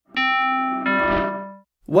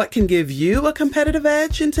What can give you a competitive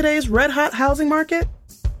edge in today's red-hot housing market?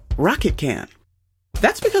 Rocket can.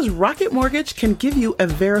 That's because Rocket Mortgage can give you a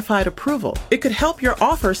verified approval. It could help your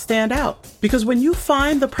offer stand out, because when you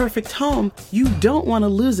find the perfect home, you don't want to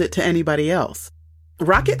lose it to anybody else.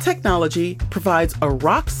 Rocket Technology provides a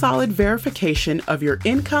rock-solid verification of your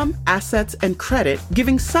income, assets, and credit,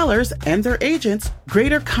 giving sellers and their agents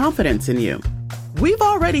greater confidence in you. We've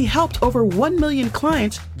already helped over 1 million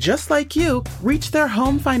clients just like you reach their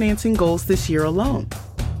home financing goals this year alone.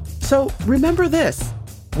 So remember this.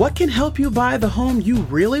 What can help you buy the home you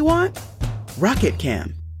really want? Rocket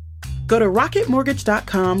can. Go to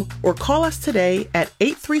rocketmortgage.com or call us today at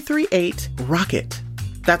 8338-ROCKET.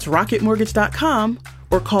 That's rocketmortgage.com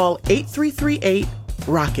or call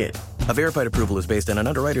 8338-ROCKET. A verified approval is based on an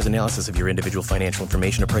underwriter's analysis of your individual financial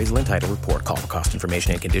information, appraisal, and title report. Call for cost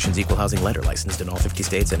information and conditions. Equal housing lender licensed in all 50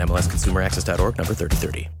 states and MLSConsumerAccess.org, number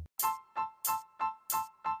 3030.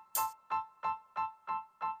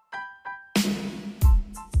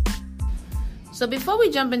 So before we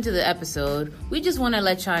jump into the episode, we just want to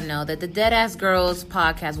let y'all know that the Deadass Girls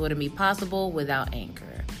podcast wouldn't be possible without Anchor.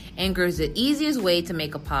 Anchor is the easiest way to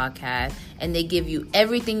make a podcast, and they give you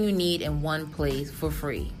everything you need in one place for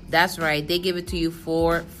free. That's right, they give it to you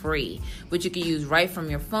for free, which you can use right from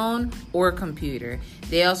your phone or computer.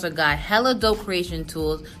 They also got hella dope creation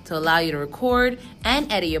tools to allow you to record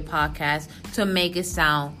and edit your podcast to make it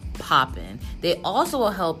sound poppin'. They also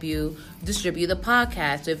will help you distribute the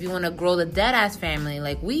podcast. So if you want to grow the Deadass family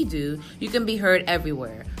like we do, you can be heard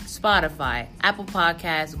everywhere. Spotify, Apple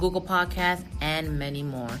Podcasts, Google Podcasts, and many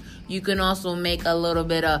more. You can also make a little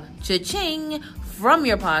bit of cha-ching from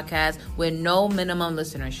your podcast with no minimum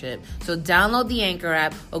listenership. So download the Anchor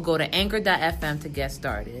app or go to anchor.fm to get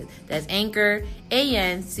started. That's Anchor,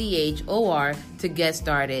 ANCHOR, to get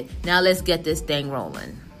started. Now let's get this thing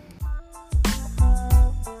rolling.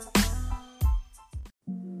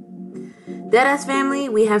 Deadass family,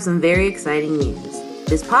 we have some very exciting news.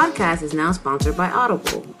 This podcast is now sponsored by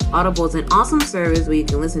Audible. Audible is an awesome service where you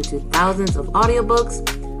can listen to thousands of audiobooks,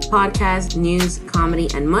 podcasts, news, comedy,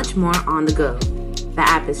 and much more on the go. The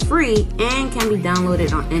app is free and can be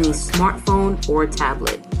downloaded on any smartphone or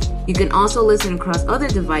tablet. You can also listen across other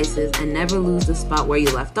devices and never lose the spot where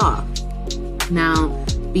you left off. Now,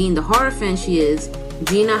 being the horror fan she is,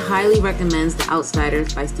 Gina highly recommends The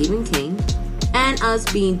Outsiders by Stephen King. And us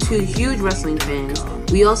being two huge wrestling fans,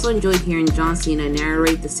 we also enjoyed hearing John Cena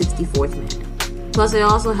narrate The 64th Man. Plus, it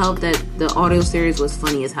also helped that the audio series was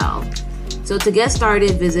funny as hell. So to get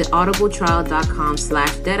started, visit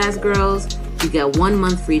audibletrial.com/deadassgirls. You get 1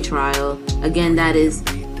 month free trial. Again, that is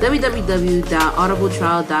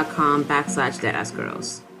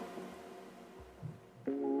www.audibletrial.com/deadassgirls.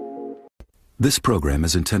 This program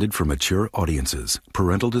is intended for mature audiences.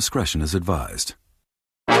 Parental discretion is advised.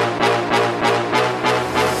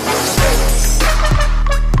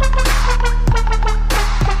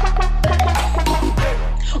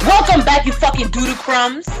 Welcome back, you fucking doodle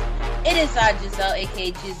crumbs. It is Giselle,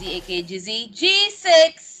 aka Jizzy, aka Jizzy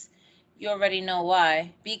G6. You already know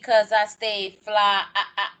why. Because I stay fly,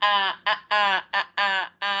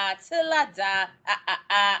 till I die,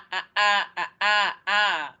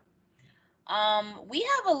 We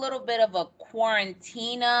have a little bit of a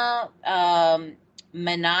quarantina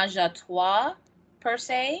menage a trois, per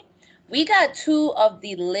se. We got two of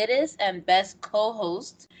the littest and best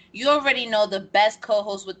co-hosts. You already know the best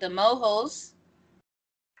co-host with the mo-host.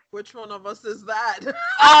 Which one of us is that?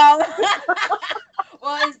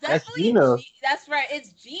 Well, it's definitely Gina. That's right.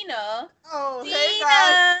 It's Gina. Oh, Gina. hey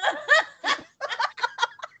guys.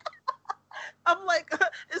 I'm like,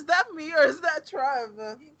 is that me or is that Trev?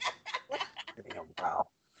 Wow.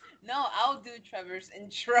 No, I'll do Trevor's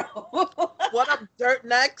intro. What up, dirt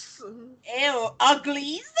necks? Ew,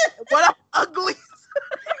 uglies. What up, uglies?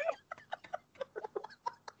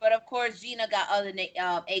 But of course, Gina got other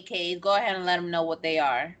AKs. Go ahead and let them know what they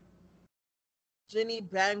are. Ginny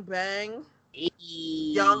Bang Bang. Hey.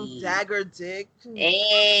 Young Dagger Dick.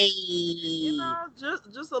 Hey. You know,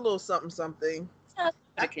 just a little something. For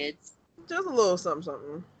the kids. Just a little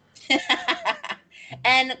something.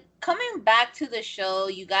 And coming back to the show,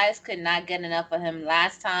 you guys could not get enough of him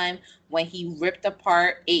last time when he ripped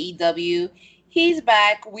apart AEW. He's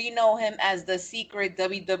back. We know him as the secret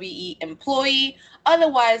WWE employee,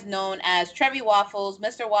 otherwise known as Trevi Waffles.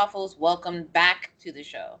 Mr. Waffles, welcome back to the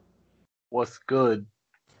show. What's good?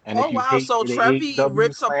 And Oh, wow. So Trevi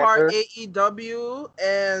rips apart AEW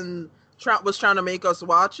and was trying to make us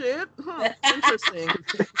watch it? Interesting.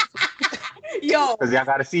 Yo. Because y'all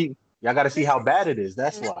gotta see how bad it is.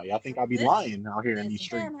 That's why. Y'all think I'll be lying out here in these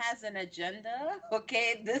streets. This man has an agenda,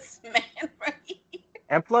 okay? This man right here.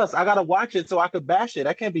 And plus, I gotta watch it so I could bash it.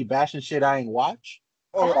 I can't be bashing shit I ain't watch.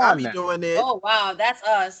 Oh, Come I on be now. doing it. Oh wow, that's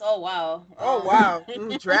us. Oh wow. Oh wow,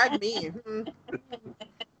 drag me,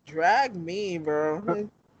 drag me, bro.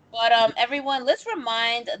 But everyone, let's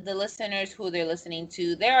remind the listeners who they're listening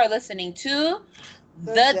to. They are listening to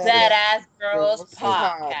the Dead Ass Girls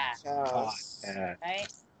podcast. Right?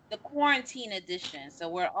 The quarantine edition. So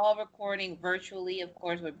we're all recording virtually. Of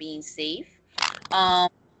course, we're being safe.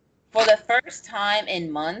 For the first time in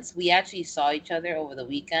months, we actually saw each other over the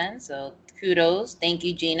weekend. So kudos. Thank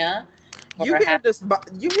you, Gina. You hear this?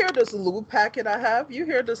 You hear this lube packet I have? You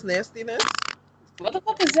hear this nastiness? What the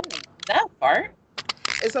fuck is that? Is that a fart?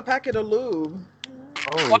 It's a packet of lube.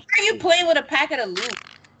 Oh, why are you playing with a packet of lube?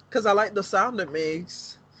 Because I like the sound it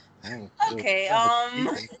makes. Okay,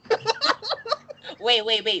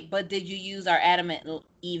 wait. But did you use our Adamant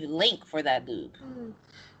Eve link for that lube?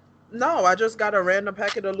 No, I just got a random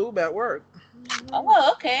packet of lube at work.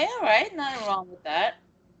 Oh, okay, all right. Nothing wrong with that.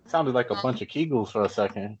 Sounded like a bunch of Kegels for a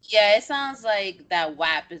second. Yeah, it sounds like that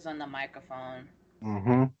WAP is on the microphone.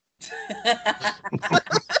 Mm-hmm.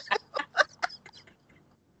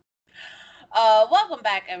 Welcome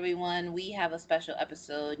back, everyone. We have a special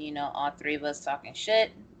episode, all three of us talking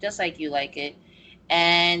shit, just like you like it.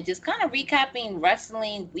 And just kind of recapping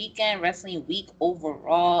wrestling weekend, wrestling week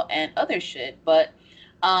overall, and other shit. But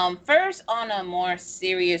first, on a more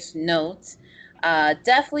serious note,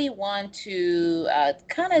 definitely want to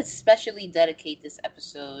kind of specially dedicate this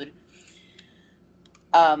episode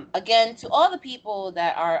again to all the people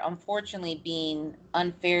that are unfortunately being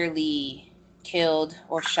unfairly killed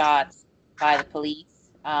or shot by the police.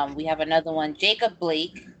 We have another one, Jacob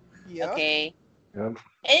Blake. Yep. Okay. Yep.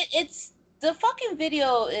 It's the fucking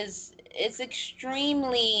video it's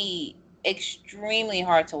extremely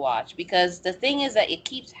hard to watch, because the thing is that it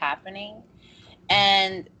keeps happening,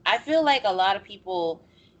 and I feel like a lot of people,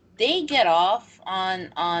 they get off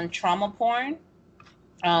on trauma porn.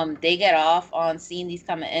 They get off on seeing these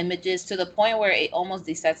kind of images to the point where it almost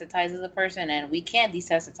desensitizes a person, and we can't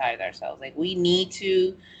desensitize ourselves. Like, we need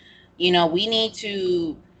to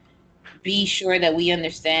be sure that we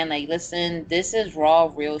understand, like, listen, this is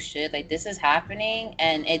raw, real shit. Like, this is happening,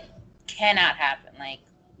 and it cannot happen. Like,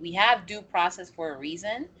 we have due process for a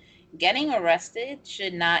reason. Getting arrested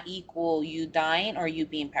should not equal you dying or you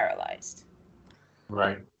being paralyzed.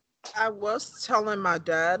 Right. I was telling my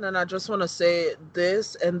dad, and I just want to say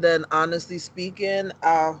this, and then honestly speaking,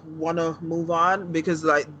 I want to move on, because,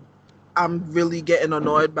 like, I'm really getting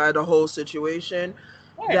annoyed by the whole situation.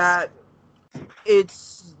 That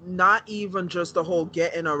it's not even just the whole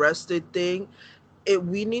getting arrested thing.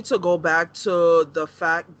 We need to go back to the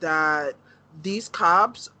fact that these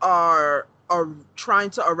cops are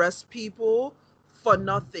trying to arrest people for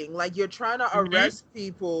nothing. Like, you're trying to arrest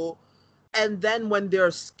people, and then when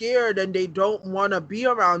they're scared and they don't want to be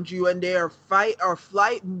around you, and their fight or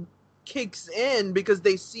flight kicks in because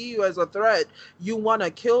they see you as a threat, you want to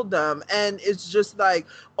kill them. And it's just like,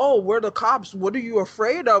 oh, we're the cops, what are you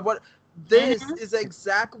afraid of? What this is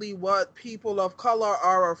exactly what people of color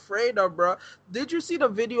are afraid of, bro. Did you see the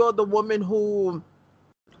video of the woman who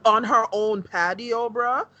on her own patio,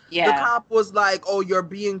 bro? Yeah. The cop was like, oh, you're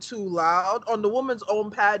being too loud, on the woman's own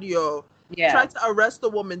patio. Yeah. Tried to arrest the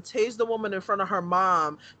woman, tased the woman in front of her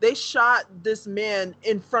mom. They shot this man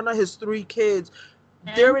in front of his 3 kids.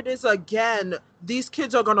 There it is again. These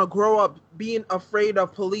kids are gonna grow up being afraid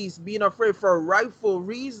of police, being afraid for a rightful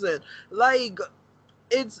reason. Like,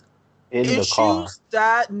 it's issues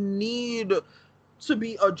that need to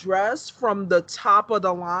be addressed from the top of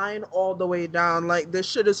the line all the way down. Like, this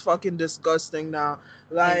shit is fucking disgusting now.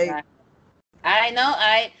 Like, exactly. I know,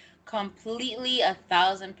 I completely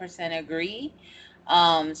 1,000% agree.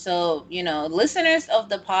 So, listeners of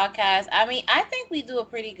the podcast, I mean, I think we do a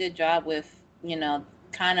pretty good job with,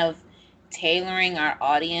 kind of tailoring our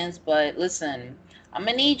audience. But listen, I'm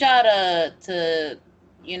gonna need y'all to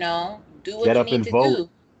do what you need to do.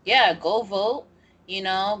 Yeah, go vote.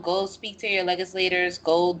 Go speak to your legislators.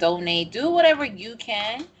 Go donate. Do whatever you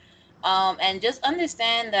can. And just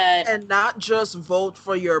understand that. And not just vote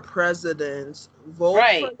for your presidents. Vote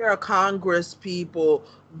for your Congress people.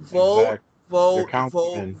 Vote,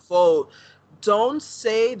 vote. Don't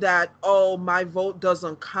say that, oh, my vote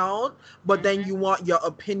doesn't count, but then you want your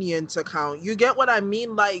opinion to count. You get what I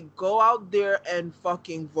mean? Like, go out there and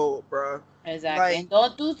fucking vote, bro. Exactly. Like, and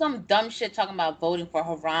don't do some dumb shit talking about voting for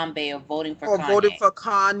Harambe or voting for Kanye. Or voting for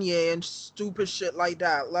Kanye and stupid shit like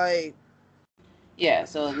that. Like, yeah,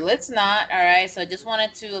 so let's not, all right? So just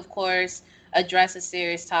wanted to, of course, address a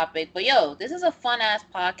serious topic. But, yo, this is a fun-ass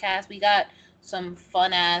podcast. We got some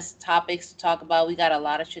fun-ass topics to talk about. We got a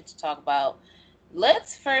lot of shit to talk about.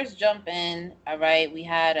 let's first jump in. All right, we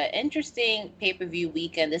had an interesting pay-per-view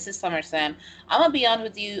weekend. This is SummerSlam. I'm gonna be honest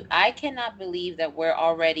with you. I cannot believe that we're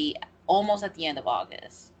already almost at the end of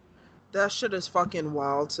August. That shit is fucking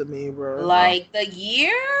wild to me, bro. Like, the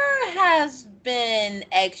year has been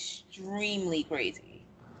extremely crazy.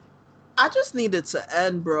 I just need it to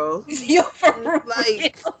end, bro. Yo, for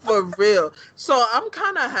Like, real. for real. So I'm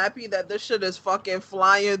kind of happy that this shit is fucking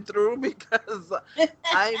flying through because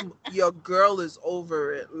your girl is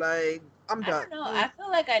over it. Like, I'm I done. don't know. I feel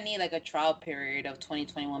like I need like a trial period of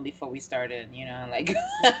 2021 before we started, you know, like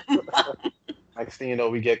Next thing you know,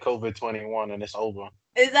 we get COVID-21 and it's over.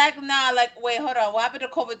 exactly. Nah, like wait, hold on. What happened to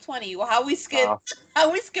COVID-20? How we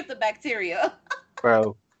skip the bacteria?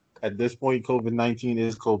 Bro, at this point, COVID-19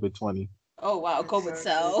 is COVID-20. Oh wow, COVID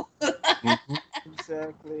cell. Mhm.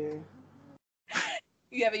 Exactly.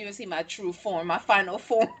 You haven't even seen my true form, my final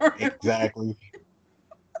form. Exactly.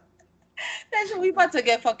 That's we about to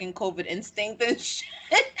get fucking COVID instinct and shit.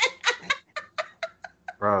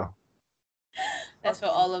 Bro. That's for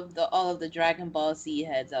all of the Dragon Ball Z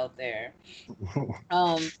heads out there.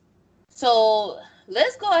 So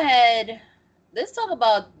let's go ahead. Let's talk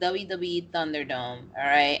about WWE Thunderdome. All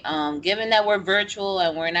right. Given that we're virtual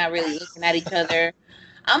and we're not really looking at each other,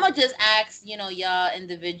 I'm gonna just ask, y'all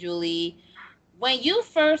individually. When you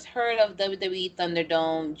first heard of WWE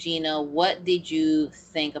Thunderdome, Gina, what did you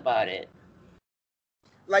think about it?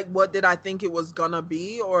 Like, what did I think it was gonna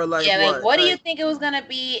be, or like Yeah, what? like what do you think it was gonna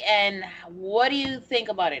be, and what do you think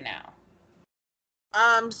about it now?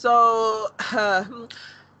 So I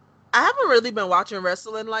haven't really been watching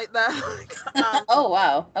wrestling like that. Oh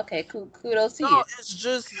wow. Okay, cool. Kudos to you. No, it's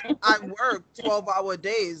just I work 12-hour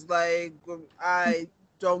days. Like, I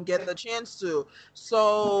don't get the chance to.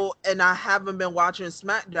 So, and I haven't been watching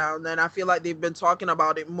SmackDown, and I feel like they've been talking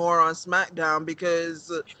about it more on SmackDown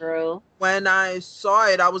because True. when I saw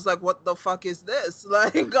it, I was like, what the fuck is this?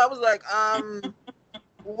 Like, I was like,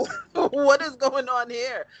 what is going on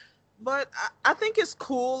here? But I think it's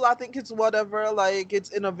cool. I think it's whatever. Like,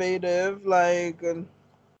 it's innovative. Like,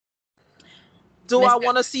 do I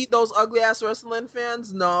want to see those ugly ass wrestling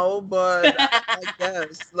fans? No, but I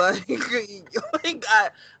guess. Like,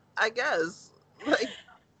 I guess. Like,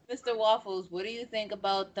 Mr. Waffles, what do you think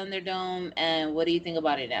about Thunderdome, and what do you think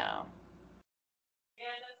about it now?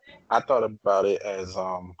 I thought about it as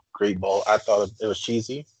Great Ball. I thought it was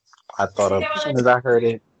cheesy. I thought of as soon as I heard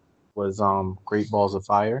it was Great Balls of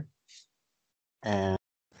Fire. And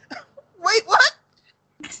wait, what?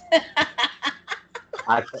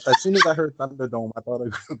 as soon as I heard Thunderdome, I thought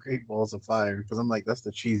of Great Balls of Fire because I'm like, that's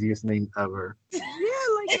the cheesiest name ever. Yeah,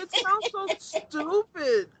 like, it sounds so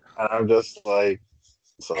stupid. And I'm just like,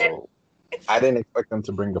 so I didn't expect them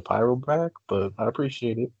to bring the pyro back, but I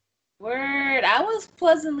appreciate it. Word. I was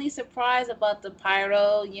pleasantly surprised about the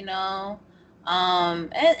pyro, and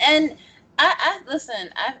I listen,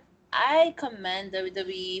 I commend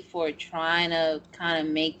WWE for trying to kind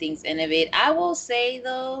of make things innovate. I will say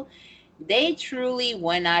though, they truly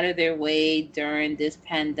went out of their way during this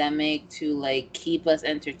pandemic to like keep us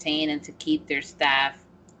entertained and to keep their staff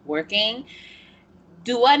working.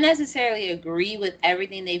 Do I necessarily agree with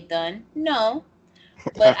everything they've done? No.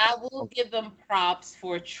 But I will give them props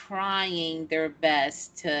for trying their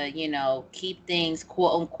best to, keep things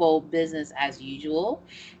quote unquote business as usual.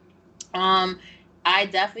 I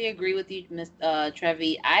definitely agree with you, Miss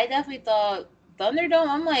Trevi. I definitely thought Thunderdome.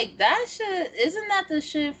 I'm like, that shit. Isn't that the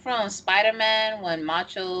shit from Spider-Man when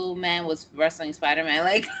Macho Man was wrestling Spider-Man?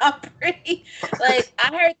 Like, I'm pretty. Like, I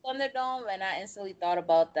heard Thunderdome and I instantly thought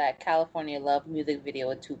about that California Love music video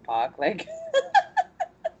with Tupac. Like.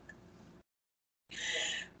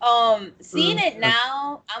 Seeing it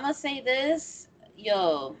now, I'm gonna say this,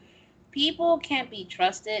 people can't be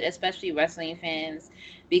trusted, especially wrestling fans,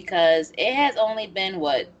 because it has only been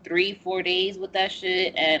 3-4 days with that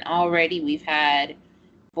shit, and already we've had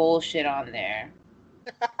bullshit on there.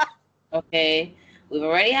 Okay, we've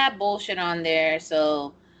already had bullshit on there,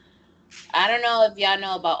 so I don't know if y'all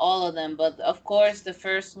know about all of them, but of course the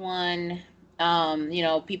first one,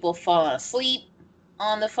 people falling asleep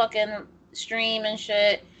on the fucking stream and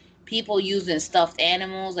shit. People using stuffed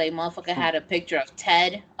animals. Like, motherfucker had a picture of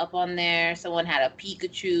Ted up on there. Someone had a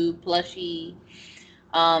Pikachu plushie.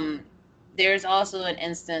 There's also an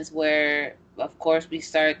instance where, of course, we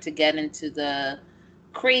start to get into the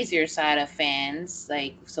crazier side of fans.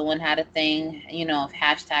 Like, someone had a thing, of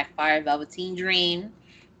hashtag Fire Velveteen Dream.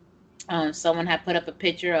 Someone had put up a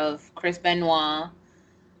picture of Chris Benoit.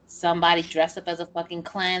 Somebody dressed up as a fucking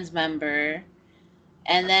Klans member.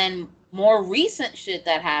 And then more recent shit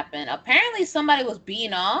that happened. Apparently somebody was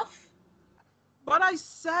beaten off But I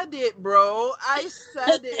said it, bro. I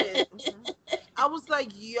said it. I was like,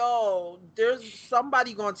 yo, there's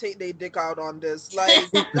somebody gonna take their dick out on this. Like,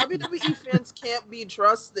 WWE fans can't be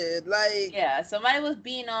trusted. Like, Yeah, somebody was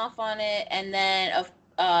beating off on it, and then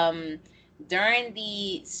during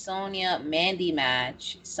the Sonya Mandy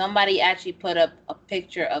match, somebody actually put up a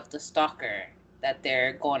picture of the stalker that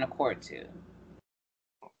they're going to court to.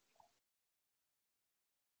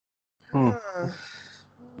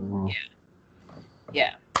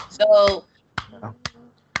 Yeah. So,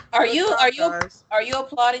 are you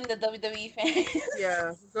applauding the WWE fans?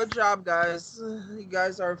 Yeah, good job, guys. You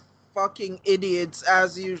guys are fucking idiots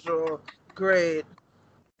as usual. Great.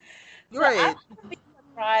 So I wouldn't be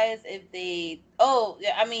surprised if they. Oh,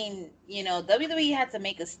 I mean, WWE had to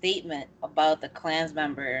make a statement about the Clans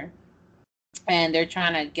member, and they're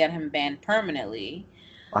trying to get him banned permanently.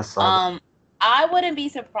 I saw that. I wouldn't be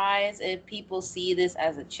surprised if people see this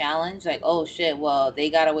as a challenge, like, oh shit, well, they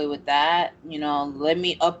got away with that, let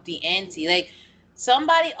me up the ante. Like,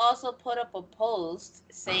 somebody also put up a post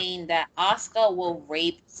saying that Asuka will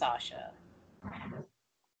rape Sasha.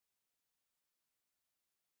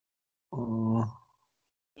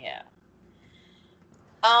 Yeah.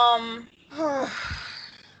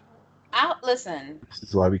 Listen. This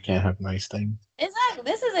is why we can't have nice things. Exactly.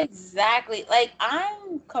 This is exactly, like,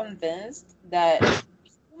 I'm convinced that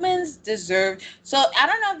humans deserve. So I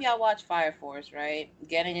don't know if y'all watch Fire Force, right?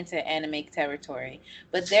 Getting into anime territory,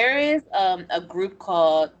 but there is a group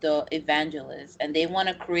called the Evangelists, and they want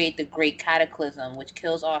to create the Great Cataclysm, which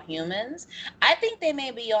kills all humans. I think they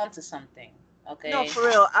may be onto something. Okay. No, for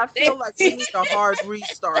real. I feel like we need a hard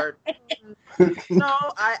restart. No,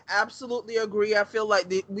 I absolutely agree. I feel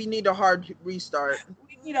like we need a hard restart.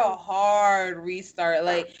 We need a hard restart.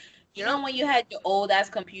 Like, you know when you had your old ass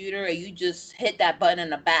computer and you just hit that button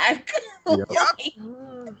in the back?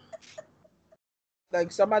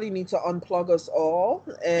 Like, somebody needs to unplug us all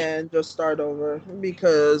and just start over,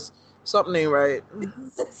 because something ain't right.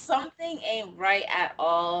 Something ain't right at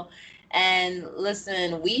all. And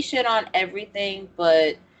listen, we shit on everything,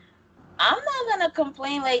 but I'm not gonna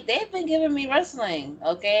complain. Like, they've been giving me wrestling,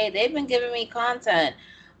 okay? They've been giving me content.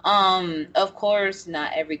 Of course,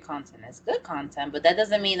 not every content is good content, but that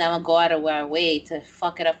doesn't mean I'm gonna go out of my way to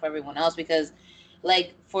fuck it up for everyone else, because,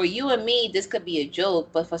 like, for you and me, this could be a joke,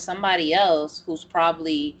 but for somebody else who's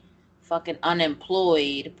probably fucking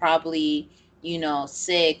unemployed, probably,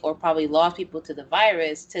 sick, or probably lost people to the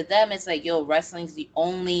virus, to them, it's like, yo, wrestling's the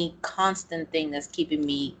only constant thing that's keeping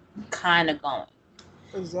me kind of going.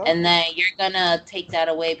 Exactly. And then you're gonna take that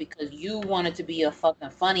away because you wanted to be a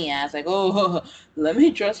fucking funny ass, like, oh, let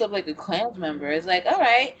me dress up like a Clans member. It's like, all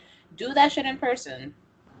right, do that shit in person.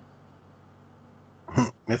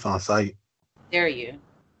 It's on site. Dare you?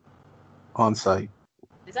 On site.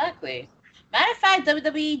 Exactly. Matter of fact,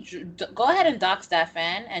 WWE, go ahead and dox that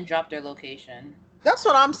fan and drop their location. That's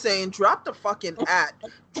what I'm saying. Drop the fucking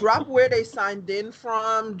 @ Drop where they signed in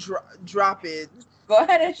from. Drop it. Go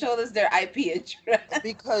ahead and show us their IP address.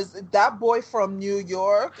 Because that boy from New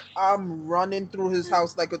York, I'm running through his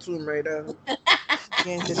house like a Tomb Raider.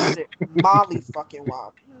 Getting his shit Molly fucking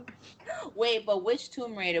wild. Wait, but which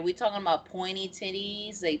Tomb Raider? We talking about pointy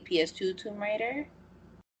titties, like PS2 Tomb Raider?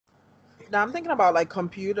 Now I'm thinking about like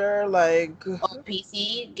computer, like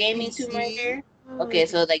PC gaming PC? Tomb Raider. Okay,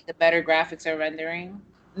 so like the better graphics are rendering.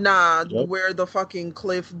 Nah, where the fucking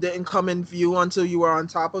cliff didn't come in view until you were on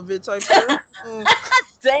top of it type shit.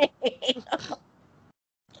 Dang.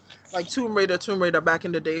 Like Tomb Raider back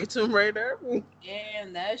in the day, Tomb Raider.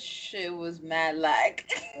 Damn, that shit was mad like.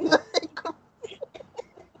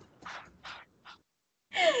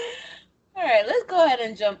 All right, let's go ahead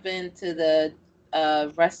and jump into the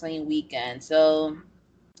wrestling weekend. So,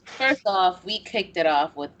 first off, we kicked it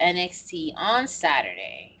off with NXT on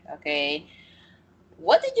Saturday. Okay.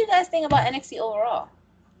 What did you guys think about NXT overall?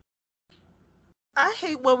 I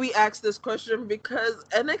hate when we ask this question because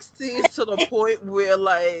NXT is to the point where,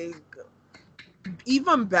 like,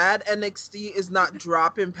 even bad NXT is not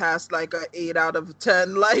dropping past like a 8 out of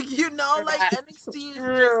 10. Like, like NXT is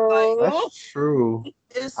just like, that's true.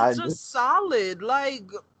 It's just solid. Like,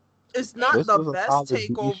 it's not the best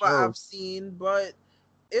takeover I've seen, but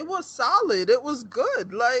it was solid. It was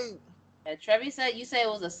good. Like, yeah, Trevi said you say it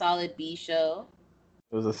was a solid B show.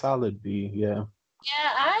 It was a solid B, yeah.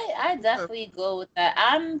 Yeah, I definitely go with that.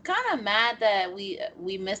 I'm kind of mad that we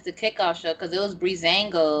missed the kickoff show because it was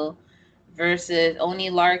Breezango versus Oni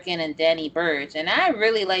Larkin and Danny Burch, and I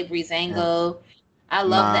really like Breezango. Yeah. I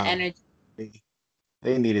love the energy.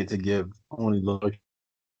 They needed to give Oni Larkin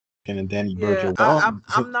and Danny Burch.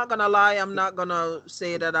 I'm not gonna lie. I'm not gonna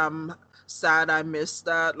say that I'm sad I missed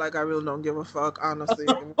that. Like, I really don't give a fuck, honestly.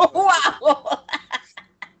 Wow.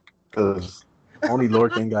 Because Oney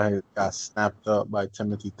Lorcan got snapped up by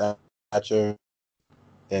Timothy Thatcher,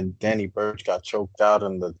 and Danny Burch got choked out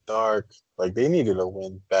in the dark. Like, they needed a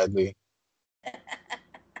win badly.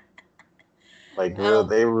 Like,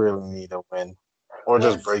 they really need a win, or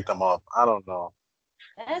just break them up. I don't know.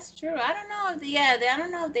 That's true. I don't know if I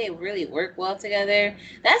don't know if they really work well together.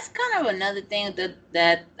 That's kind of another thing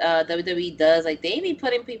that WWE does. Like, they be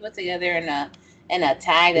putting people together in a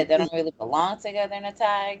tag that they don't really belong together in a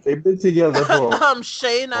tag. They've been together for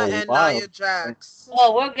Shayna and while. Nia Jax.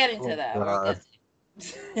 Oh, we're getting to that. God.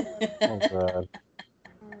 Oh God.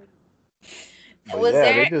 Was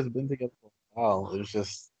there... they've just been together for a while. It's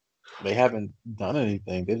just they haven't done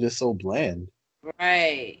anything. They're just so bland.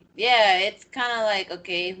 Right. Yeah, it's kind of like,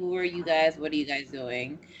 okay, who are you guys? What are you guys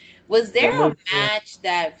doing? Was there a match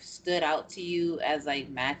that stood out to you as like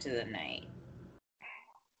match of the night?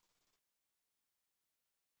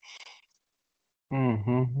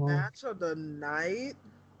 Match of the night?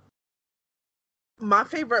 My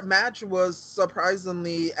favorite match was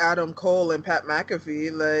surprisingly Adam Cole and Pat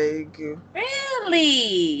McAfee. Like,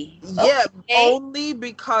 really? Yeah, okay. Only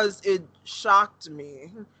because it shocked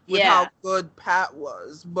me with how good Pat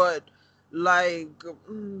was. But like,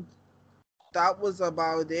 that was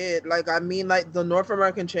about it. Like, I mean, like, the North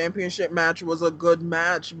American Championship match was a good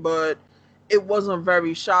match, but it wasn't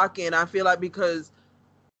very shocking. I feel like because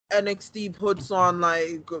NXT puts on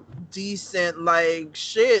like decent like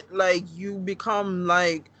shit, like you become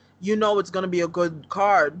like, you know, it's gonna be a good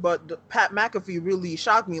card. But Pat McAfee really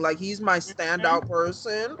shocked me. Like, he's my standout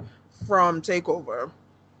person from TakeOver,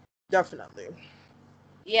 definitely.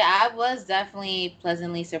 Yeah, I was definitely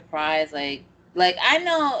pleasantly surprised. Like I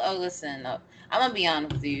know. Oh, listen, I'm gonna be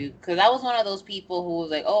honest with you, because I was one of those people who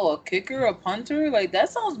was like, "Oh, a kicker, a punter, like that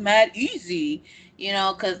sounds mad easy." You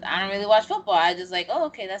know, because I don't really watch football. I just like, oh,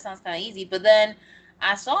 okay, that sounds kind of easy. But then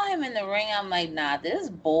I saw him in the ring. I'm like, nah, this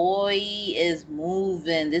boy is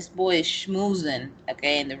moving. This boy is schmoozing,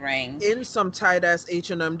 okay, in the ring. In some tight-ass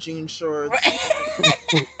H&M jean shorts.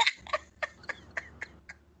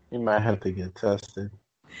 You might have to get tested.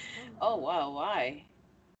 Oh, wow, why?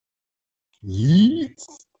 Yeet.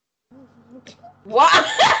 What?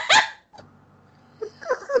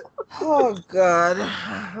 Oh, God.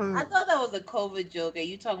 I thought that was a COVID joke. Are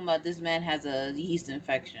you talking about this man has a yeast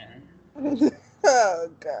infection? Oh,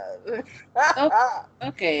 God.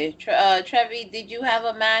 Okay. Trevi, did you have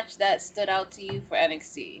a match that stood out to you for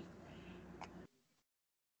NXT?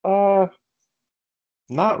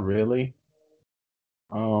 Not really.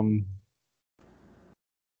 I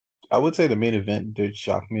would say the main event did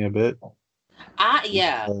shock me a bit.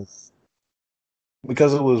 Yeah.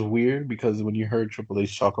 Because it was weird, because when you heard Triple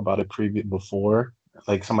H talk about it before,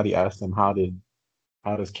 like somebody asked him how does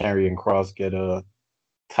Karrion Kross get a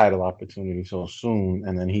title opportunity so soon?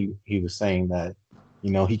 And then he was saying that,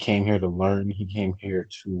 you know, he came here to learn, he came here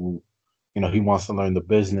to, you know, he wants to learn the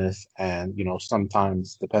business, and, you know,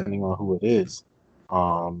 sometimes depending on who it is,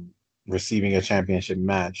 receiving a championship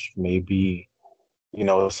match may be, you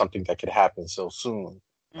know, something that could happen so soon.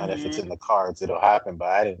 And if it's in the cards, it'll happen, but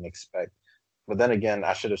I didn't expect. But then again,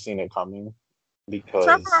 I should have seen it coming, because...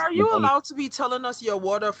 Trevor, are you allowed to be telling us your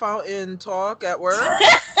water fountain talk at work?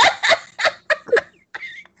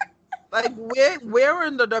 Like, where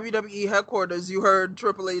in the WWE headquarters you heard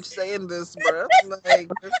Triple H saying this, bro? Like,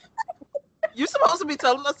 you supposed to be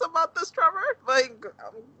telling us about this, Trevor? Like,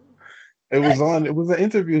 it was an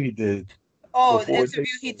interview he did. Oh, the interview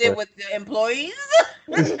he did with the employees?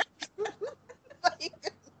 Listen,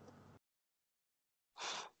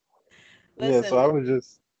 yeah, so I was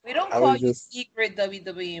just... We don't call you secret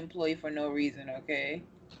WWE employee for no reason, okay?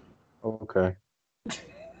 Okay.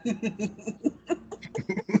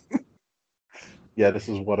 Yeah, this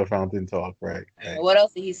is water fountain talk, right? What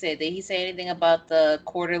else did he say? Did he say anything about the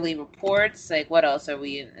quarterly reports? Like, what else are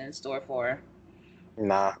we in store for?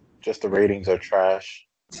 Nah, just the ratings are trash.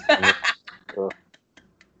 to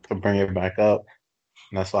bring it back up.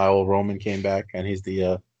 And that's why old Roman came back, and he's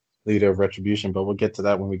the leader of Retribution, but we'll get to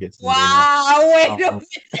that when we get to the wait a minute.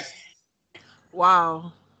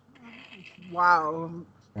 Wow.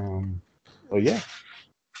 Oh yeah.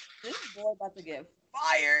 This boy about to get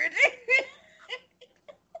fired.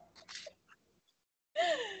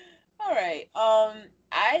 All right.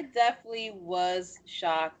 I definitely was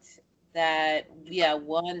shocked that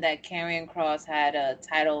that Karrion Kross had a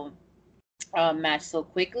title match so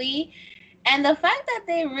quickly, and the fact that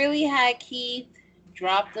they really had Keith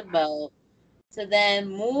drop the belt to then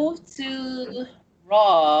move to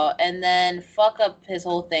Raw and then fuck up his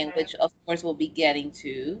whole thing, which of course we'll be getting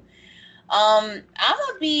to. I'm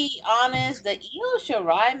gonna be honest. The Io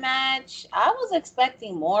Shirai match, I was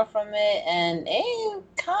expecting more from it, and it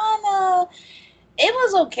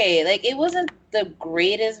was okay. Like, it wasn't the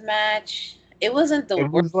greatest match. It wasn't the It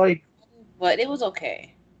worst, was like but it was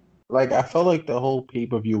okay. I felt like the whole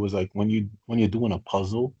pay-per-view was like when you're doing a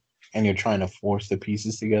puzzle and you're trying to force the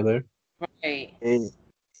pieces together. Right. It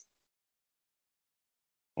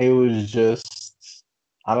it was just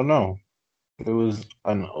I don't know. It was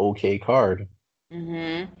an okay card.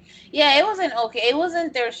 Yeah, it wasn't okay. It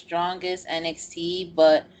wasn't their strongest NXT,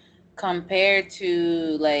 but compared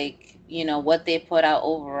to, like, what they put out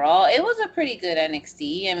overall, it was a pretty good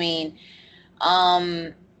NXT. I mean,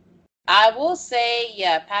 um, I will say,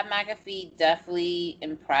 yeah, Pat McAfee definitely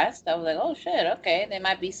impressed. I was like, oh shit, okay, they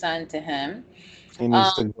might be signed to him. He Um,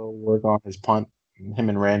 needs to go work on his punt. Him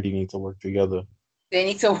and Randy need to work together. they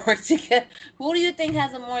need to work together. Who do you think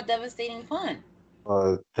has a more devastating fun?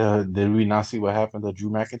 Did we not see what happened to Drew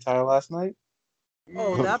McIntyre last night?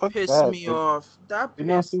 Oh, Mm, that Fuck pissed that. me off. That Did you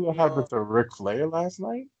not pissed see what me happened off. to Ric Flair last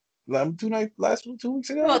night? Last 2 weeks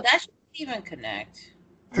bro, ago? that shouldn't even connect.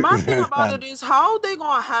 My thing about it is how they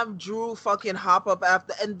gonna have Drew fucking hop up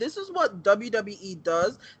after, and this is what WWE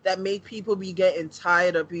does that make people be getting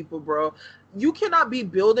tired of people, bro. You cannot be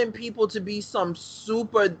building people to be some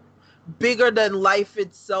super bigger than life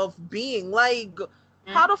itself being. Like,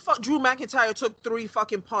 how the fuck Drew McIntyre took 3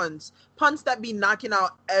 fucking punts that be knocking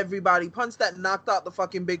out everybody, punts that knocked out the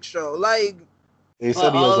fucking Big Show. Like, They But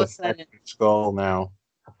said he all has of a a sudden, fractured skull now,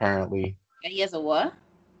 apparently. he has a what?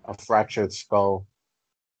 A fractured skull.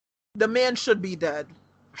 the man should be dead.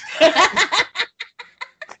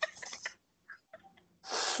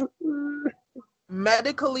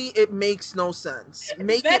 Medically, it makes no sense.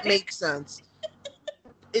 Make it make sense.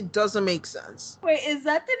 It doesn't make sense. Wait, is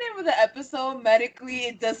that the name of the episode? Medically,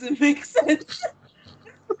 it doesn't make sense.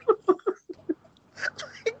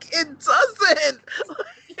 It doesn't.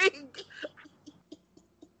 Like,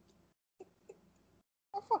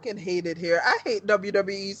 I fucking hate it here. I hate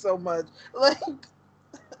WWE so much. Like,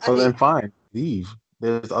 So then fine, leave.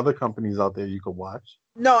 There's other companies out there you could watch.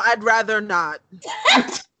 no, I'd rather not.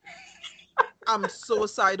 I'm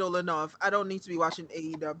suicidal enough. I don't need to be watching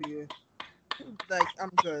AEW. Like, I'm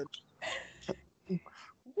good.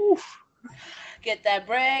 Oof. Get that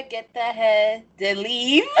bread, get that head, then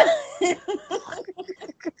leave.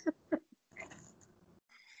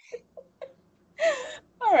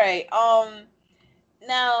 All right.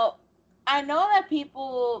 Now, I know that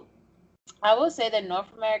I will say the North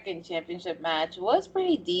American Championship match was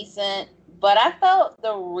pretty decent, but I felt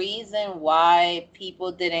the reason why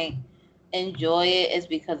people didn't enjoy it is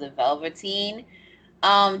because of Velveteen.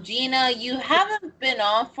 Gina, you haven't been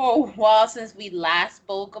on for a while since we last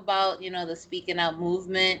spoke about, the Speaking Out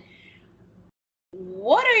movement.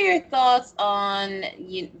 What are your thoughts on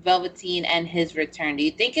Velveteen and his return? Do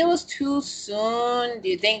you think it was too soon? Do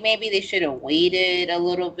you think maybe they should have waited a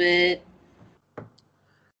little bit?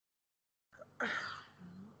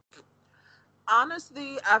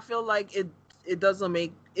 Honestly, I feel like it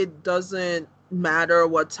doesn't matter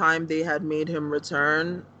what time they had made him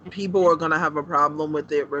return. People are gonna have a problem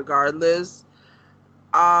with it regardless.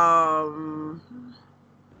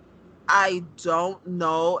 I don't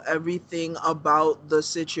know everything about the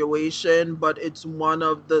situation, but it's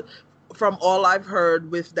from all I've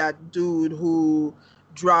heard with that dude who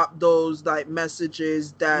dropped those like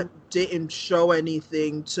messages that didn't show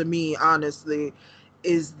anything to me, honestly,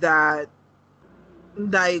 is that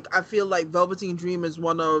like I feel like Velveteen Dream is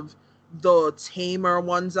one of the tamer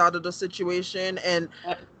ones out of the situation, and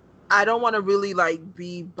I don't want to really like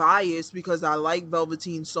be biased because I like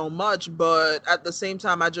Velveteen so much, but at the same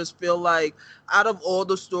time I just feel like out of all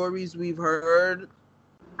the stories we've heard,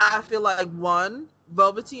 I feel like one,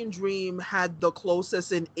 Velveteen Dream had the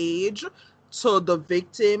closest in age to the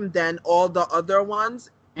victim than all the other ones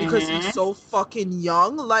because he's so fucking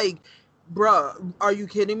young. Like, bruh, are you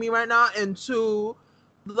kidding me right now? And two,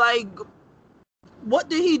 like, what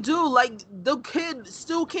did he do? Like, the kid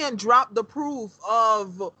still can't drop the proof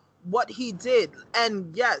of what he did.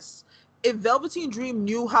 And yes, if Velveteen Dream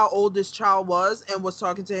knew how old this child was and was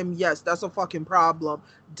talking to him, yes, that's a fucking problem.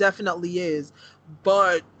 Definitely is.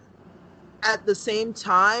 But at the same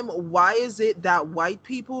time, why is it that white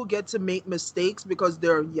people get to make mistakes because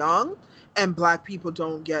they're young and black people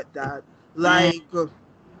don't get that? Like,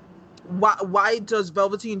 why does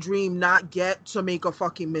Velveteen Dream not get to make a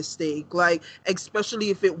fucking mistake? Like, especially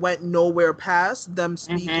if it went nowhere past them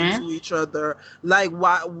speaking to each other. Like,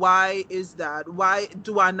 why is that? Why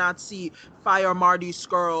do I not see Fire Marty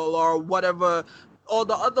Skrull or whatever, all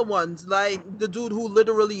the other ones? Like, the dude who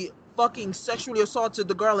literally fucking sexually assaulted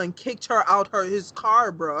the girl and kicked her out his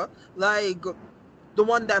car, bruh. Like, the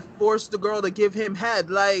one that forced the girl to give him head.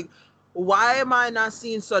 Like, why am I not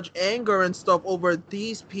seeing such anger and stuff over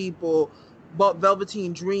these people? But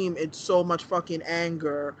Velveteen Dream, it's so much fucking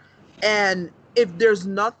anger. And if there's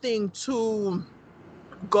nothing to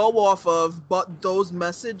go off of but those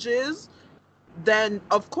messages, then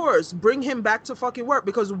of course bring him back to fucking work,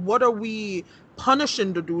 because what are we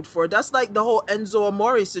punishing the dude for? That's like the whole Enzo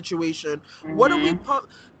Amore situation. What are we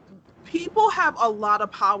people have a lot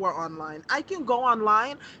of power online. I can go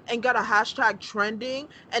online and get a hashtag trending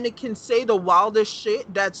and it can say the wildest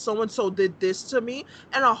shit that so-and-so did this to me,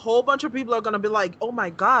 and a whole bunch of people are going to be like, oh my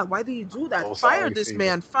God, why did you do that? Fire this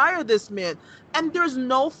man. And there's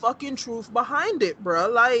no fucking truth behind it, bro.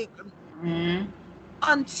 Like,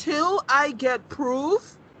 until I get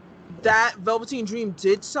proof that Velveteen Dream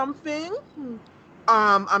did something,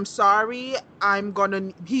 I'm sorry,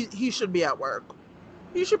 he should be at work.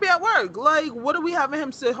 He should be at work. Like, what are we having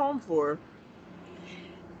him sit home for?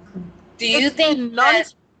 Do you think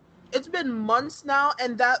it's been months now,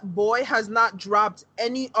 and that boy has not dropped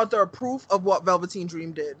any other proof of what Velveteen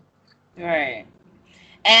Dream did? Right.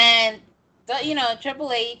 And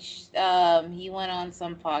Triple H, he went on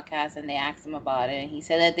some podcast and they asked him about it. He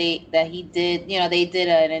said that they did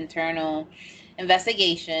an internal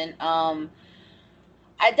investigation.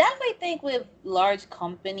 I definitely think with large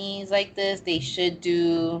companies like this, they should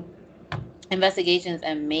do investigations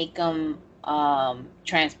and make them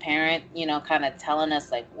transparent, kind of telling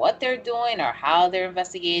us like what they're doing or how they're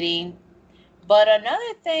investigating. But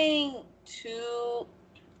another thing too,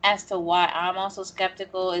 as to why I'm also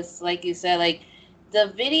skeptical, is like you said, like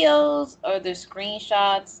the videos or the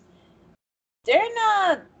screenshots, they're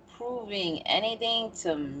not proving anything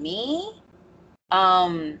to me.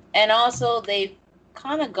 And also they've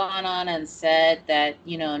kind of gone on and said that,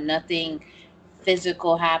 nothing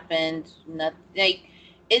physical happened. Like,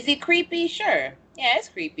 is it creepy? Sure. Yeah, it's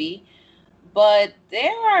creepy. But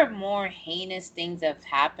there are more heinous things that have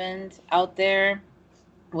happened out there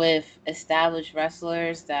with established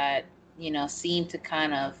wrestlers that, seem to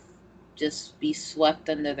kind of just be swept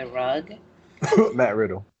under the rug. Matt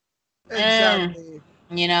Riddle. Exactly.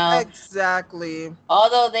 Exactly.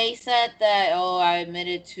 Although they said that, I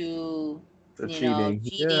admitted to cheating,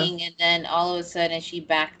 yeah. And then all of a sudden she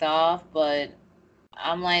backed off. But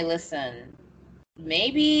I'm like, listen,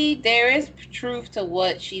 maybe there is truth to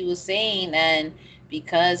what she was saying, and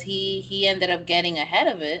because he ended up getting ahead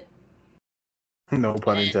of it. No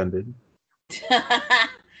pun intended.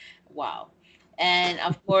 Wow. And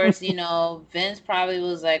of course, Vince probably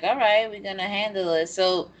was like, all right, we're gonna handle it.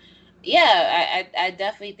 So yeah, I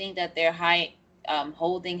definitely think that they're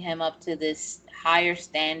holding him up to this higher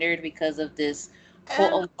standard because of this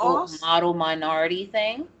quote-unquote model minority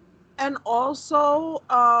thing. And also,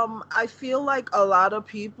 I feel like a lot of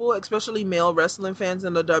people, especially male wrestling fans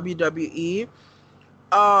in the WWE,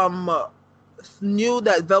 knew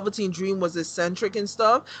that Velveteen Dream was eccentric and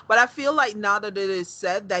stuff. But I feel like now that it is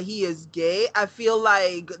said that he is gay, I feel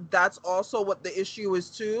like that's also what the issue is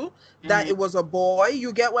too. That it was a boy.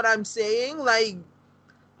 You get what I'm saying? Like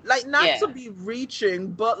not to be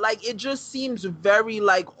reaching, but like it just seems very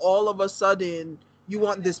like all of a sudden you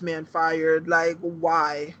want this man fired. Like,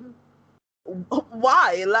 why?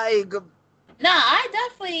 Like, no, I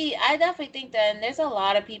definitely think that, and there's a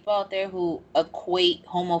lot of people out there who equate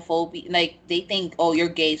homophobia, like they think, oh, you're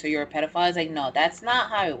gay, so you're a pedophile. It's like, no, that's not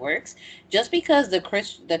how it works. Just because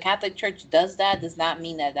the Catholic Church does that does not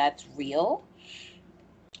mean that that's real.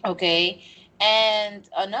 Okay, and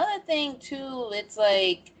another thing too, it's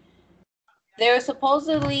like there was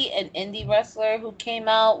supposedly an indie wrestler who came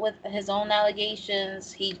out with his own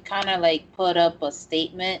allegations. He kind of like put up a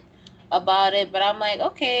statement about it, but I'm like,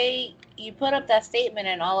 okay, you put up that statement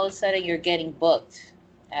and all of a sudden you're getting booked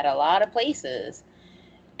at a lot of places.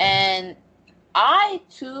 And I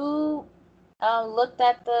too looked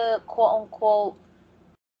at the quote unquote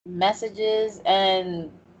messages,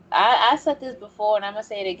 and I said this before and I'm gonna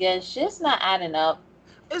say it again, shit's not adding up.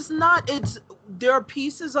 There are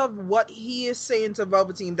pieces of what he is saying to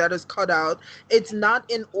Velveteen that is cut out. It's not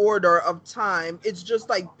in order of time. It's just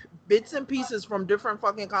like bits and pieces from different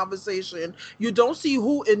fucking conversation. You don't see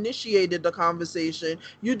who initiated the conversation.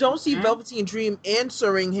 You don't see Velveteen Dream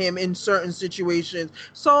answering him in certain situations.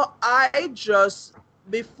 So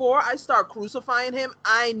before I start crucifying him,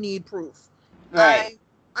 I need proof. Right.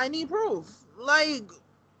 I need proof. Like,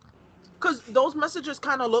 because those messages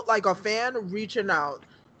kind of look like a fan reaching out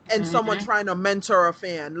and someone trying to mentor a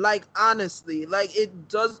fan. Like, honestly, like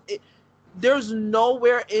there's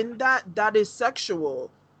nowhere in that is sexual.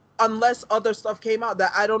 unless other stuff came out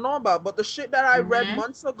that I don't know about. But the shit that I read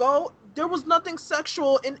months ago, there was nothing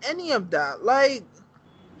sexual in any of that. Like,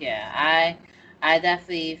 yeah, I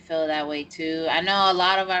definitely feel that way too. I know a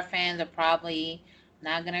lot of our fans are probably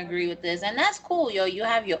not gonna agree with this, and that's cool, yo. You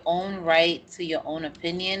have your own right to your own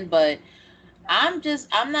opinion, but I'm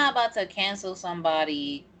not about to cancel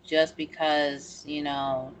somebody just because,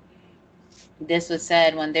 this was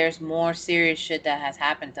said when there's more serious shit that has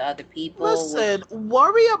happened to other people. Listen,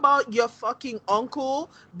 worry about your fucking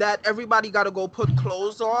uncle that everybody got to go put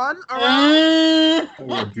clothes on, all right?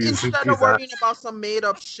 Instead of worrying about some made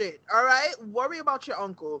up shit, all right? Worry about your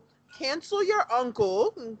uncle. Cancel your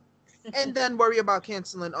uncle, and then worry about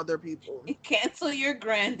canceling other people. Cancel your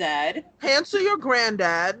granddad. Cancel your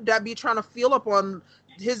granddad that be trying to feel up on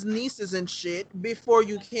his nieces and shit before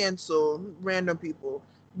you cancel random people.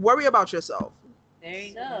 Worry about yourself. There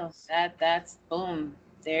you go. That's boom.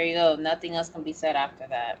 There you go. Nothing else can be said after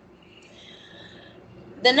that.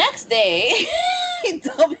 The next day,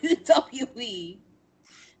 WWE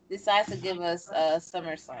decides to give us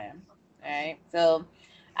SummerSlam. All right. So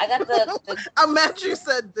I got the I'm mad you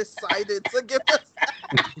said decided to give us.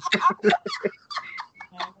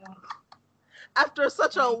 After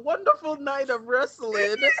such a wonderful night of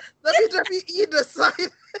wrestling, WWE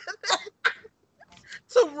decided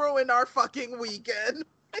to ruin our fucking weekend.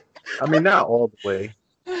 I mean, not all the way.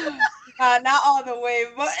 Not all the way,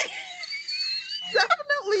 but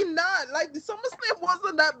definitely not. Like, SummerSlam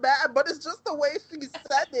wasn't that bad, but it's just the way she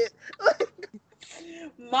said it. Like,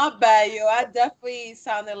 my bad, yo. I definitely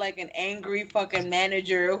sounded like an angry fucking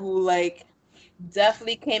manager who, like,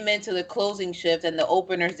 definitely came into the closing shift and the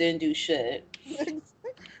openers didn't do shit.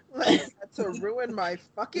 Like, to ruin my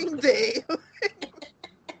fucking day.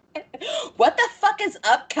 What the fuck is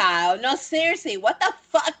up, Kyle? No, seriously, what the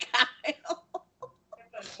fuck, Kyle?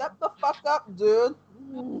 Shut the fuck up, dude.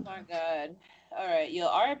 Oh my god. Alright, yo,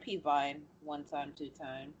 RIP Vine. 1 time, 2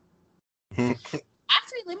 time.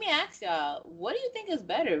 Actually, let me ask y'all, what do you think is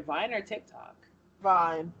better, Vine or TikTok?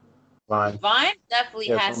 Vine. Vine definitely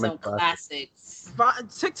has some classics.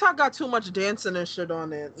 TikTok got too much dancing and shit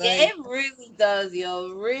on it. Like, yeah, it really does, yo.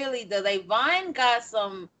 Really does. Like, Vine got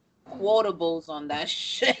some quotables on that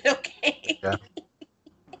shit, okay? Yeah.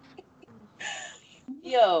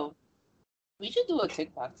 Yo, we should do a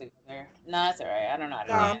TikTok together. No, that's alright. I don't know how to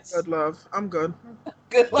dance. I'm good, love. I'm good.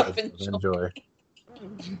 Good love and joy.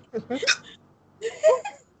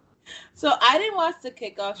 So I didn't watch the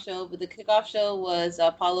kickoff show, but the kickoff show was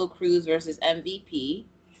Apollo Crews versus MVP.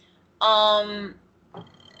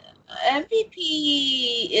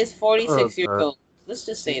 MVP is 46 years old. Let's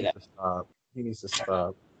just say that. He needs to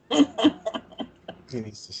stop. He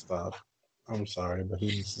needs to stop. I'm sorry, but he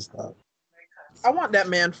needs to stop. I want that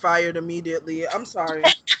man fired immediately. I'm sorry.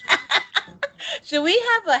 Should we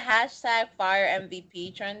have a hashtag fire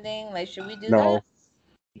MVP trending? Like, should we do that?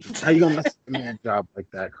 How you gonna mess the man's job like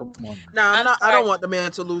that? Come on. Nah, I don't want the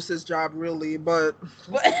man to lose his job, really, but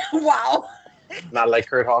wow. Not like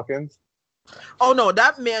Kurt Hawkins. Oh no,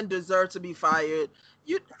 that man deserves to be fired.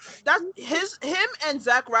 Him and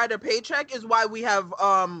Zack Ryder paycheck is why we have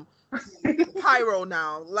Pyro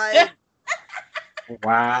now. Like,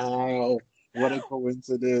 wow, what a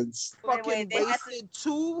coincidence! Fucking wasted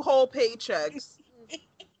 2 whole paychecks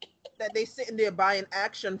that they sitting there buying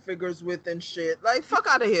action figures with and shit. Like, fuck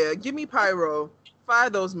out of here. Give me Pyro. Fire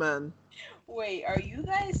those men. Wait, are you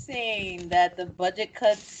guys saying that the budget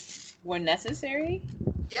cuts were necessary?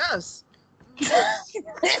 Yes.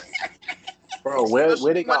 Bro, where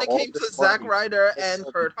they got when it came to Zack Ryder and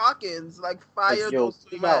Kurt Hawkins, like, fire those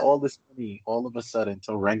 2 men. Got all this money all of a sudden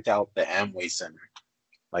to rent out the Amway Center.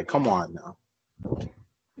 Like, come on now.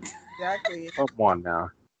 Exactly. Come on now.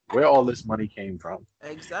 Where all this money came from.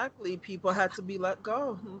 Exactly. People had to be let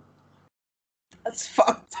go. That's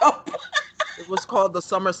fucked up. It was called the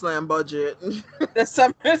SummerSlam budget. The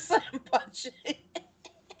SummerSlam budget.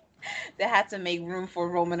 They had to make room for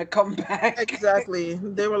Roman to come back. Exactly.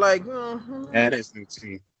 They were like, and his new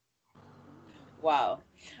team. Wow.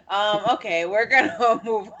 Okay, we're gonna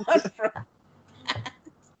move on from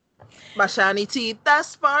my shiny teeth. That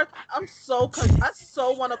spark. I so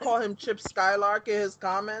want to call him Chip Skylark in his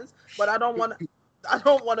comments, but I don't want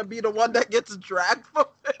to be the one that gets dragged from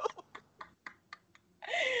him.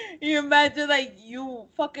 You imagine, like, you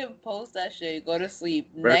fucking post that shit, you go to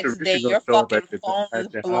sleep. Next day, your fucking phone is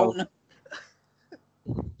blown up.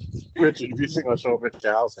 Richard, you should go show up at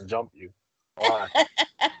your house and jump you. Why?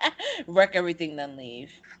 Wreck everything, then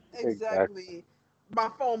leave. Exactly. My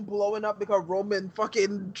phone blowing up because Roman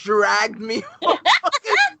fucking dragged me.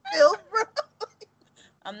 Fucking filth, bro.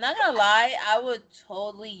 I'm not gonna lie, I would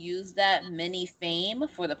totally use that mini fame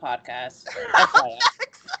for the podcast. FYI.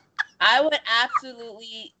 I would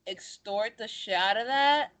absolutely extort the shit out of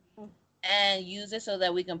that and use it so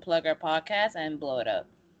that we can plug our podcast and blow it up.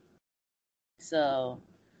 So,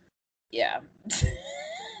 yeah.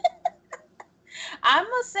 I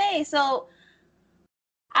must say, so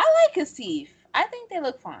I like his teeth. I think they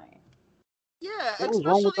look fine. Yeah, What was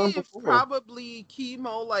wrong with them especially if before? probably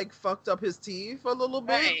chemo like fucked up his teeth a little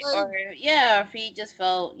bit. Right. Like, Or if he just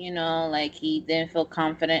felt, like he didn't feel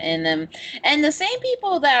confident in them. And the same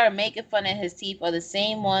people that are making fun of his teeth are the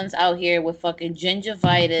same ones out here with fucking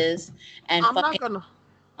gingivitis and I'm not fucking gonna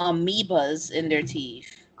amoebas in their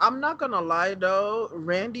teeth. I'm not gonna lie though,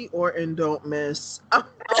 Randy Orton don't miss. I'm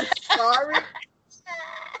sorry.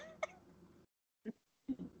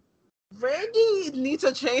 Randy needs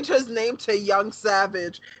to change his name to Young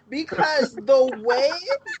Savage because the way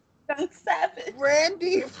Young Savage.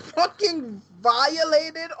 Randy fucking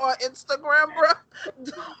violated on Instagram, bro.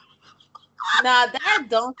 Nah, that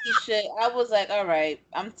donkey shit. I was like, all right,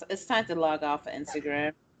 it's time to log off of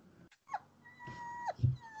Instagram.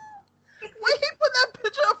 When he put that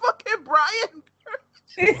picture of fucking Brian,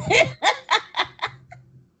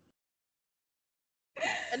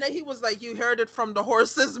 and then he was like, "You heard it from the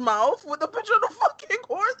horse's mouth," with a picture of the fucking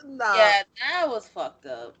horse. Nah. Yeah, that was fucked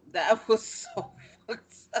up. That was so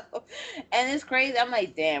fucked up. And it's crazy. I'm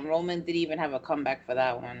like, damn, Roman didn't even have a comeback for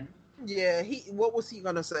that one. Yeah. What was he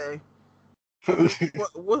gonna say?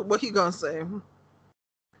 What he gonna say?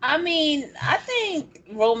 I mean, I think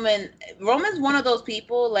Roman's one of those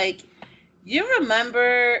people, like, you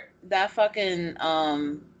remember that fucking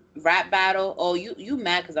rap battle? Oh, you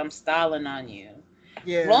mad because I'm styling on you.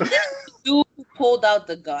 Yeah. Roman dude pulled out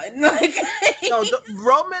the gun. Like, No,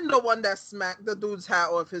 Roman, the one that smacked the dude's hat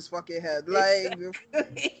off his fucking head. Like,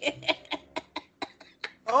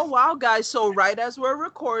 oh wow, guys! So right as we're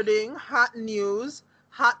recording, hot news,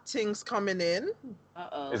 hot things coming in.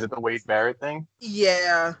 Uh-oh. Is it the Wade Barrett thing?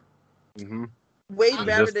 Yeah. Mm-hmm. Wade I'm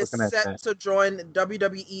Barrett just is looking at set that. to join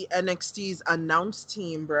WWE NXT's announced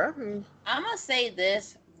team, bruh. I'm gonna say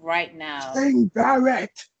this right now. Wade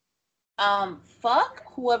Barrett. Fuck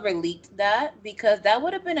whoever leaked that, because that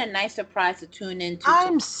would have been a nice surprise to tune into.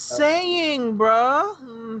 I'm saying,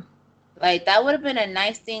 bruh. Like, that would have been a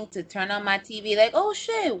nice thing to turn on my TV, like, oh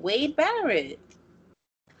shit, Wade Barrett.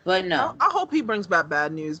 But no. I hope he brings back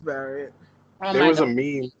Bad News Barrett. Oh There my was a God.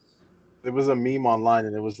 meme. There was a meme online,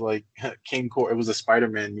 and it was like King Corbin. It was a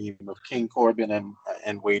Spider-Man meme of King Corbin and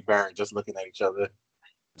Wade Barrett just looking at each other.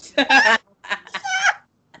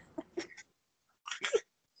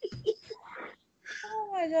 Oh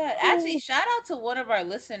my God. Actually, shout out to one of our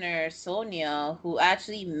listeners, Sonia, who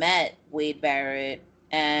actually met Wade Barrett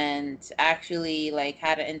and actually like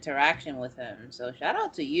had an interaction with him. So shout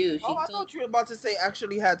out to you. She I thought you were about to say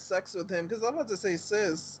actually had sex with him, because I'm about to say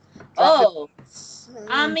sis. Oh,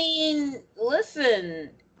 I mean,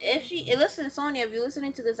 listen. Sonia, if you're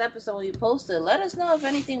listening to this episode when you post it, let us know if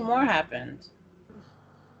anything more happened.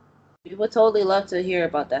 We would totally love to hear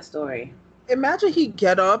about that story. Imagine he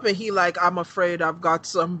get up and he like, I'm afraid I've got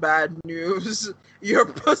some bad news. Your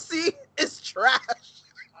pussy is trash.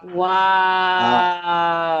 Wow.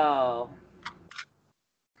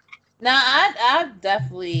 Now, I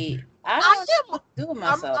definitely, I don't know what to do with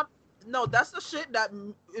myself. No, that's the shit that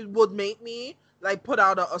it would make me like put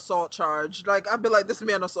out an assault charge. Like, I'd be like, this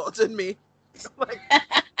man assaulted me. Like,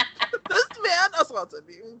 this man assaulted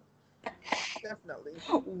me. Definitely.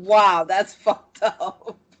 Wow, that's fucked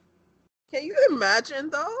up. Can you imagine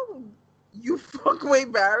though? You fuck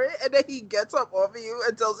Wade Barrett and then he gets up over you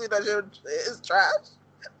and tells you that your shit is trash?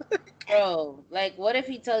 Bro, like, what if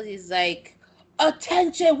he tells you, he's like,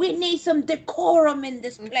 attention, we need some decorum in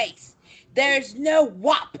this place. There's no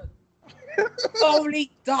WAP. Only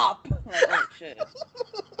DOP. Like, oh shit.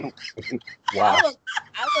 Wow.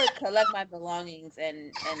 I would collect my belongings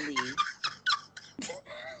and leave.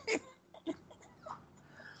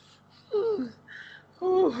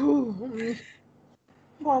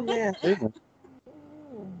 Oh man.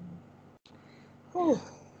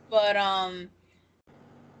 But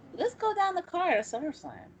let's go down the card of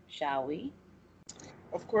SummerSlam, shall we?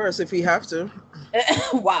 Of course, if we have to.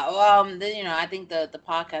 Wow. I think the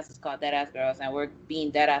podcast is called Deadass Girls, and we're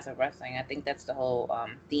being deadass of wrestling. I think that's the whole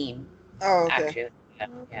theme. Oh, okay. Actually,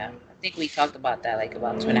 yeah. I think we talked about that like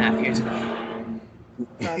about 2.5 years ago.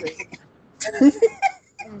 Got it.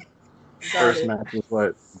 First match was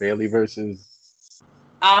what? Bailey versus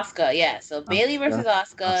Asuka, yeah. So Bailey versus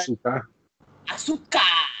Asuka. Asuka.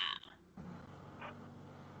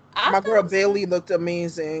 My girl Bailey looked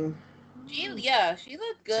amazing. She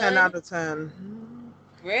looked good. 10 out of 10.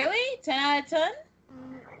 Really? 10 out of 10?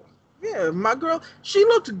 Yeah, my girl, she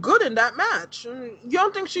looked good in that match. You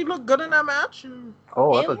don't think she looked good in that match?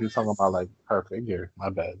 Oh, I It thought you were talking was... about like her figure. My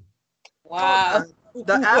bad. Oh, Wow.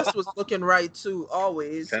 the ass was looking right too,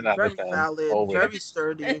 always. 10 out of Very 10. valid, Always. very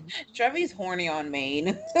sturdy. Trevi's horny on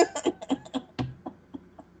Maine.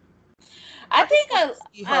 I I just think want to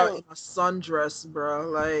see her I in a sundress, bro.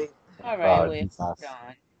 Like, all right, wait, Jesus.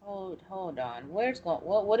 hold on.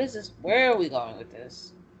 What is this? Where are we going with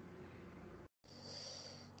this?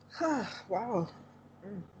 wow.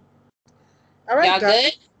 All right, Y'all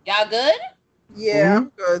guys. good? Y'all good? Yeah,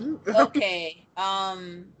 I'm good. Okay.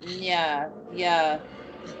 Yeah.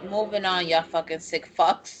 Moving on, y'all fucking sick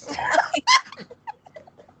fucks.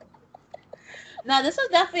 Now, this was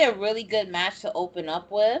definitely a really good match to open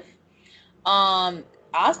up with.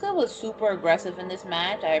 Asuka was super aggressive in this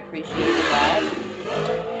match. I appreciated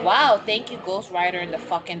that. Wow, thank you, Ghost Rider in the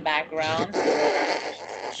fucking background,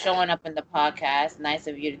 showing up in the podcast. Nice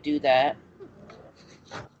of you to do that.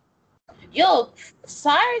 Yo,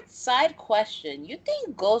 side question. You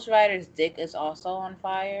think Ghost Rider's dick is also on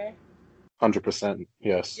fire? 100%.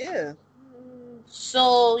 Yes. Yeah.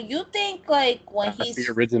 So you think like when That's he's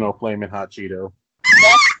the original Flamin' Hot Cheeto.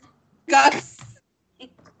 Gus.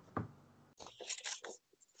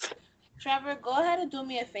 Trevor, go ahead and do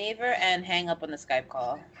me a favor and hang up on the Skype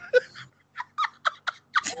call.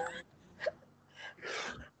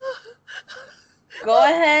 Go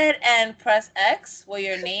ahead and press X where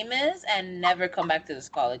your name is and never come back to this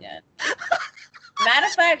call again. Matter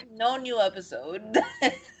of fact, no new episode.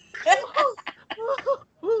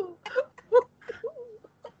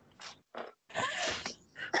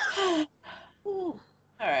 All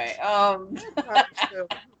right.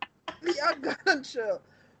 Y'all gotta chill.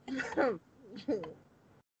 All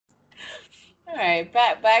right.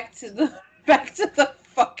 Back to the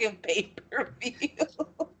fucking pay-per-view.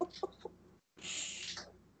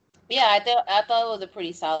 Yeah, I thought it was a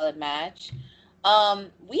pretty solid match.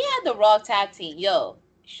 We had the Raw tag team. Yo,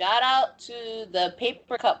 shout out to the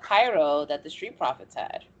paper cup pyro that the Street Profits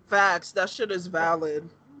had. Facts. That shit is valid.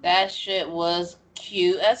 That shit was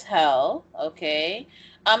cute as hell. Okay.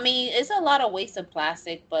 I mean, it's a lot of waste of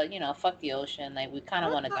plastic, but fuck the ocean. Like, we kind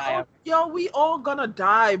of want to die. Yo, we all gonna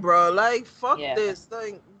die, bro. Like, fuck this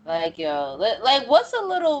thing. Like, yo, like, what's a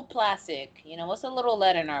little plastic? What's a little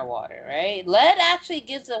lead in our water, right? Lead actually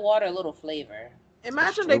gives the water a little flavor.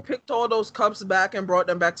 Imagine they picked all those cups back and brought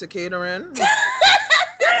them back to catering.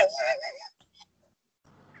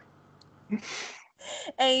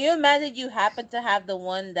 And you imagine you happen to have the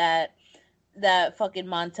one that fucking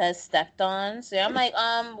Montez stepped on. So I'm like,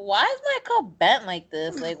 why is my cup bent like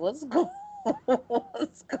this? Like, what's going on?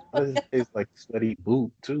 It tastes like sweaty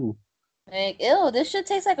boot too. Like, ew, this shit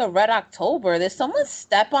tastes like a Red October. Did someone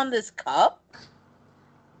step on this cup?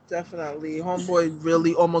 Definitely. Homeboy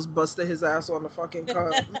really almost busted his ass on the fucking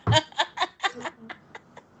cup.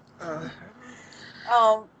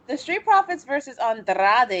 The Street Profits versus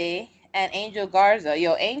Andrade and Angel Garza.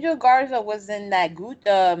 Yo, Angel Garza was in that good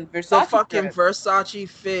Versace. The fucking dress. Versace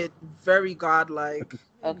fit, very godlike.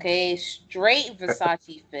 Okay, straight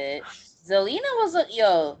Versace fit.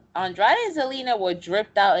 Zelina Andrade and Zelina were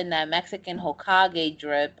dripped out in that Mexican Hokage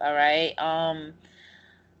drip. All right. I'm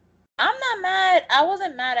not mad. I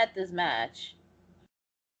wasn't mad at this match.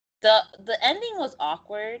 The ending was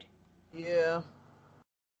awkward. Yeah.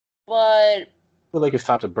 But I feel like it's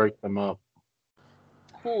time to break them up.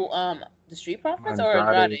 Who? The Street Profits or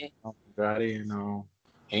Andrade? Andrade and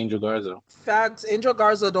Angel Garza. Facts. Angel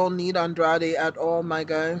Garza don't need Andrade at all, my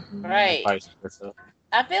guy. Right. Vice versa.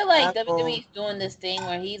 I feel like WWE's doing this thing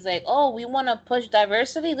where he's like, oh, we want to push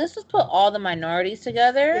diversity. Let's just put all the minorities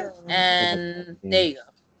together. Yeah. And there you go.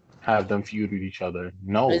 Have them feud with each other.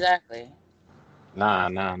 No. Exactly. Nah.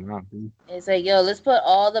 It's like, yo, let's put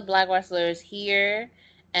all the black wrestlers here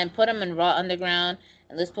and put them in Raw Underground.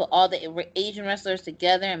 And let's put all the Asian wrestlers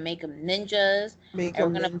together and make them ninjas. We're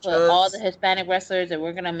going to put all the Hispanic wrestlers and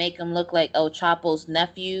we're going to make them look like El Chapo's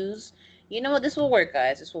nephews. You know what? This will work,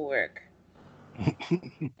 guys. This will work.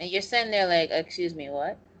 And you're sitting there like, excuse me,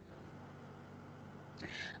 what?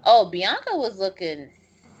 Oh, Bianca was looking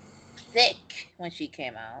thick when she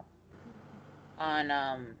came out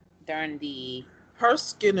on during the. Her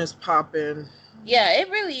skin is popping. Yeah, it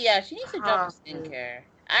really. Yeah, she needs to jump in skincare.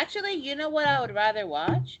 Actually, you know what I would rather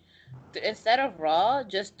watch? Instead of Raw,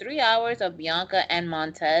 just 3 hours of Bianca and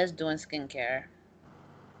Montez doing skincare.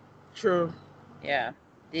 True. Yeah.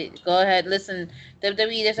 Go ahead, listen.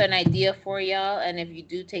 WWE, there's an idea for y'all, and if you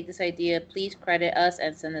do take this idea, please credit us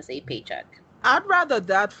and send us a paycheck. I'd rather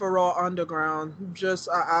that for Raw Underground. Just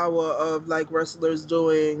an hour of like wrestlers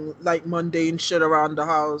doing like mundane shit around the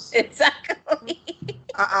house. Exactly.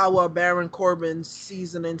 An hour of Baron Corbin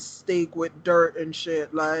seasoning steak with dirt and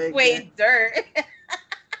shit. Like Wait, dirt.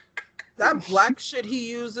 that black shit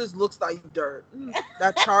he uses looks like dirt.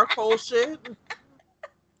 That charcoal shit.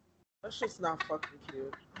 That shit's not fucking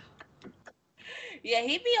cute. Yeah,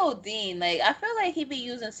 he be ODing. Like, I feel like he be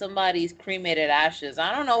using somebody's cremated ashes.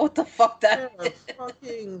 I don't know what the fuck that is.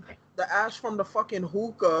 Fucking the ash from the fucking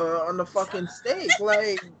hookah on the fucking steak.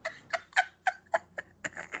 Like,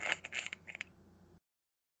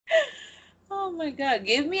 Oh my god,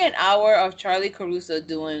 give me an hour of Charlie Caruso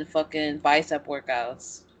doing fucking bicep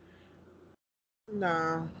workouts.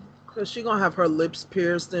 nah. Cause she gonna have her lips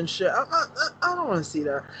pierced and shit. I don't want to see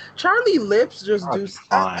that. Charlie lips just I'll do. be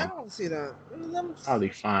I fine. don't see that. I'll be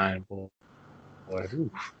fine, boy.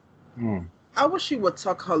 Oof. Mm. I wish she would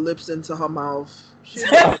tuck her lips into her mouth.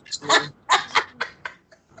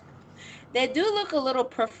 They do look a little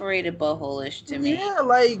perforated butthole-ish to me. Yeah,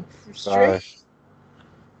 like straight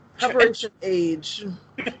preparation age.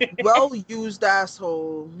 Well used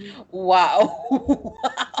asshole. Wow. Wow.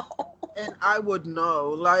 And I would know.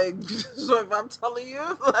 Like, so if I'm telling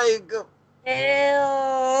you, like, Ew.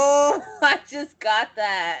 I just got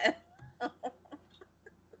that.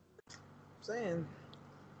 saying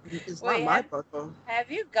it's Wait, not my butt though.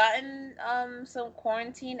 Have you gotten some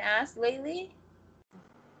quarantine ass lately?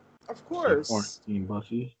 Of course. Quarantine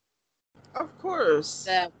Buffy. Of course.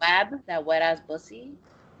 The wab, that wet ass pussy.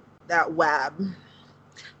 That wab.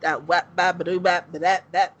 That wab babadoo bab that.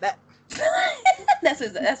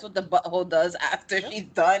 That's what the butthole does after she's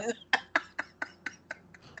done.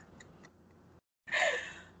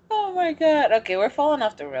 Oh my god. Okay, we're falling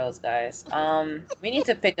off the rails, guys. We need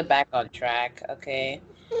to pick it back on track, okay?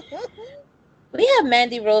 We have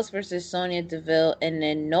Mandy Rose versus Sonya Deville in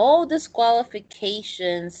a no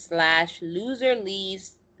disqualification / loser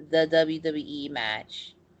leaves the WWE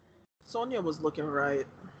match. Sonya was looking right.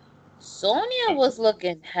 Sonya was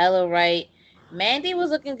looking hella right. Mandy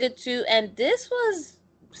was looking good too, and this was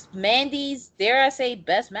Mandy's, dare I say,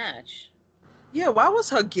 best match. Yeah, why was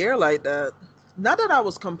her gear like that? Not that I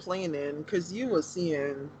was complaining, because you were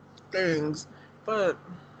seeing things, but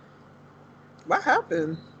what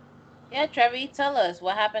happened? Yeah, Trevi, tell us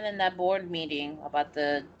what happened in that board meeting about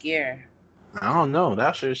the gear. I don't know.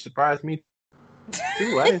 That shit surprised me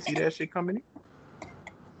too. I didn't see that shit coming in.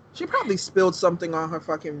 She probably spilled something on her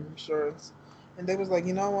fucking shirts. And they was like,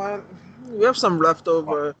 you know what? We have some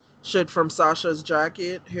leftover shit from Sasha's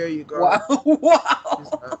jacket. Here you go. Wow.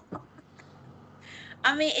 Wow.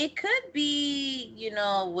 I mean, it could be,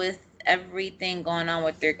 with everything going on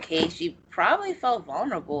with their case, she probably felt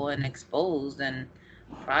vulnerable and exposed and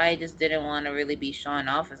probably just didn't want to really be showing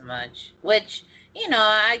off as much. Which,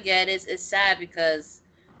 I get it's sad because,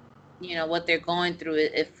 what they're going through,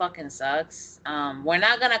 it fucking sucks. We're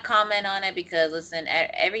not going to comment on it because, listen,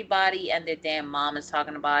 everybody and their damn mom is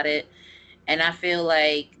talking about it. And I feel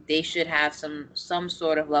like they should have some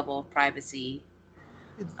sort of level of privacy.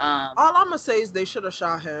 All I'm gonna say is they should have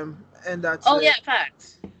shot him, and that's it. Yeah,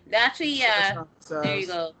 facts. Actually, yeah, there you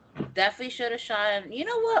go. Definitely should have shot him. You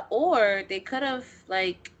know what? Or they could have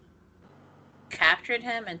captured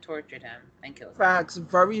him and tortured him and killed him. Facts.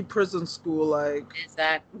 Very prison school like.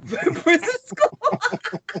 Exactly. Prison school.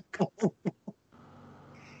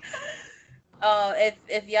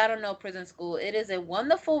 If y'all don't know Prison School, it is a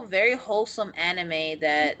wonderful, very wholesome anime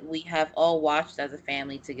that we have all watched as a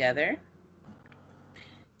family together.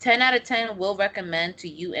 10 out of 10 will recommend to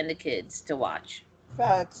you and the kids to watch.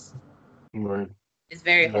 Facts. Right. It's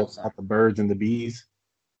very wholesome. About the birds and the bees.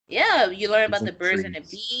 Yeah, you learn about the birds and the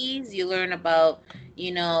bees. You learn about,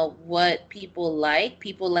 what people like.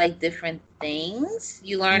 People like different things.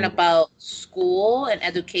 You learn about school and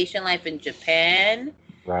education life in Japan.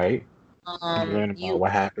 Right. You learn about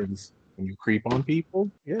what happens when you creep on people.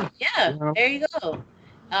 Yeah. Yeah, there you go.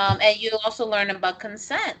 And you also learn about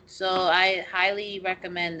consent. So I highly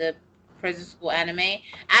recommend the Prison School anime.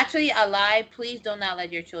 Actually, I lie. Please do not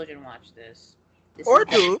let your children watch this. Or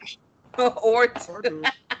do. Or do.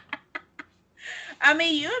 I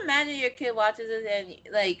mean, you imagine your kid watches this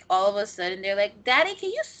and, all of a sudden they're like, Daddy,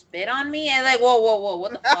 can you spit on me? And whoa,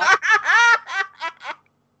 what the fuck?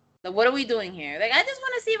 What are we doing here? I just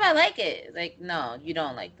want to see if I like it. No, you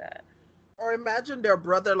don't like that. Or imagine their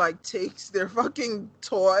brother takes their fucking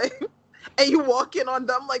toy and you walk in on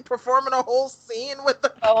them performing a whole scene with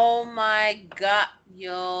them. Oh my god,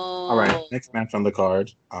 yo. All right, next match on the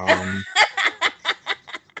card.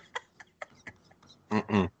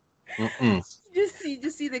 You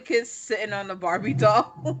just see the kids sitting on the Barbie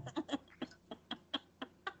doll.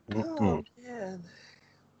 Oh man.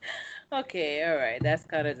 Okay, all right. That's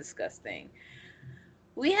kind of disgusting.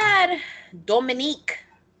 We had Dominique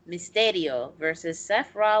Mysterio versus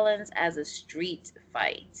Seth Rollins as a street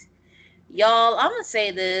fight. Y'all, I'm gonna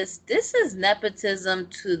say this. This is nepotism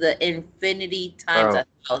to the infinity times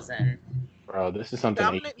Bro, 1,000. bro, this is something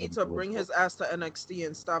Dominic needs to AEW would bring do. his ass to NXT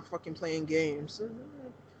and stop fucking playing games.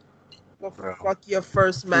 Well, Bro. fuck your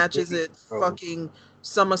first matches at Bro. fucking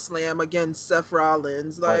SummerSlam against Seth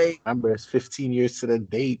Rollins. But Like, remember, it's 15 years to the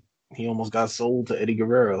date. He almost got sold to Eddie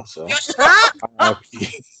Guerrero. So RIP.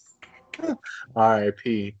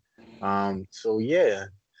 RIP. So yeah,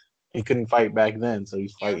 he couldn't fight back then, so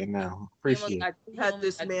he's fighting now. Appreciate it. he had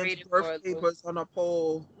this man's traded for birth a little- papers on a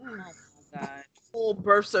pole. Oh my god. Full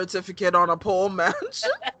birth certificate on a pole match.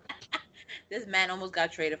 This man almost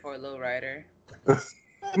got traded for a lowrider.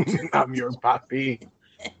 I'm your papi.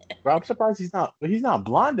 Bro, I'm surprised he's not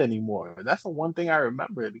blonde anymore. That's the one thing I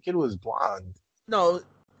remember. The kid was blonde. No,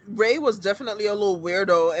 Ray was definitely a little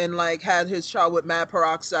weirdo and like had his shot with matte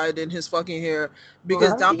peroxide in his fucking hair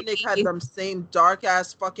because Right. Dominic had them same dark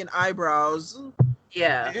ass fucking eyebrows.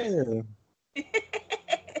 Yeah. Yeah.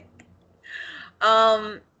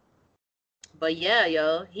 But yeah,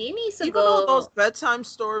 yo, he needs to Even go. though those bedtime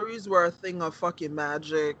stories were a thing of fucking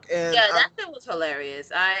magic, and Yeah, that shit was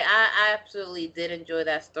hilarious. I absolutely did enjoy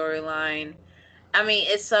that storyline. I mean,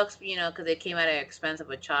 it sucks, because it came at the expense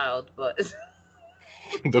of a child, but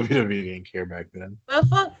WWE didn't care back then.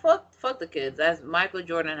 well, fuck the kids. As Michael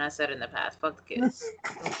Jordan has said in the past, fuck the kids.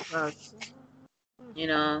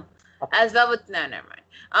 As Velvet. No, never mind.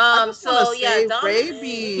 I just wanna So say,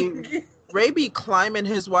 yeah, Ray be climbing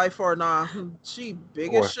his wife or nah. She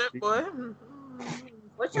big as shit, boy.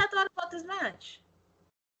 What y'all thought about this match?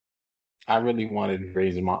 I really wanted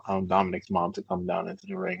Dominic's mom to come down into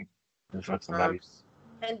the ring and fuck somebody.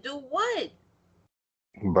 And do what?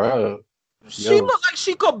 Bro. She looked like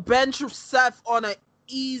she could bench Seth on an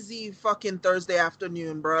easy fucking Thursday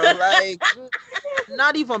afternoon, bro. Like,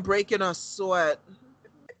 not even breaking a sweat.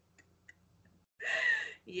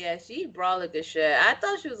 Yeah, she brawling the shit. I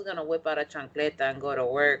thought she was gonna whip out a chancleta and go to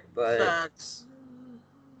work, but Facts.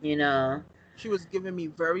 She was giving me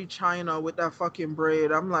very China with that fucking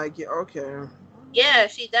braid. I'm like, yeah, okay. Yeah,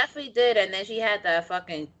 she definitely did. And then she had that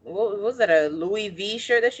fucking, what was it, a Louis V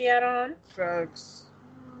shirt that she had on? Facts.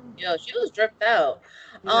 Yo, she was dripped out.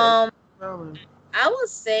 Yeah, I would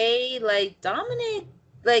say, like, Dominic,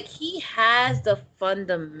 like, he has the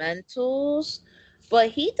fundamentals, but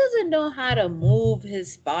he doesn't know how to move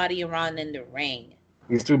his body around in the ring.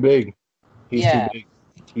 He's too big. He's Yeah. too big.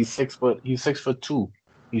 He's 6'2".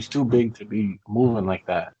 He's too big to be moving like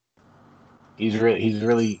that. He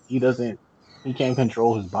can't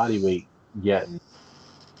control his body weight yet.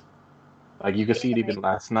 Like you could see it even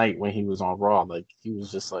last night when he was on Raw. Like he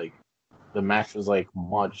was just like the match was like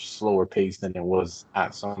much slower paced than it was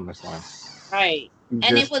at SummerSlam. Right.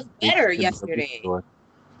 And it was better yesterday.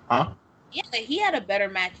 Huh? Yeah, he had a better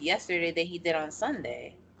match yesterday than he did on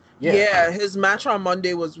Sunday. Yeah, his match on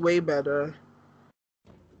Monday was way better.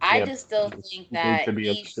 I just still think that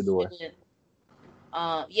he shouldn't.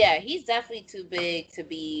 Yeah, he's definitely too big to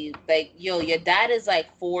be like, yo, your dad is like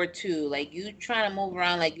 4'2". Like you trying to move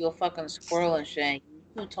around like you're a fucking squirrel and shit.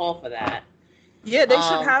 You're too tall for that. Yeah, they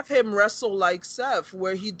should have him wrestle like Seth,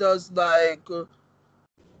 where he does like,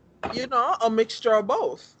 a mixture of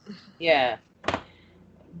both. Yeah,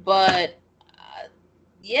 but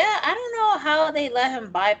yeah, I don't know how they let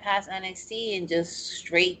him bypass NXT and just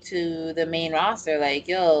straight to the main roster. Like,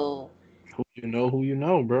 yo, who you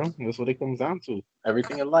know, bro. That's what it comes down to.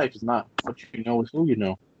 Everything in life is not what you know, it's who you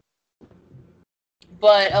know.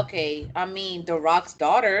 But okay, I mean, The Rock's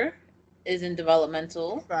daughter is in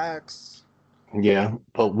developmental. Facts. Yeah,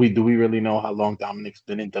 but do we really know how long Dominic's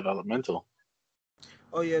been in developmental?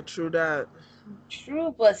 Oh yeah, true that.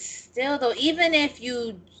 True, but still though, even if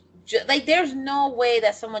you like, there's no way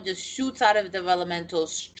that someone just shoots out of developmental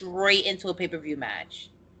straight into a pay-per-view match.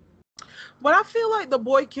 But I feel like the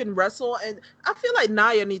boy can wrestle, and I feel like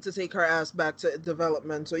Nia needs to take her ass back to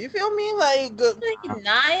developmental. You feel me? Like Nia,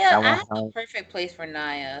 I have a perfect place for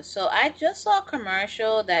Nia. So I just saw a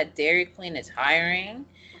commercial that Dairy Queen is hiring.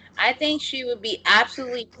 I think she would be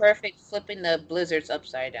absolutely perfect flipping the blizzards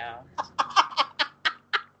upside down.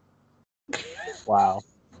 Wow.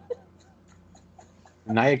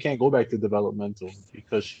 Nia can't go back to developmental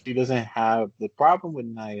because she doesn't have, the problem with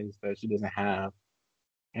Nia is that she doesn't have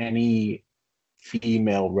any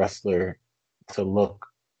female wrestler to look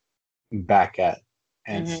back at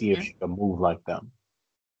and see if she can move like them.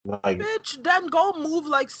 Like, bitch, then go move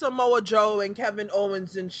like Samoa Joe and Kevin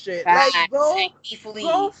Owens and shit. Facts. Like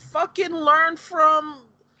go fucking learn from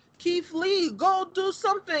Keith Lee, go do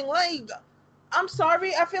something. Like, I'm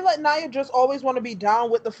sorry. I feel like Nia just always want to be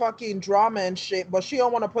down with the fucking drama and shit, but she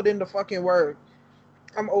don't want to put in the fucking work.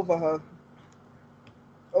 I'm over her.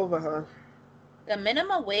 Over her. The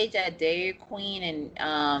minimum wage at Dairy Queen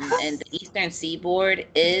and the Eastern Seaboard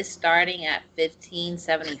is starting at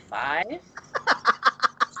 $15.75.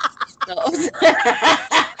 So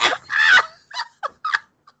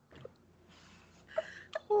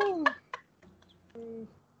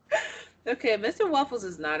okay, Mr. Waffles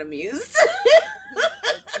is not amused.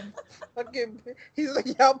 Fucking, he's like,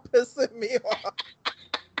 y'all pissing me off.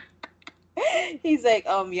 He's like,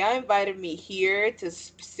 y'all invited me here to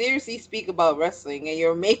seriously speak about wrestling, and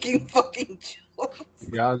you're making fucking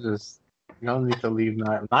jokes. Y'all need to leave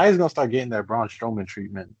Nia. Nia's gonna start getting that Braun Strowman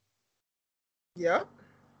treatment. Yep.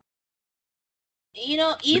 You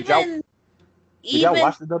know, Did y'all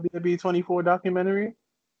watch the WWE 24 documentary?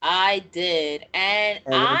 I did, and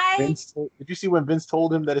did you see when Vince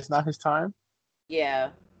told him that it's not his time? Yeah.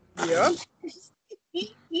 Yep.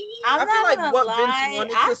 I feel like what Vince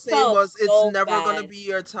wanted to say was, it's never going to be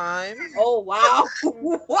your time. Oh, wow.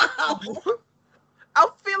 Wow. I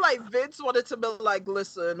feel like Vince wanted to be like,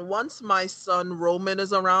 listen, once my son Roman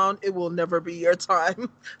is around, it will never be your time.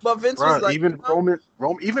 But Vince was like... Even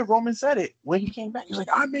Roman said it. When he came back, he was like,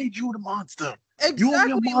 I made you the monster. Exactly. You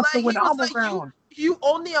only a monster like, when I'm around. You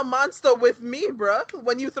only a monster with me, bruh,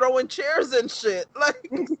 when you throwing chairs and shit. Like...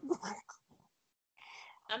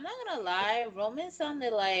 I'm not gonna lie, Roman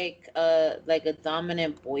sounded like a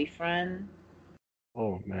dominant boyfriend.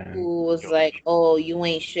 Oh man. Who was like, oh, you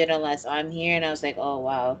ain't shit unless I'm here, and I was like, oh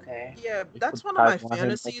wow, okay. Yeah, that's one of my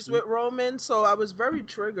fantasies with Roman, so I was very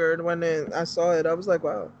triggered when I saw it. I was like,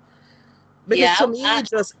 wow. Because to me,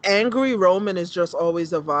 just angry Roman is just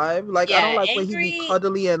always a vibe. Like, I don't like when he be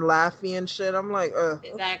cuddly and laughy and shit. I'm like, ugh.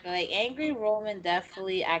 Exactly. Like, angry Roman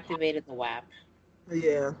definitely activated the WAP.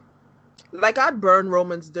 Yeah. Like, I'd burn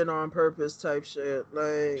Roman's dinner on purpose type shit.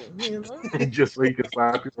 Like, you know? Just so he can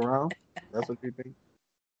slap you around? That's what you think?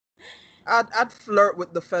 I'd flirt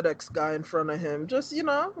with the FedEx guy in front of him. Just, you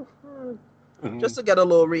know, just to get a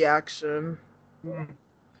little reaction.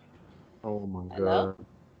 Oh, my Hello? God.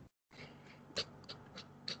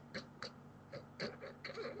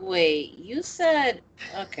 Wait, you said...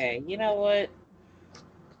 Okay, you know what?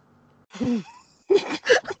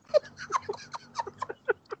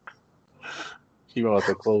 She about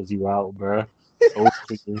to close you out, bruh. Just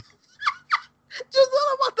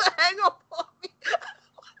what about to hang up on me.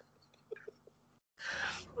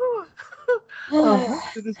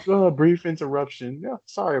 After this brief interruption. Yeah,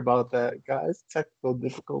 sorry about that, guys. Technical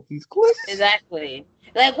difficulties. Click. Exactly.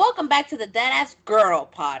 Like, welcome back to the Deadass Girl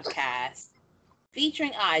podcast.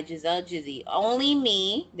 Featuring I, Giselle Jizzy. Only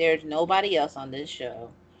me. There's nobody else on this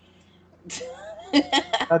show.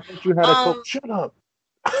 I thought you had a coach. Shut up.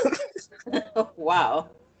 Wow.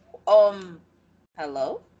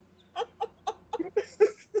 Hello?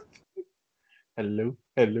 Hello.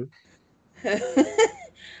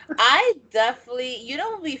 I definitely, you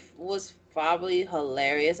know what was probably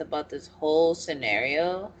hilarious about this whole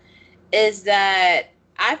scenario is that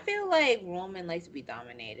I feel like Roman likes to be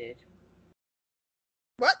dominated.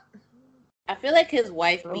 What? I feel like his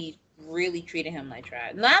wife be really treating him like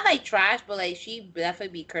trash. Not like trash, but like she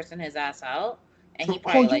definitely be cursing his ass out. And he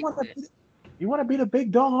probably likes it. You want to be the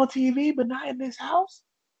big dog on TV, but not in this house?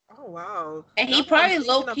 Oh, wow. And he probably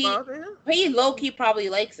low-key probably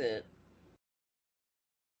likes it.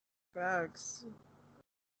 Facts.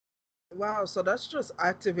 Wow, so that's just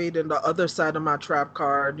activating the other side of my trap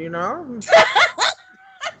card, you know?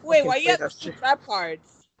 Wait, why you have two trap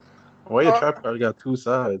cards? Why your trap card got two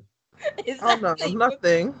sides? Oh, no,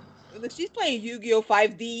 nothing. She's playing Yu-Gi-Oh!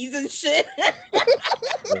 5Ds and shit.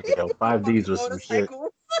 Yo, 5Ds was some shit.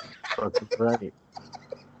 Fucking right.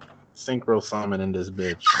 Synchro summon in this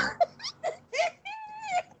bitch.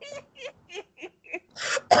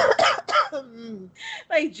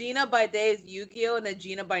 Like Gina by day is Yu-Gi-Oh! And then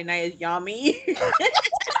Gina by night is Yami.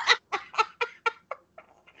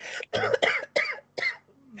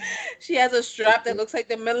 She has a strap that looks like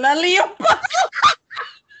the Millennium Puzzle.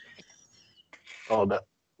 Oh,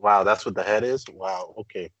 wow, that's what the head is? Wow,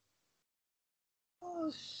 okay.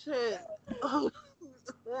 Oh, shit. Oh.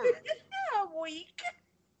 I'm weak.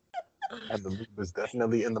 And the move is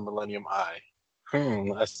definitely in the Millennium Eye.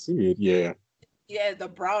 I see it, yeah. Yeah, the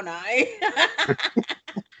brown eye.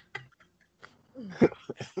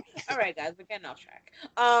 All right, guys, we're getting off track.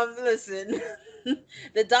 Listen,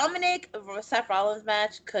 the Dominic Seth Rollins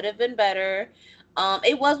match could have been better.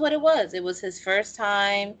 It was what it was. It was his first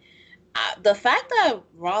time The fact that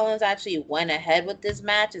Rollins actually went ahead with this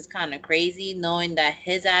match is kind of crazy, knowing that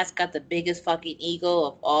his ass got the biggest fucking ego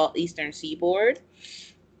of all Eastern Seaboard.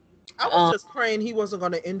 I was just praying he wasn't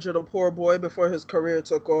going to injure the poor boy before his career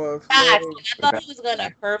took off. I thought he was going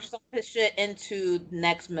to perf some of his shit into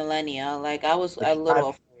next millennia. Like, I was a little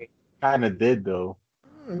afraid. Kind of did, though.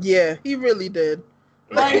 Yeah, he really did.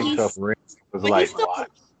 But did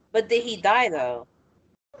he die, though?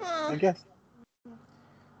 I guess.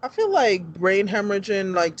 I feel like brain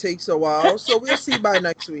hemorrhaging like takes a while, so we'll see by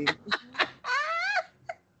next week.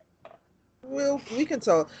 We can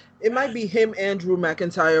tell. It might be him and Drew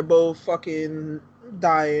McIntyre both fucking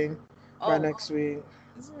dying by next week.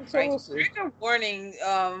 So we'll see. Trigger warning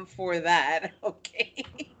for that. Okay.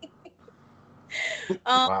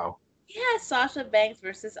 Wow. Yeah, Sasha Banks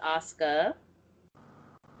versus Asuka.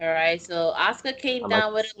 All right, so Asuka came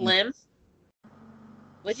down with a limp.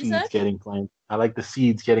 What'd you say? Getting planted. I like the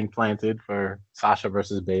seeds getting planted for Sasha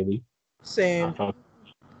versus Bayley. Same.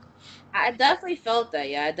 I definitely felt that.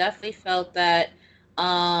 Yeah, I definitely felt that.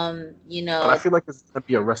 You know. But I feel like it's gonna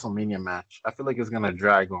be a WrestleMania match. I feel like it's gonna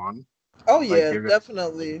drag on. Oh yeah,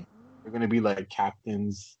 definitely. They're gonna be like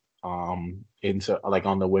captains, into like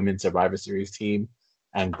on the women's Survivor Series team,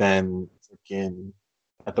 and then again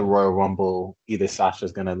at the Royal Rumble, either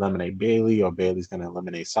Sasha's gonna eliminate Bayley or Bayley's gonna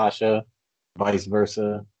eliminate Sasha, vice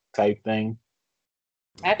versa type thing.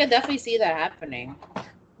 I could definitely see that happening.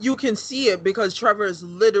 You can see it because Trevor is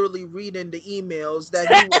literally reading the emails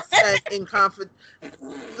that he was sent in confidence.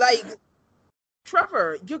 Like,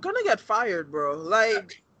 Trevor, you're gonna get fired, bro.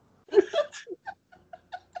 Like, this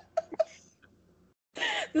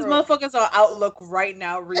motherfucker's on Outlook right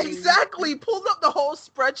now reading. Exactly. Pulled up the whole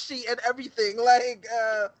spreadsheet and everything. Like,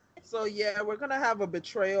 so yeah, we're gonna have a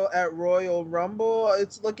betrayal at Royal Rumble.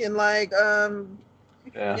 It's looking like,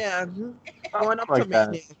 yeah, going up like to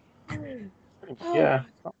Mania. Yeah,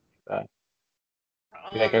 like that.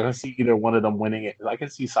 Like I can see either one of them winning it. I can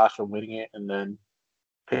see Sasha winning it and then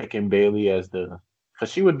picking Bayley as because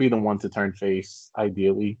she would be the one to turn face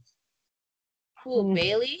ideally. Who,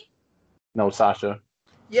 Bayley? No, Sasha.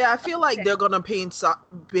 Yeah, I feel like they're gonna paint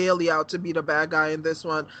Bayley out to be the bad guy in this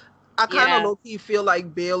one. I kind of low-key feel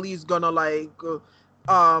like Bayley's gonna like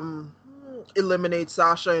eliminate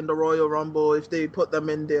Sasha in the Royal Rumble if they put them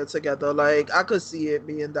in there together. Like, I could see it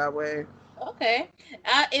being that way. Okay.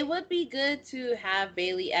 It would be good to have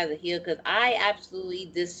Bayley as a heel because I absolutely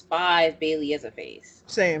despise Bayley as a face.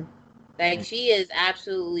 Same. Like, she is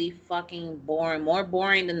absolutely fucking boring. More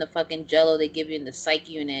boring than the fucking Jello they give you in the psych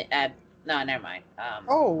unit at... No, never mind.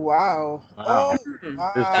 Oh, wow. Oh,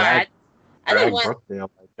 wow. I didn't want...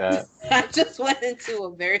 like that. I just went into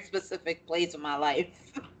a very specific place in my life.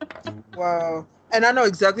 Wow. And I know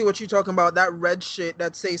exactly what you're talking about. That red shit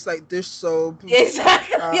that tastes like dish soap.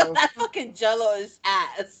 Exactly. Yo, that fucking Jello is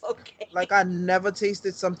ass. Okay. Like, I never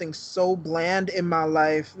tasted something so bland in my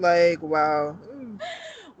life. Like, wow.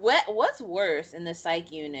 What's worse in the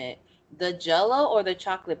psych unit? The Jello or the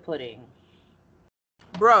chocolate pudding?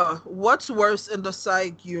 Bruh, what's worse in the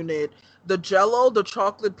psych unit? The Jello, the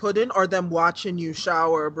chocolate pudding, or them watching you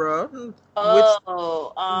shower, bruh?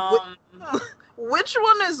 Which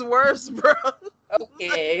one is worse, bro?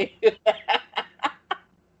 Okay.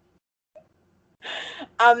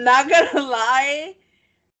 I'm not gonna lie.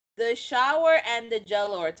 The shower and the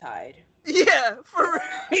Jello are tied. Yeah, for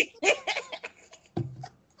real.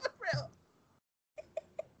 For real.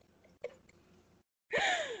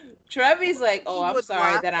 Trevor's like, oh, I'm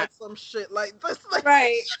sorry that I'm some shit like this. Like,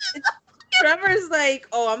 right. Trevor's like,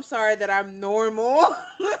 oh, I'm sorry that I'm normal.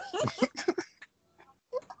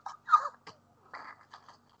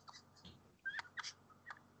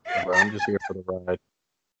 Bro, I'm just here for the ride.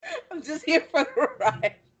 I'm just here for the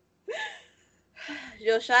ride.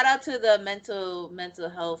 Yo, shout out to the mental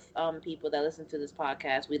health people that listen to this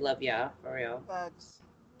podcast. We love y'all, for real. Thanks.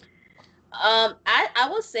 I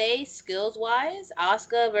will say skills wise,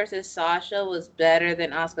 Asuka versus Sasha was better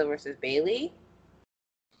than Asuka versus Bayley.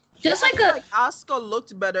 Just like Asuka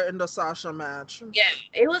looked better in the Sasha match. Yeah,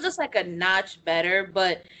 it was just like a notch better,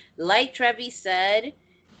 but like Trevi said,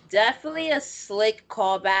 definitely a slick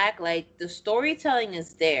callback. Like, the storytelling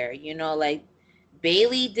is there, you know, like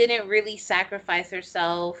Bayley didn't really sacrifice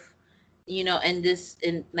herself, you know, and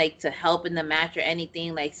like to help in the match or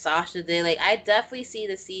anything like Sasha did. Like, I definitely see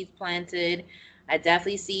the seeds planted. I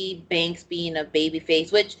definitely see Banks being a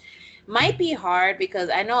babyface, which might be hard because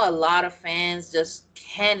I know a lot of fans just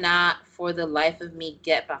cannot for the life of me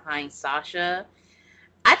get behind Sasha.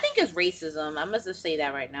 I think it's racism. I must just say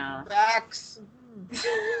that right now. Facts.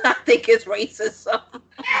 I think it's racism.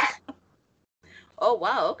 Oh,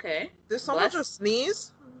 wow, okay. Did someone just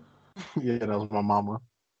sneeze? Yeah, that was my mama.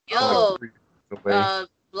 Yo, Like, away.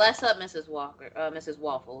 bless up, Mrs. Walker, Mrs.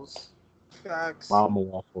 Waffles. Facts. Mama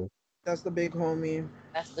waffle. That's the big homie.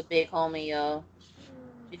 That's the big homie, yo.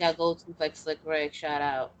 She got gold tooth like Slick Rick. Shout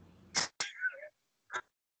out.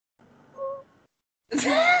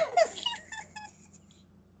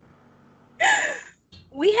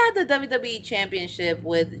 We had the WWE Championship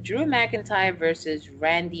with Drew McIntyre versus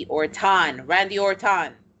Randy Orton. Randy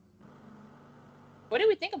Orton. What did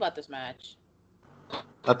we think about this match?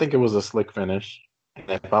 I think it was a slick finish. And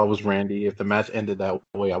if I was Randy, if the match ended that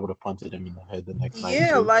way, I would have punted him in the head the next night.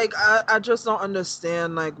 Yeah, too. like I just don't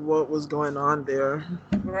understand like what was going on there.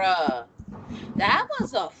 Bruh. That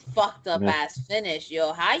was a fucked up ass finish,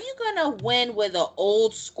 yo. How you gonna win with an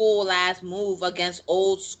old school ass move against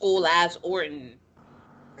old school ass Orton?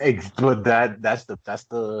 But that's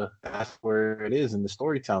where it is in the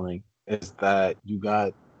storytelling. Is that you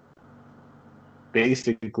got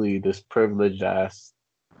basically this privileged ass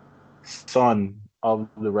son of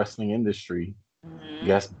the wrestling industry. Mm-hmm.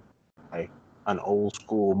 Yes, like an old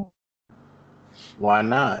school. Why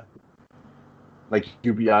not? Like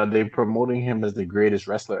they're promoting him as the greatest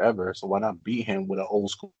wrestler ever, so why not beat him with an old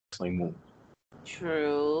school wrestling move?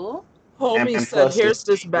 True. Homie And said, "Here's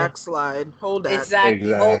this backslide. Hold that."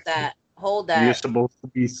 Exactly. Hold that. Hold that. You're supposed to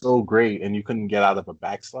be so great, and you couldn't get out of a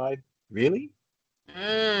backslide. Really?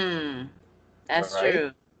 That's right.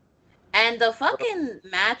 true. And the fucking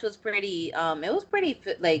match was pretty. It was pretty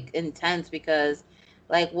like intense because,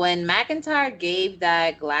 like, when McIntyre gave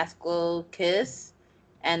that Glasgow kiss,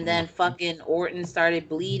 and then fucking Orton started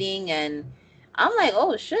bleeding, and I'm like,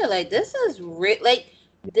 oh shit! Like this is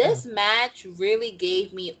this match really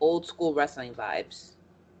gave me old school wrestling vibes.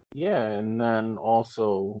 Yeah, and then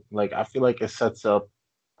also like I feel like it sets up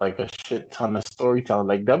like a shit ton of storytelling.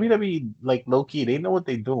 Like WWE, like low key, they know what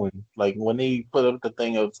they're doing. Like when they put up the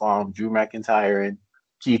thing of Drew McIntyre and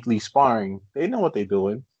Keith Lee sparring, they know what they're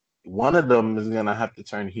doing. One of them is gonna have to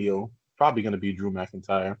turn heel. Probably gonna be Drew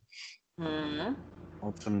McIntyre on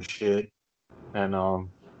some shit, and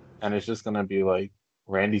it's just gonna be like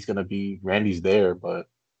Randy's there, but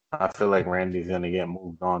I feel like Randy's gonna get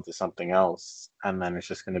moved on to something else, and then it's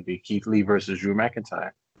just gonna be Keith Lee versus Drew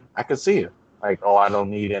McIntyre. I could see it. Like, oh, I don't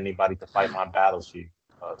need anybody to fight my battles for you,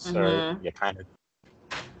 sir. You're kind of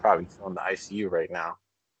probably still in the ICU right now,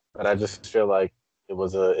 but I just feel like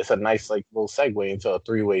it's a nice like little segue into a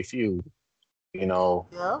 3-way feud, you know.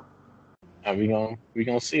 Yeah. And we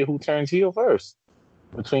gonna see who turns heel first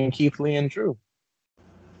between Keith Lee and Drew.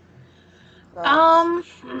 I'm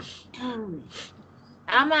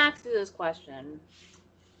gonna ask you this question.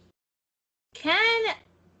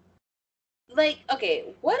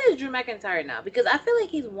 What is Drew McIntyre now? Because I feel like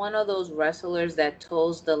he's one of those wrestlers that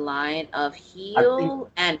toes the line of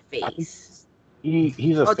heel and face.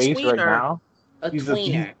 He's a face tweener. right now. He's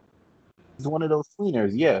tweener. He's one of those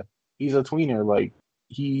tweeners. Yeah, he's a tweener. Like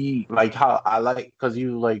how I like because he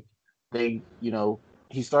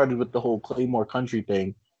started with the whole Claymore Country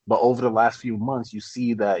thing. But over the last few months, you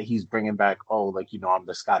see that he's bringing back, I'm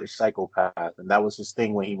the Scottish psychopath. And that was his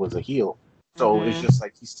thing when he was a heel. So it's just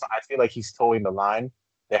like, I feel like he's towing the line.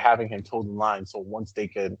 They're having him toe the line. So once they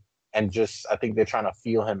can, I think they're trying to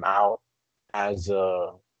feel him out as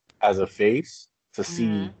a face to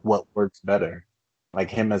see what works better. Like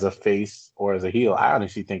him as a face or as a heel. I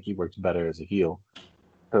honestly think he works better as a heel.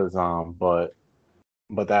 Because, but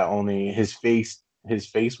that only his face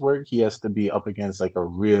work, he has to be up against like a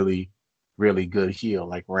really, really good heel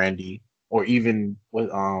like Randy, or even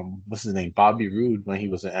what's his name, Bobby Roode when he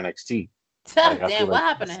was in NXT. Damn, what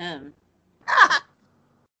happened to him?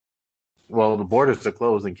 Well, the borders are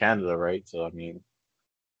closed in Canada, right? So I mean,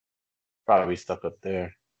 probably stuck up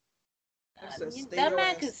there. That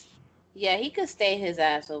man he could stay his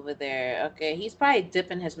ass over there. Okay, he's probably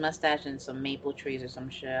dipping his mustache in some maple trees or some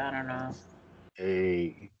shit. I don't know.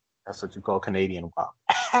 Hey. That's what you call Canadian WAP.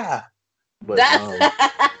 But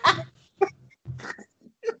I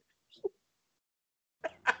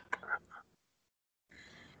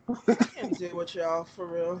can't deal with y'all for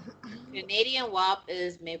real. Canadian WAP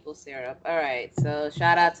is maple syrup. All right, so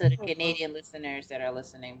shout out to the Canadian listeners that are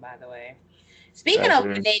listening. By the way, speaking of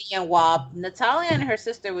Canadian WAP, Natalia and her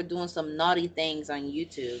sister were doing some naughty things on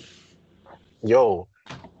YouTube. Yo.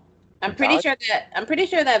 I'm pretty sure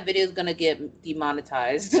that video is gonna get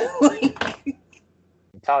demonetized.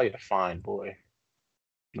 Natalia, fine boy.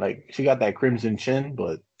 Like she got that crimson chin,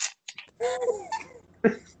 but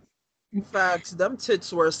Facts, them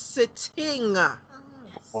tits were sitting.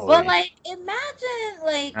 But like, imagine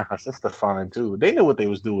like her sister fine too. They knew what they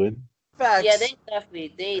was doing. Facts. Yeah, they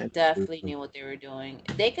definitely knew what they were doing.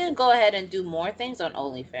 They can go ahead and do more things on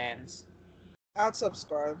OnlyFans. I'd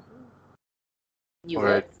subscribe. You All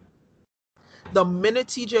would? right. The minute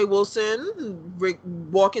TJ Wilson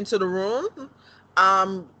walk into the room,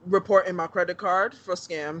 I'm reporting my credit card for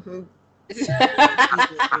scam.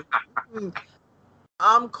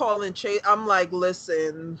 I'm calling Chase. I'm like,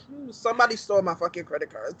 listen, somebody stole my fucking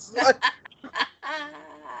credit cards.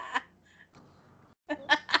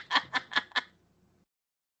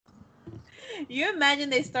 You imagine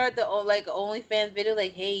they start the like OnlyFans video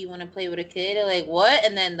like, hey, you want to play with a kid? They're like, what?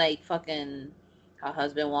 And then like fucking her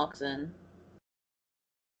husband walks in.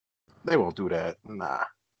 They won't do that. Nah.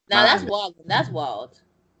 Now Not that's in this- wild. That's wild.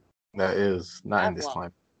 That is not in That's this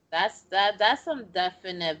wild. climate. That's some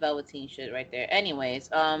definite Velveteen shit right there. Anyways,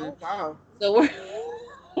 Oh wow. so we're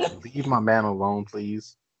Leave my man alone,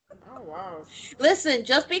 please. Oh wow. listen,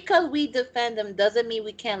 just because we defend him doesn't mean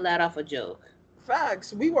we can't let off a joke.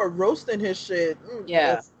 Facts. We were roasting his shit.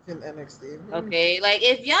 Yeah. In NXT. Okay, like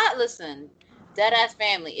if y'all listen, Deadass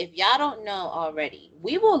family, if y'all don't know already,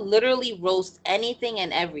 we will literally roast anything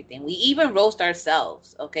and everything. We even roast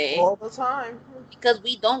ourselves, okay? All the time. Because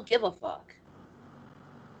we don't give a fuck.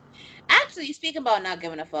 Actually, speaking about not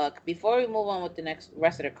giving a fuck, before we move on with the next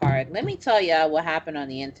rest of the card, let me tell y'all what happened on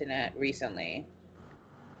the internet recently.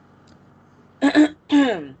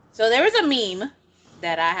 So there was a meme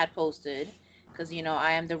that I had posted, because, you know,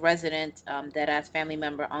 I am the resident Deadass family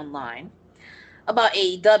member online, about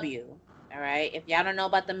AEW. All right. If y'all don't know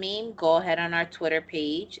about the meme, go ahead on our Twitter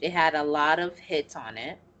page. It had a lot of hits on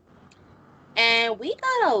it. And we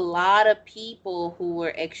got a lot of people who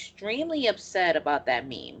were extremely upset about that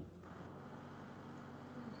meme.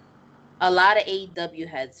 A lot of AEW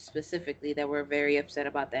heads specifically that were very upset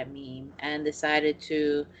about that meme and decided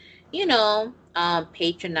to, you know,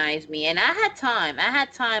 patronize me. And I had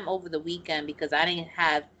time over the weekend because I didn't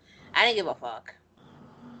give a fuck.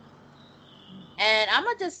 And I'm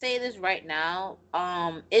gonna just say this right now.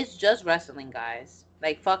 It's just wrestling, guys.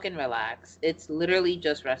 Like, fucking relax. It's literally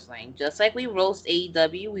just wrestling. Just like we roast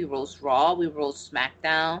AEW, we roast Raw, we roast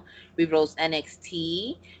SmackDown, we roast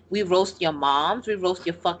NXT, we roast your moms, we roast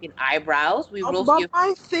your fucking eyebrows, we roast But your...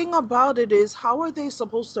 my thing about it is, how are they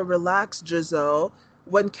supposed to relax, Giselle,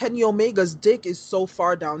 when Kenny Omega's dick is so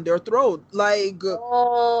far down their throat? Like,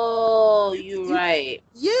 Oh, you're right.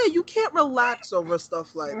 yeah, you can't relax over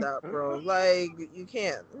stuff like that, bro. Like, you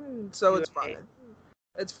can't. So it's You're right. fine.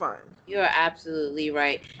 It's fine. You're absolutely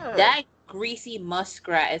right. Yeah. That greasy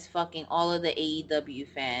muskrat is fucking all of the AEW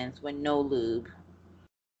fans with no lube.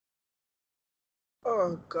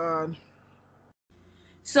 Oh God.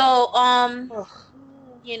 So, Ugh.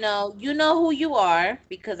 you know who you are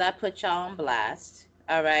because I put y'all on blast.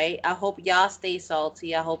 All right. I hope y'all stay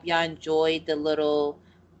salty. I hope y'all enjoyed the little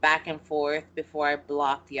back and forth before I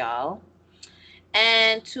blocked y'all.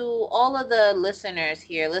 And to all of the listeners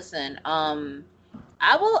here, listen,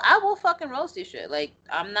 I will fucking roast this shit. Like,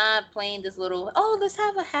 I'm not playing this little, oh, let's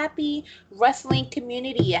have a happy wrestling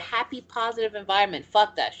community, a happy, positive environment.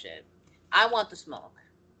 Fuck that shit. I want the smoke.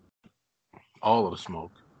 All of the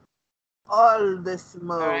smoke. All the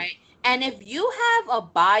smoke. All right. And if you have a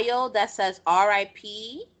bio that says RIP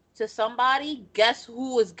to somebody, guess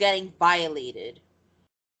who is getting violated?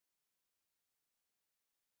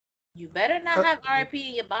 You better not have RIP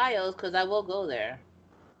in your bios because I will go there.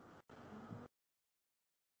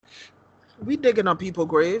 We digging up people's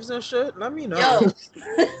graves and shit. Let me know. Yo.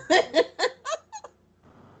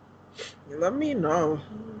 Let me know.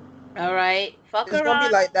 All right. Fuck It's around. gonna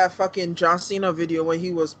be like that fucking John Cena video when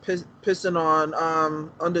he was pissing on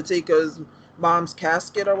Undertaker's mom's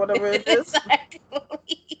casket or whatever it is.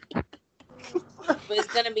 Exactly. But it's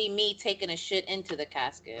gonna be me taking a shit into the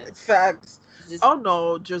casket. Facts. Just... Oh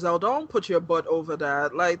no, Giselle, don't put your butt over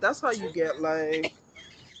that. Like, that's how you get like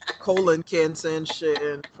colon cancer and shit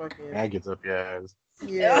and fucking Maggots up your ass.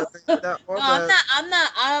 yeah. I'm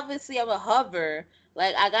not. Obviously, I'm a hover.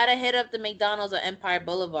 Like, I gotta hit up the McDonald's on Empire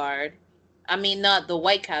Boulevard. I mean, not the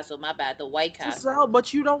White Castle. My bad. The White Castle. Giselle,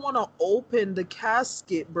 but you don't want to open the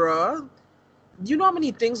casket, bruh. You know how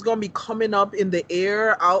many things gonna be coming up in the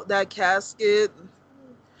air out that casket?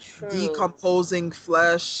 True. Decomposing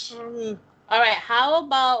flesh. All right. How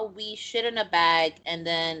about we shit in a bag and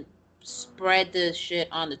then spread the shit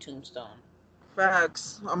on the tombstone?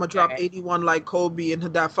 Facts. I'm gonna drop 81 like Kobe into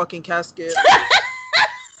that fucking casket.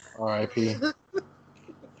 R.I.P.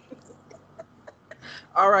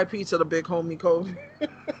 R.I.P. to the big homie Kobe.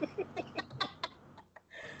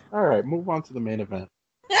 All right, move on to the main event.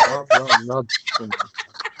 No,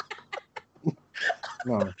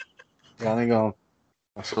 I ain't gonna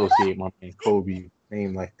associate my man Kobe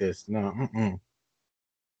name like this. No. Mm-mm.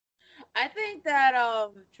 I think that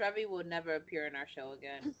Trevi will never appear in our show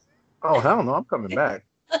again. Oh hell no! I'm coming back.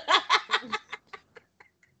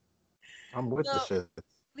 I'm with the So, shit.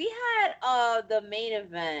 we had the main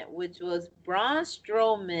event, which was Braun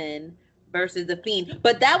Strowman versus The Fiend,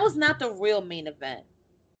 but that was not the real main event.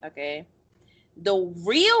 Okay, the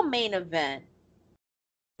real main event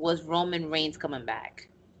was Roman Reigns coming back.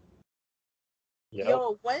 Yep.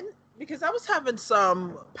 Yo, because I was having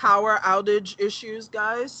some power outage issues,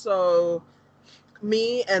 guys. So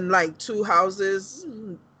me and like two houses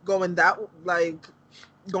going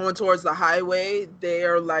towards the highway,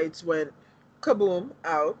 their lights went kaboom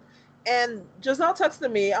out. And Giselle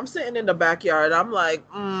texted me. I'm sitting in the backyard. I'm like,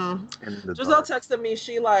 Giselle texted me.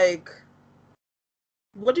 She like,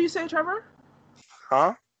 what do you say, Trevor?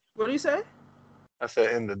 Huh? What do you say? I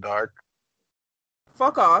said in the dark.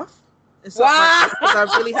 Fuck off. Wow.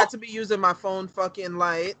 Because I really had to be using my phone fucking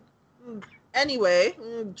light. Anyway,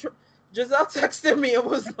 Giselle texted me and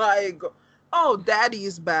was like, oh,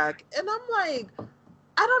 daddy's back. And I'm like,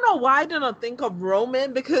 I don't know why I didn't think of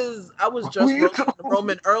Roman, because I was just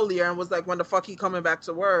Roman earlier and was like, when the fuck he coming back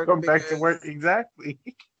to work? Back to work, exactly.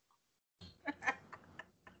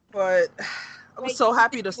 But I was so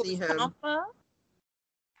happy to see him.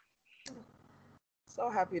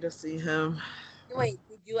 So happy to see him. Wait,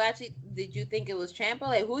 did you think it was Ciampa?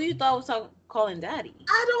 Like, who you thought was calling daddy?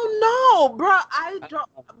 I don't know, bro. I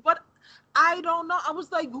don't know. I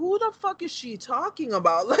was like, who the fuck is she talking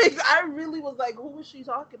about? Like, I really was like, who is she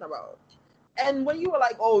talking about? And when you were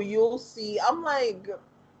like, oh, you'll see, I'm like,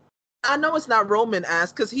 I know it's not Roman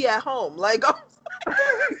ass because he at home. Like,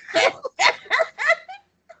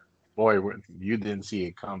 boy, you didn't see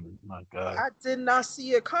it coming. My God. I did not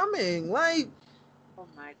see it coming. Like, oh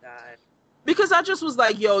my God. Because I just was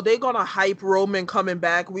like, yo, they gonna hype Roman coming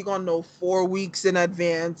back. We gonna know 4 weeks in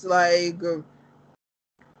advance. Like,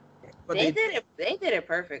 but they did it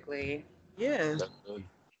perfectly. Yeah.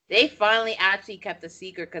 They finally actually kept the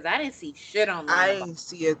secret, because I didn't see shit online. I didn't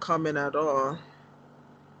see it coming at all.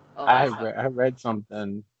 Oh, I read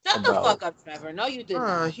something. Shut the fuck up, Trevor. No, you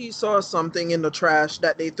didn't. He saw something in the trash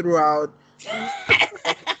that they threw out.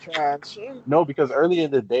 Trash. No, because earlier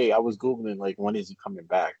in the day I was Googling like, when is he coming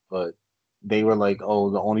back? But they were like, oh,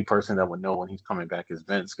 the only person that would know when he's coming back is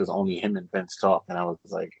Vince, because only him and Vince talk. And I was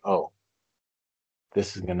like, oh,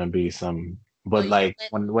 this is gonna be some. But like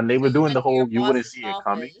when they were doing the whole, you wouldn't see it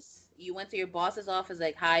coming. You went to your boss's office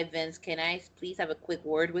like, hi Vince, can I please have a quick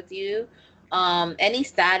word with you? Any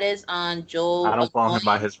status on Joe? I don't call him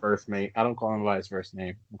by his first name. I'm calling him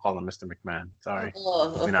Mr. McMahon. Sorry.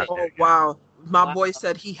 Oh, okay. Oh wow. My boy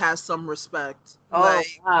said he has some respect. Oh,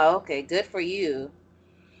 wow. Okay, good for you.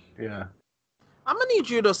 Yeah. I'm gonna need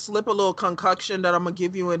you to slip a little concoction that I'm gonna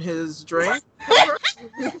give you in his drink.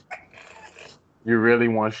 You really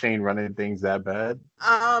want Shane running things that bad?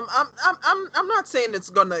 I'm not saying it's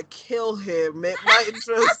gonna kill him. It might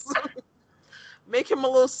just make him a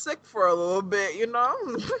little sick for a little bit, you know?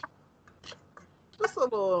 Just a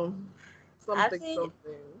little something.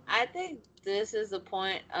 I think this is the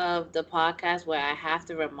point of the podcast where I have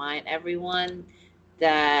to remind everyone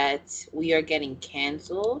that we are getting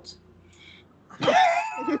canceled.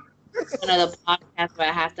 Another podcast where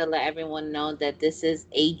I have to let everyone know that this is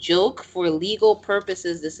a joke. For legal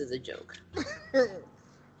purposes, this is a joke.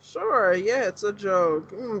 Sure, yeah, it's a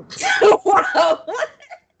joke. Wow.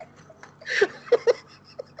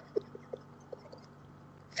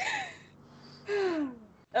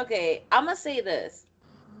 Okay, I'm gonna say this.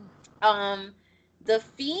 The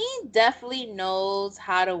Fiend definitely knows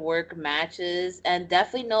how to work matches and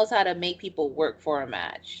definitely knows how to make people work for a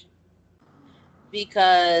match.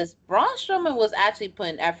 Because Braun Strowman was actually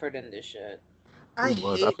putting effort in this shit. I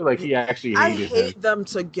feel like he actually hated hate them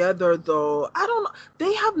together, though. I don't know.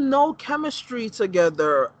 They have no chemistry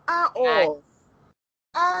together at all.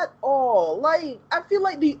 At all. Like, I feel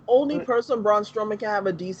like the only person Braun Strowman can have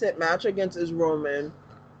a decent match against is Roman.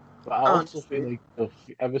 But I also feel like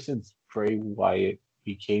ever since Bray Wyatt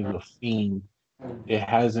became the Fiend, it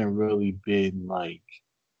hasn't really been like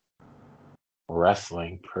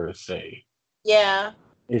wrestling per se. Yeah.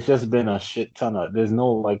 It's just been a shit ton of. There's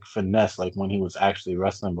no like finesse like when he was actually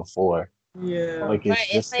wrestling before. Yeah. Like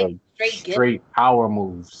it's just like straight power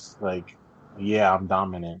moves. Like, yeah, I'm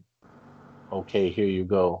dominant. Okay, here you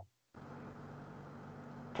go.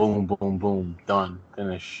 Boom, boom, boom. Done.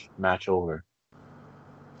 Finish. Match over.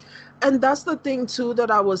 And that's the thing, too, that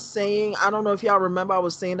I was saying. I don't know if y'all remember I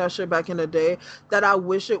was saying that shit back in the day, that I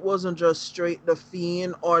wish it wasn't just straight The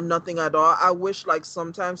Fiend or nothing at all. I wish, like,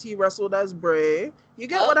 sometimes he wrestled as Bray. You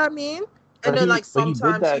get what I mean? And then, like,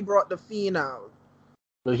 sometimes he brought The Fiend out.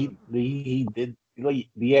 But he did like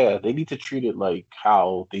yeah. They need to treat it like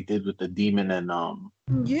how they did with the Demon Yeah, and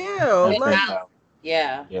Finn like Balor. Fed.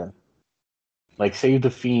 Yeah. Yeah, like save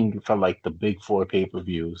the Fiend for like the big four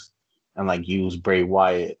pay-per-views and like use Bray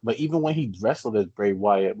Wyatt. But even when he wrestled as Bray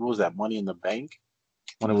Wyatt, what was that Money in the Bank?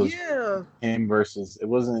 When it was yeah. him versus it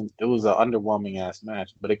wasn't it was an underwhelming ass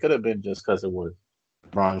match, but it could have been just because it was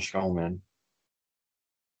Braun Strowman.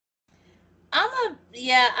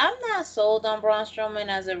 I'm not sold on Braun Strowman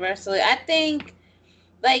as a wrestler. I think,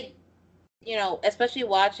 like, especially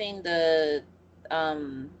watching the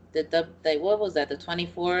what was that, the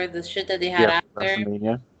 24, the shit that they had Yeah, after.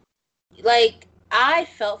 WrestleMania. Like, I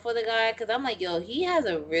felt for the guy because I'm like, yo, he has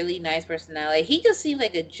a really nice personality. He just seems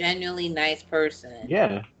like a genuinely nice person.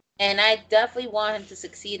 Yeah. And I definitely want him to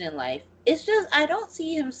succeed in life. It's just, I don't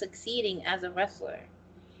see him succeeding as a wrestler.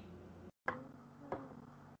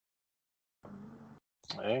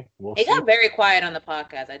 Hey, we'll It see. got very quiet on the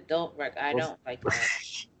podcast. I don't like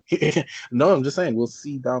that. No, I'm just saying we'll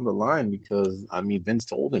see down the line because I mean Vince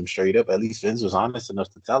told him straight up. At least Vince was honest enough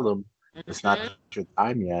to tell him it's not your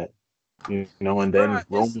time yet. And then Bruh,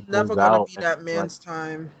 it's Roman never goes gonna out be and that like, man's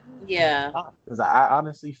time. Yeah. because I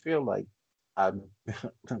honestly feel like I'm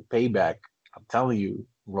payback. I'm telling you,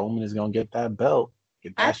 Roman is gonna get that belt,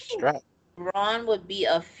 get I that think strap. Braun would be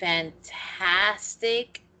a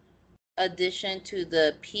fantastic addition to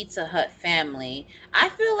the Pizza Hut family. I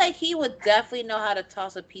feel like he would definitely know how to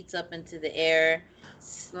toss a pizza up into the air,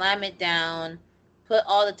 slam it down, put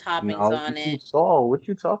all the toppings No, on it. what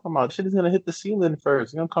you talking about? Shit is gonna hit the ceiling first.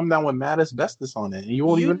 It's gonna come down with mad asbestos on it, and you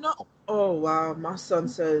won't You even know, know. oh wow, my son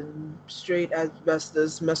said straight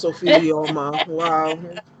asbestos, mesothelioma. Wow.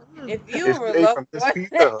 If you It's were made from this local.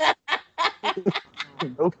 pizza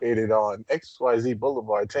located on XYZ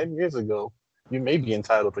Boulevard 10 years ago. You may be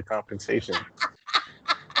entitled to compensation.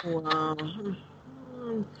 Wow.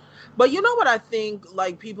 But you know what I think,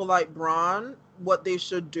 like people like Braun, what they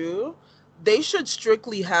should do? They should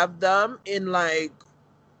strictly have them in like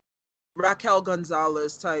Raquel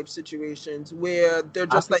Gonzalez type situations where they're I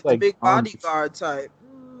just feel like the like big bodyguard type.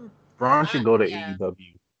 Braun should go to Yeah.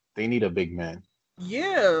 AEW. They need a big man.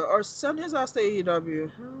 Yeah, or send his ass to AEW.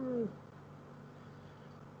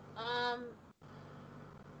 Um,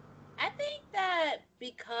 I think that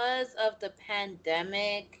because of the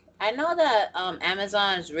pandemic, I know that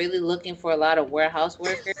Amazon is really looking for a lot of warehouse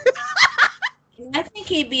workers. I think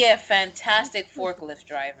he'd be a fantastic forklift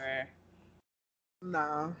driver.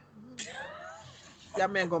 Nah.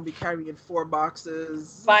 That man gonna be carrying 4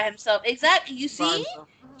 boxes By himself. Exactly. by himself.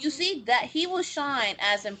 You see that he will shine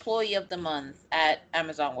as employee of the month at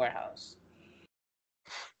Amazon warehouse.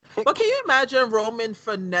 But can you imagine Roman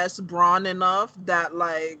finesse Braun enough that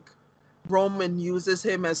like Roman uses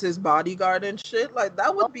him as his bodyguard and shit? Like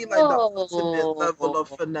that would be like the ultimate level of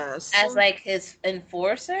finesse. As like his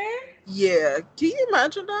enforcer? Yeah. Can you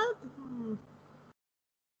imagine that?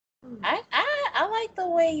 I like the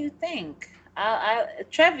way you think.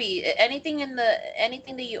 Trevi, anything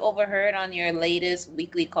that you overheard on your latest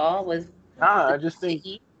weekly call was Nah, I just think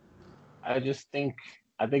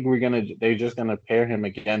they're just gonna pair him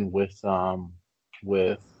again with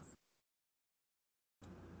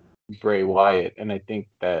Bray Wyatt, and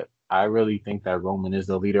I really think that Roman is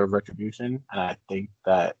the leader of Retribution, and I think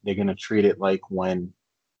that they're gonna treat it like when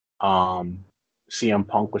CM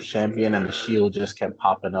Punk was champion and the Shield just kept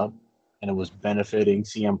popping up, and it was benefiting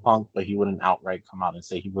CM Punk, but he wouldn't outright come out and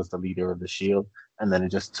say he was the leader of the Shield, and then it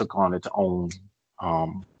just took on its own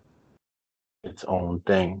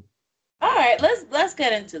thing. All right, let's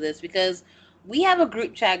get into this because we have a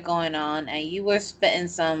group chat going on and you were spitting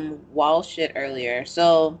some wild shit earlier.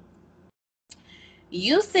 So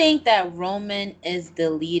you think that Roman is the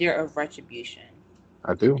leader of Retribution?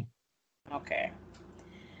 I do. Okay.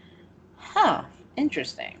 Huh.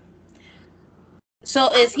 Interesting.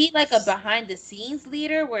 So is he like a behind the scenes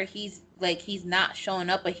leader where he's not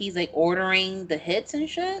showing up but he's like ordering the hits and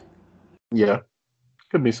shit? Yeah.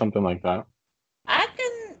 Could be something like that.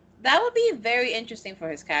 That would be very interesting for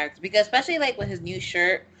his character because especially like with his new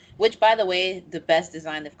shirt, which by the way, the best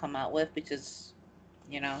design they've come out with because,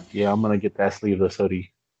 Yeah, I'm gonna get that sleeveless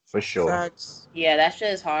hoodie for sure. Facts. Yeah, that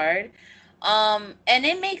shit is hard. And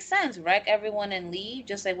it makes sense, wreck everyone and leave,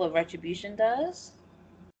 just like what Retribution does.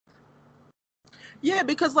 Yeah,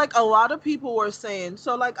 because like a lot of people were saying,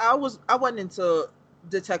 so like I went into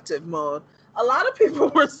detective mode. A lot of people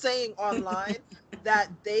were saying online that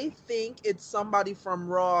they think it's somebody from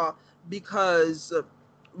Raw because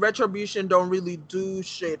Retribution don't really do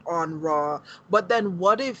shit on Raw. But then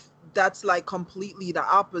what if that's like completely the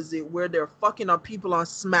opposite, where they're fucking up people on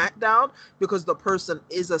SmackDown because the person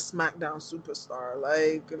is a SmackDown superstar.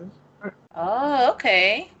 Like, Oh,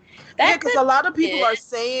 okay. yeah, That because could a lot of be people are it.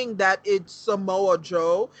 saying that it's Samoa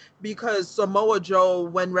Joe, because Samoa Joe,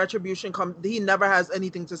 when Retribution comes, he never has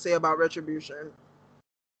anything to say about Retribution.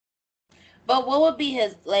 But what would be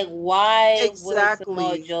his, like, why would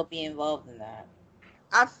Samoa Exactly. Joe be involved in that?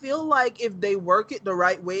 I feel like if they work it the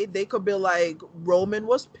right way, they could be like, Roman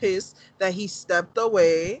was pissed that he stepped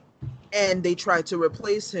away and they tried to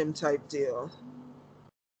replace him type deal.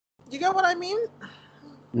 You get what I mean?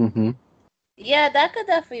 Mm-hmm. Yeah, that could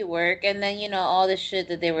definitely work. And then, all the shit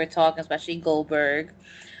that they were talking, especially Goldberg.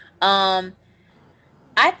 Um,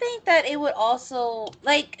 I think that it would also,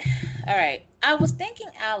 like, all right, I was thinking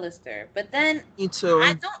Alistair, but then Me I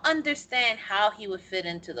too. don't understand how he would fit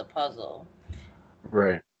into the puzzle.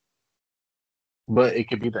 Right. But it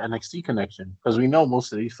could be the NXT connection because we know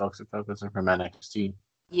most of these folks are focusing from NXT.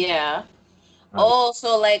 Yeah. Right. Oh,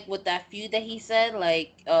 so like with that feud that he said,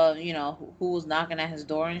 like, who was knocking at his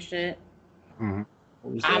door and shit. Mm-hmm.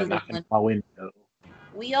 Who's I'm the knocking one. on my window?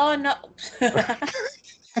 We all know.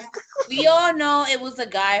 We all know it was a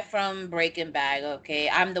guy from Breaking Bad. Okay,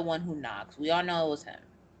 I'm the one who knocks. We all know it was him.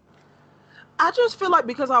 I just feel like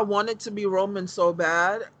because I want it to be Roman so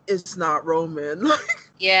bad, it's not Roman.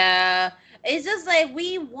 Yeah, it's just like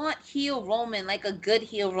we want heel Roman, like a good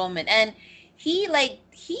heel Roman, and he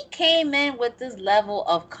came in with this level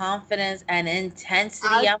of confidence and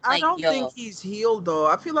intensity. I'm I like, don't think yo, he's healed though.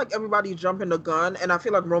 I feel like everybody's jumping the gun, and I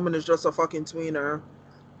feel like Roman is just a fucking tweener.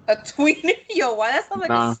 a tweener, yo, why that sound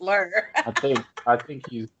like a Nah, slur? I think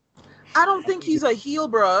he's. I don't I think think he's a heel,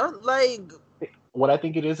 bruh. Like, what I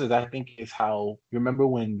think it is I think it's how you remember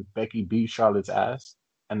when Becky beat Charlotte's ass,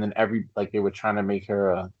 and then they were trying to make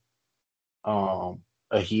her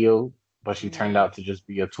a heel, but she turned Mhm. out to just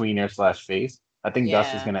be a tweener slash face. I think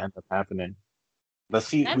that's what's Yeah, gonna end up happening. Let's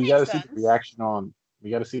see. that makes sense. We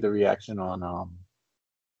gotta see the reaction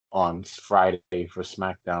on Friday for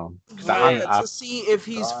SmackDown. 'Cause yeah, Right. to see if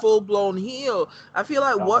he's God, full blown heel. I feel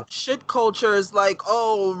like God, what shit culture is like,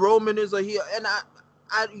 oh, Roman is a heel, and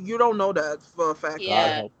you don't know that for a fact. God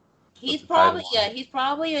Yeah. help put He's the probably title on yeah, him. he's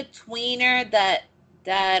probably a tweener that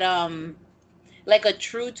like a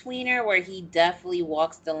true tweener where he definitely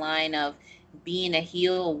walks the line of being a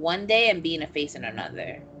heel one day and being a face in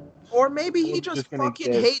another. Or maybe Or he we're just just gonna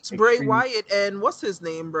fucking get hates Bray extreme Wyatt and what's his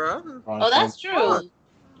name, bruh? Braun Oh, that's Strowman. Fuck. true.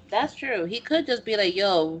 That's true. He could just be like,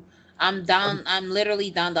 yo, I'm literally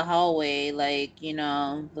down the hallway, like,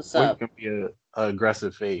 what's Or he up? can be a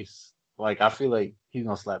aggressive face. Like I feel like he's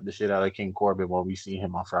gonna slap the shit out of King Corbin while we see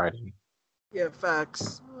him on Friday. Yeah,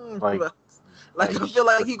 facts. Like Like I feel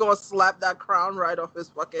like he gonna slap that crown right off his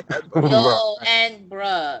fucking head. But right. Yo, and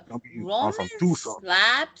bruh, Don't be on Roman some do something.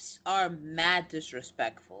 slaps are mad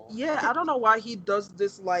disrespectful. yeah, I don't know why he does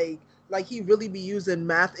this. Like he really be using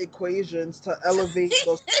math equations to elevate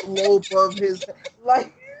the slope of his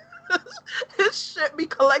like. His shit be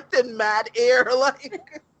collecting mad air.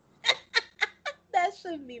 Like, That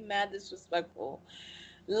should be mad disrespectful.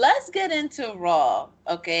 Let's get into Raw,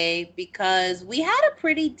 okay? Because we had a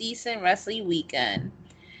pretty decent wrestling weekend.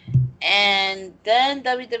 And then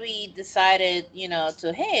WWE decided,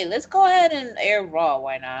 to hey, let's go ahead and air Raw,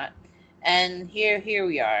 why not? And here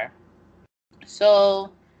we are.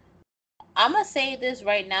 So I'm gonna say this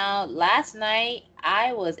right now. Last night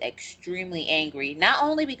I was extremely angry. Not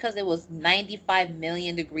only because it was 95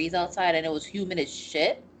 million degrees outside and it was humid as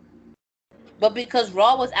shit, but because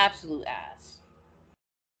Raw was absolute ass.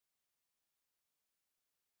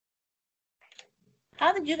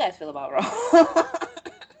 How did you guys feel about Raw?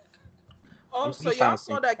 oh, so y'all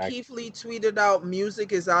saw that Keith Lee tweeted out,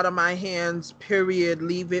 "Music is out of my hands. Period.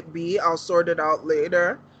 Leave it be. I'll sort it out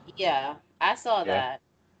later." Yeah, I saw Yeah. that.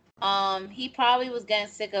 He probably was getting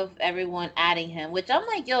sick of everyone adding him, which I'm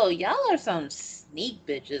like, yo, y'all are some sneak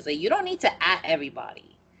bitches. Like, you don't need to add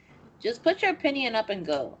everybody. Just put your opinion up and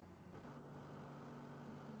go.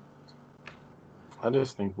 I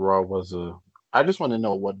just think Raw was a. I just want to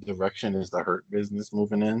know what direction is the Hurt Business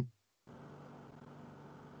moving in.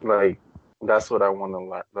 Like that's what I want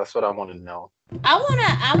to. That's what I want to know.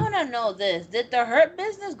 I wanna know this. Did the Hurt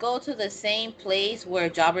Business go to the same place where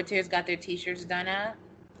Jobber Tears got their t-shirts done at?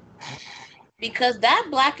 Because that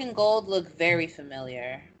black and gold looked very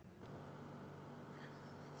familiar.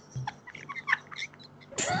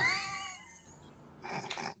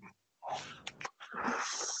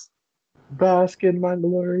 Bask in my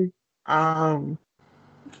glory. Oh,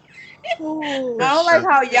 I don't like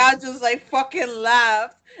how y'all just like fucking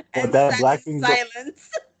laughed and that sat black in and gold, silence.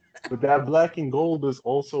 but that black and gold is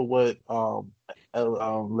also what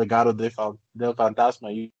Legado del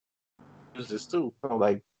Fantasma uses too. So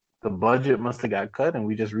like the budget must have got cut, and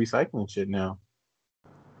we just recycling shit now.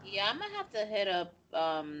 Yeah, I'm gonna have to hit up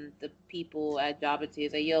the people at Jabba Tea.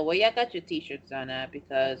 Say, yo, where y'all got your t-shirts on at?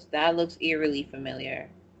 Because that looks eerily familiar.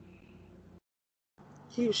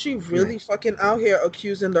 She really fucking out here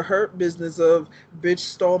accusing the Hurt Business of bitch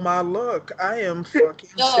stole my look. I am fucking.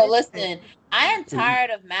 Yo, listen, I am tired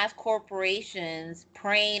of mass corporations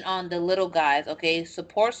preying on the little guys. Okay,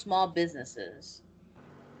 support small businesses.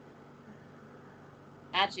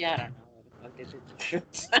 Actually, I don't know what the fuck this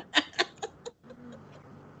is.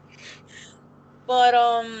 But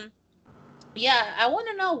yeah, I want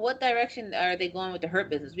to know what direction are they going with the Hurt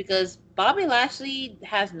Business, because Bobby Lashley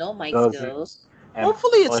has no mic skills.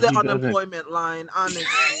 Hopefully it's the unemployment line, honestly.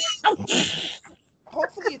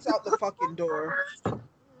 Hopefully it's out the fucking door.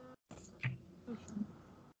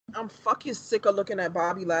 I'm fucking sick of looking at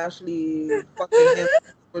Bobby Lashley fucking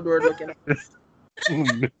Squidward looking at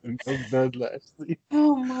Lashley.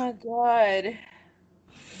 Oh my god.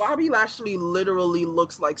 Bobby Lashley literally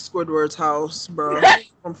looks like Squidward's house, bro.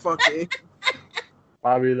 I'm fucking.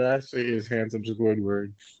 Bobby Lashley is handsome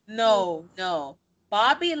Squidward. No.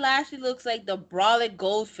 Bobby Lashley looks like the brolic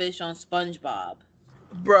goldfish on SpongeBob.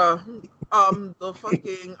 Bruh. The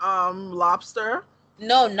fucking lobster.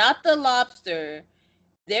 No, not the lobster.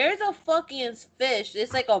 There's a fucking fish.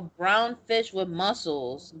 It's like a brown fish with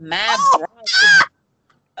muscles. Mad brown.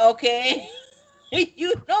 Okay.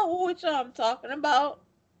 You know which one I'm talking about?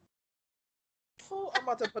 Oh, I'm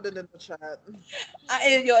about to put it in the chat.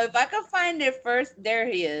 If I can find it first, there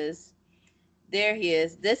he is.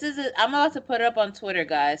 I'm about to put it up on Twitter,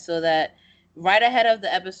 guys, so that right ahead of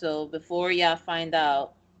the episode, before y'all find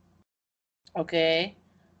out. Okay,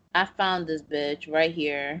 I found this bitch right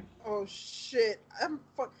here. Oh shit!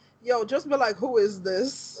 Yo, just be like, who is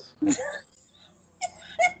this? The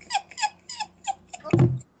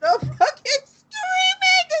fucking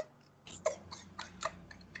screaming.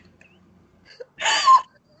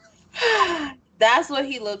 That's what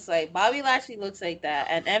he looks like. Bobby Lashley looks like that,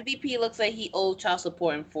 and MVP looks like he owed child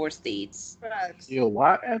support in 4 states. Yo,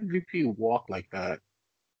 why MVP walk like that?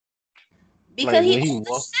 Because like, he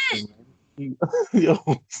walks. Yo,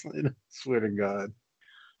 I swear to God.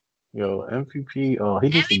 Yo, MVP. Oh, he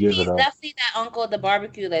needs to give it up. Definitely that uncle at the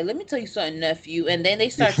barbecue. Like, let me tell you something, nephew, and then they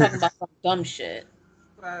start talking about some dumb shit.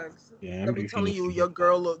 Facts. Yeah, They'll be telling you your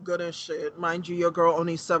girl look good and shit. Mind you, your girl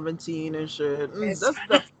only 17 and shit. That's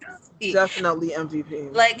definitely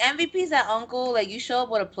MVP. Like, MVP's that uncle. Like, you show up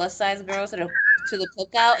with a plus size girl to the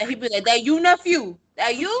cookout, and he'd be like, "That you, nephew?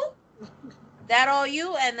 That you? That all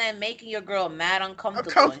you?" And then making your girl mad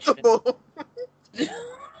uncomfortable.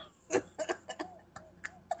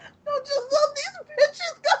 No, just love these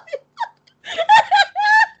bitches coming.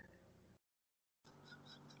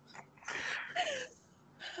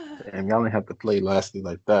 Damn, y'all didn't have to play Lashley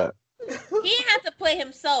like that. He didn't have to play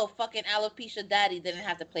himself. Fucking alopecia daddy didn't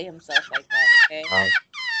have to play himself like that, okay?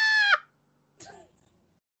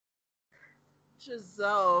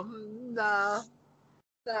 Giselle, nah.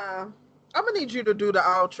 I'm gonna need you to do the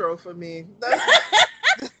outro for me.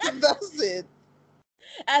 That's it.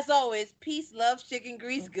 As always, peace, love, chicken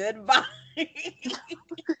grease, goodbye.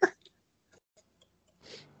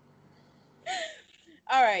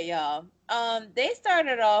 All right, y'all. They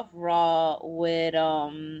started off Raw with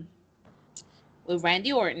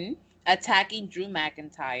Randy Orton attacking Drew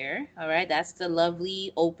McIntyre. All right, that's the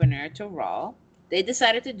lovely opener to Raw. They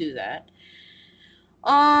decided to do that.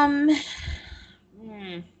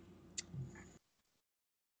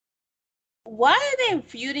 Why are they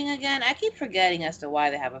feuding again? I keep forgetting as to why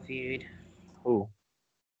they have a feud. Who?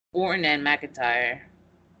 Orton and McIntyre.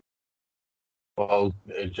 Well,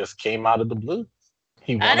 it just came out of the blue.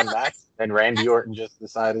 He won a match, and Randy Orton just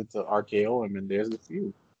decided to RKO him, and there's the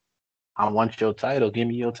feud. I want your title. Give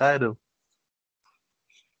me your title.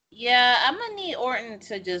 Yeah, I'm gonna need Orton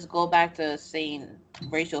to just go back to saying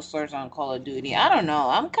racial slurs on Call of Duty. I don't know.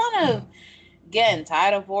 I'm kind of getting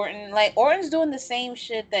tired of Orton. Like, Orton's doing the same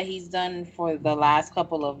shit that he's done for the last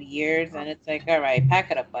couple of years, and it's like, all right, pack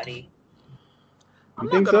it up, buddy. I'm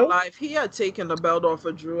not gonna lie. If he had taken the belt off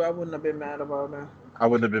of Drew, I wouldn't have been mad about that. I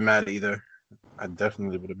wouldn't have been mad either. I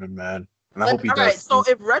definitely would have been mad. And I hope he all does. Right, so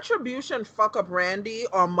if Retribution fuck up Randy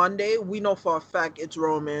on Monday, we know for a fact it's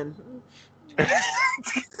Roman.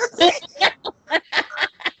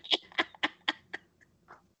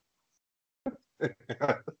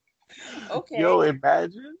 Okay. Yo,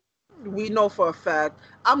 imagine. We know for a fact.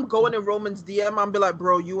 I'm going in Roman's DM. I'm be like,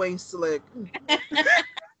 bro, you ain't slick.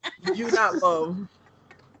 You not love.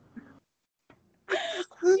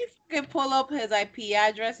 can pull up his IP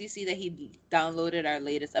address, you see that he downloaded our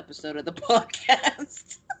latest episode of the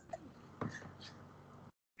podcast.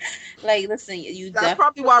 Like, listen, That's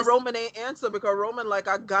probably why Roman ain't answer, because Roman like,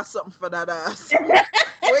 I got something for that ass.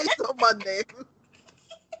 Wait till Monday.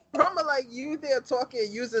 Roman like, you there talking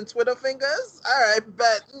using Twitter fingers? All right,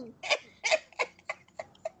 bet.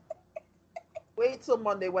 Wait till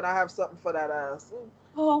Monday when I have something for that ass.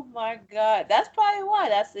 Oh my God. That's probably why.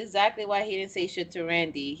 That's exactly why he didn't say shit to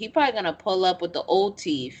Randy. He probably gonna pull up with the old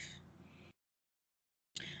teeth.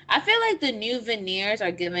 I feel like the new veneers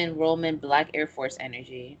are giving Roman Black Air Force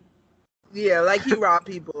energy. Yeah, like he robbed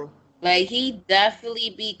people. Like, he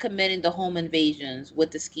definitely be committing the home invasions with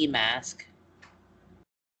the ski mask.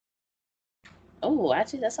 Oh,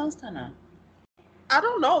 actually, that sounds kind of... I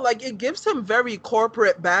don't know. Like, it gives him very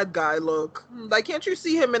corporate bad guy look. Like, can't you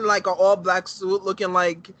see him in, like, an all-black suit looking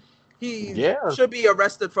like he should be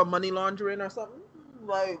arrested for money laundering or something?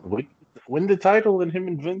 Like, win the title and him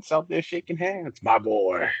and Vince out there shaking hands. My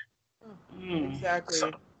boy. Exactly.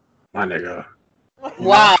 So, my nigga.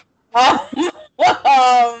 Wow.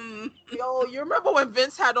 Yo, you remember when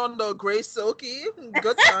Vince had on the gray silky?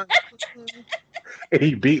 Good time.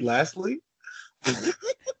 He beat Lashley?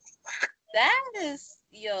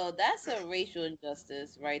 That's a racial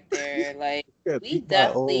injustice right there. Like, we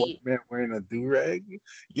definitely... man wearing a do-rag?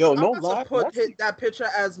 Yo, no lie. Put that picture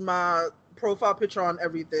as my profile picture on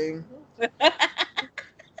everything.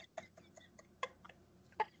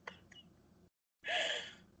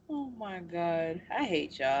 Oh my God. I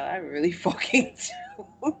hate y'all. I really fucking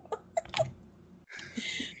do.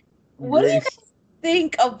 What do you guys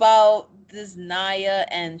think about this Nia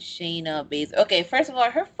and Shayna base? Okay, first of all,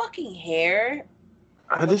 her fucking hair.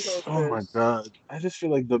 Oh my God. I just feel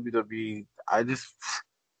like WWE,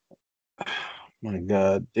 my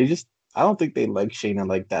God. I don't think they like Shayna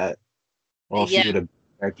like that. Well, she would have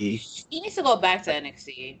Becky. She needs to go back to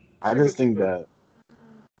NXT. I just think that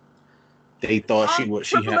they thought she would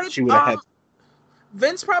have had.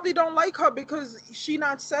 Vince probably don't like her because she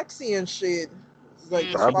not sexy and shit. It's like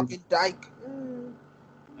fucking dyke.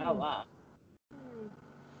 Oh wow.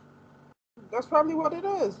 That's probably what it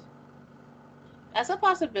is. That's a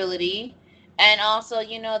possibility. And also,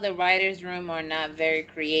 the writers' room are not very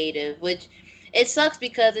creative, which it sucks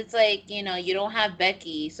because it's like, you don't have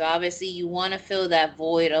Becky. So obviously you want to fill that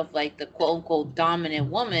void of like the quote unquote dominant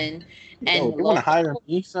woman. And you want to hire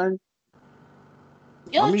me, son?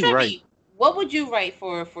 Yo, Trevi, what would you write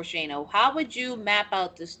for Shayna? How would you map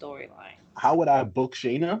out the storyline? How would I book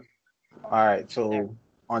Shayna? All right, so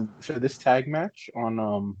for this tag match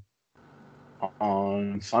on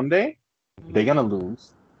Sunday, they're gonna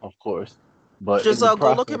lose, of course. But just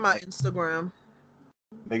go look at my Instagram.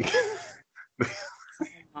 They're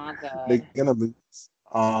gonna lose.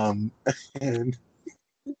 And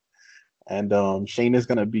Shayna's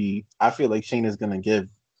gonna be. I feel like Shayna's gonna give,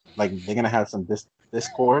 like, they're gonna have some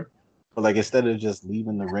discord, but like instead of just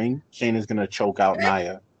leaving the ring, Shayna's gonna choke out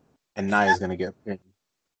Nia, and Nia's gonna get pinned.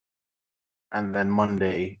 And then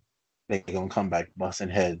Monday, they're gonna come back busting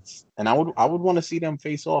heads. And I would want to see them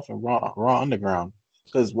face off in Raw Underground,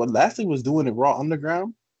 because what Lashley was doing in Raw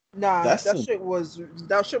Underground, that shit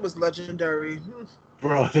was legendary,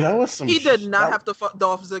 bro. That was some. He did not have to fuck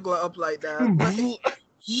Dolph Ziggler up like that.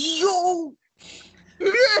 Yo, he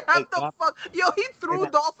didn't have to fuck. Yo, he threw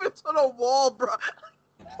Dolph into the wall, bro.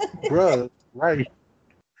 Bro, right.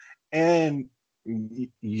 And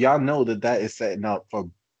y'all know that is setting up for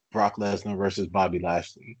Brock Lesnar versus Bobby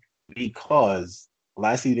Lashley, because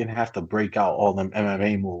Lashley didn't have to break out all them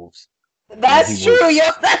MMA moves. That's true, yo.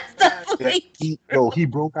 That's definitely he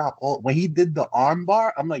broke out all when he did the arm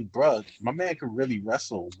bar. I'm like, bro, my man can really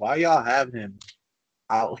wrestle. Why y'all have him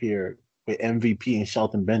out here with MVP and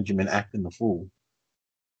Shelton Benjamin acting the fool?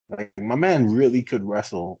 Like, my man really could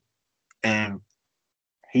wrestle, and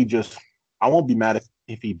I won't be mad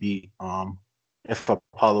if he beat if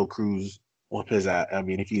Apollo Crews whoop his ass. I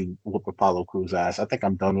mean, if he whoop Apollo Crews' ass. I think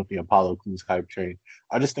I'm done with the Apollo Crews hype train.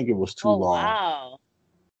 I just think it was too long. Wow.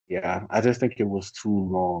 Yeah, I just think it was too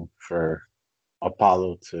long for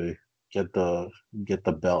Apollo to get the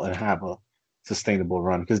belt and have a sustainable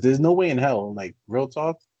run. Because there's no way in hell, like, real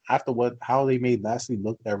talk, after how they made Lashley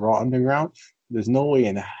look at Raw Underground, there's no way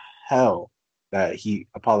in hell that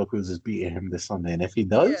Apollo Crews is beating him this Sunday. And if he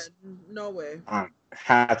does, no way.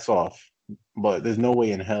 Hats off. But there's no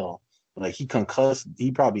way in hell. Like, he concussed.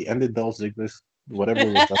 He probably ended Dolph Ziggler's whatever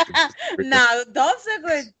it was. No, Dolph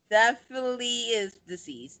Ziggler definitely is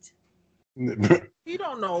deceased. He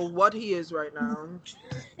don't know what he is right now.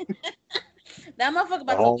 That motherfucker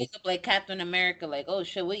about to wake up like Captain America. Like, oh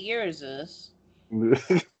shit, what year is this?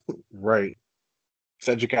 Right.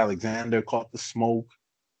 Cedric Alexander caught the smoke,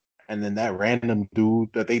 and then that random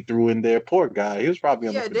dude that they threw in there, poor guy, he was probably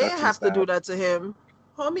on the Yeah, they didn't production have to staff. do that to him.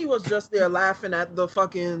 Homie was just there laughing at the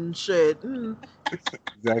fucking shit.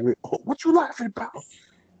 Exactly. Oh, what you laughing about?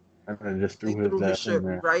 And then just They threw his threw his ass shit in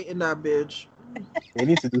there. right in that bitch. They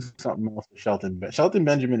need to do something else with Shelton. Shelton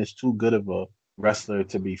Benjamin is too good of a wrestler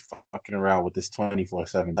to be fucking around with this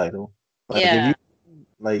 24/7 title. Like if Yeah. you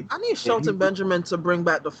like, I need if Shelton you, Benjamin to bring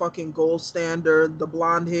back the fucking gold standard, the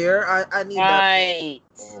blonde hair. I need that. Right.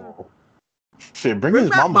 oh, shit, bring Bring his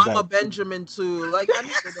back mama Mama back. Benjamin too. Like I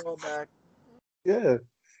need it all back. Yeah,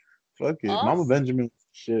 fuck it, Oh. Mama Benjamin.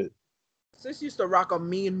 Shit. Sis used to rock a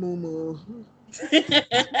mean moo.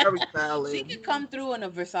 Very She valid. could come through in a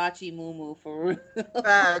Versace muumuu for real.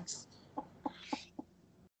 Facts.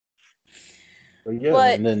 But yeah,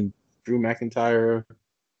 But- and then Drew McIntyre,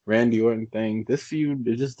 Randy Orton thing. This feud,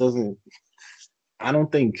 it just doesn't. I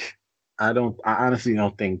honestly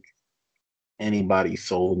don't think anybody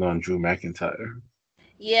sold on Drew McIntyre.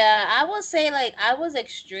 Yeah, I will say like I was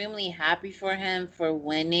extremely happy for him for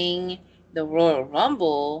winning the Royal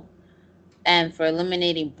Rumble and for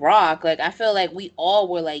eliminating Brock. Like I feel like we all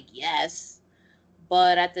were like yes,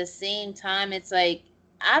 but at the same time it's like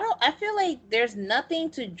I feel like there's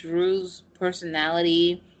nothing to Drew's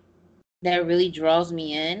personality that really draws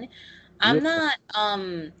me in. I'm Yeah.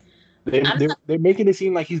 not They're making it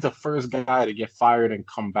seem like he's the first guy to get fired and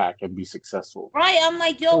come back and be successful. right. I'm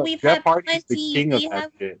like, yo, we've Jeff had Hardy's the plenty. king of We that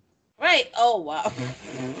have shit right. Oh wow.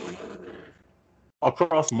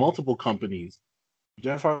 across multiple companies.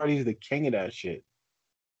 Jeff Hardy's the king of that shit.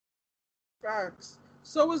 Facts.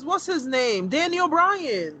 So is what's his name? Daniel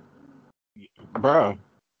Bryan. Bro,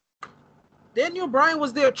 Daniel Bryan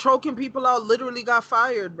was there choking people out, literally got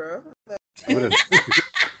fired, bro.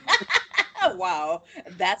 Wow,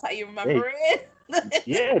 that's how you remember it.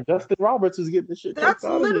 yeah, Justin Roberts was getting the shit. That's choked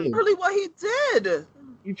out of him. literally what he did.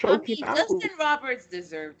 He I choked mean, him out. Justin Roberts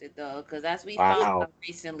deserved it though, because as we found Wow. out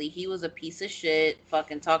recently, he was a piece of shit,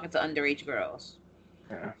 fucking talking to underage girls.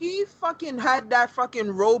 Yeah. He fucking had that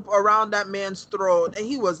fucking rope around that man's throat, and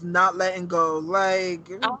he was not letting go. Like,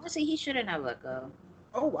 Honestly, he shouldn't have let go.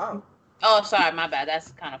 oh wow. Oh, sorry, my bad.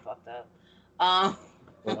 That's kind of fucked up.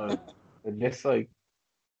 But just like,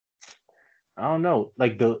 I don't know,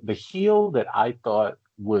 like the heel that I thought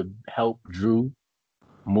would help Drew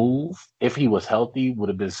move if he was healthy would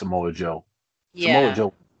have been Samoa Joe. Samoa yeah,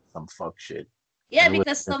 Joe, some fuck shit. yeah, And it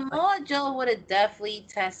because would've been Samoa Joe would have definitely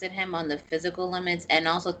tested him on the physical limits and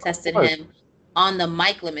also tested course. him on the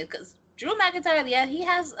mic limit. Because Drew McIntyre, yeah, he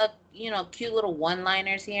has a cute little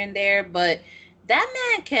one-liners here and there, but that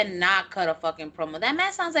man cannot cut a fucking promo. That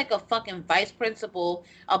man sounds like a fucking vice principal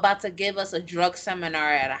about to give us a drug seminar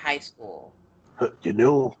at a high school. You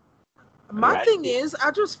know, My Right. thing is, I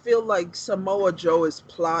just feel like Samoa Joe is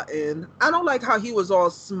plotting. I don't like how he was all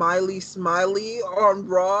smiley on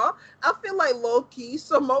Raw. I feel like low key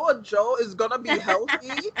Samoa Joe is gonna be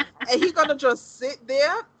healthy and he gonna just sit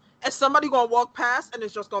there and somebody gonna walk past and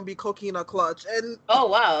it's just gonna be Coquina Clutch and Oh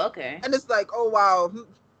wow, okay. it's like, oh wow.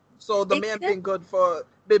 So the man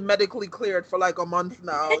been medically cleared for like a month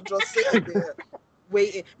now, just sitting there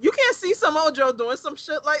waiting. You can't see Samoa Joe doing some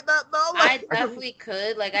shit like that though. I Like, definitely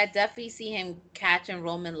could. Like, I definitely see him catching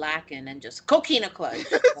Roman lacking and just Coquina Clutch.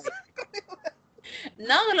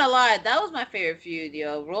 Not gonna lie, that was my favorite feud,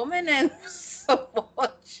 yo. Roman and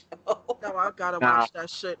Samoa Joe. no, I gotta Nah. watch that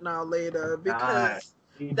shit now later because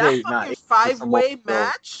AJ, that nah, fucking AJ 5-way Samoa Joe-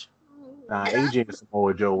 match. Nah, AJ and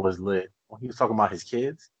Samoa Joe was lit. When he was talking about his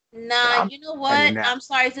kids. Nah, you know what? finding that- I'm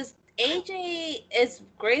sorry. It's just AJ, as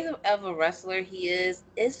great of a wrestler he is,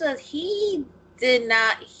 it's just he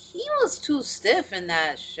was too stiff in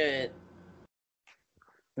that shit.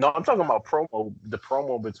 No, I'm talking about the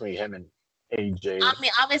promo between him and AJ. I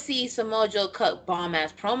mean, obviously Samoa Joe cut bomb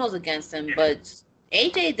ass promos against him, but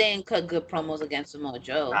AJ didn't cut good promos against Samoa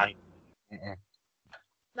Joe.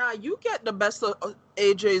 Now you get the best of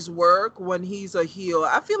AJ's work when he's a heel.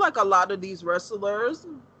 I feel like a lot of these wrestlers,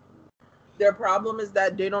 their problem is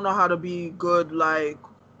that they don't know how to be good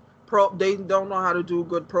they don't know how to do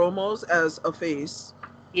good promos as a face.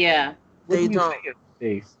 Yeah. What They do you don't. say in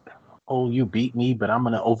the face? Oh, you beat me, but I'm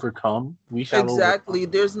gonna overcome. We shall Exactly.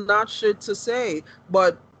 overcome. There's not shit to say.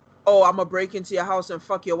 But I'm gonna break into your house and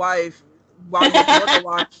fuck your wife while your daughter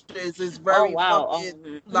watches is very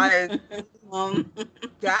fucking like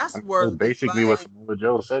gas That's work. basically what Samoa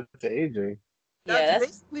Joe said to AJ. That's Yeah,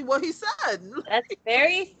 basically what he said. that's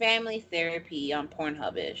very family therapy on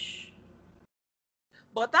Pornhub-ish.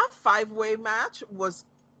 But that 5-way match was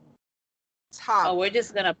top. Oh, we're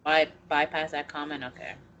just gonna bypass that comment.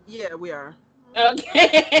 Okay. Yeah, we are.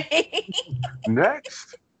 Okay.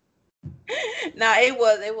 Next. Nah, it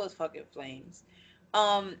was fucking flames.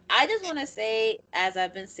 I just want to say, as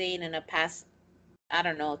I've been saying in the past, I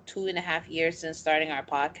don't know, 2.5 years since starting our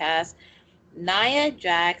podcast, Nia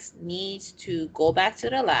Jax needs to go back to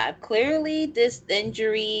the lab. Clearly, this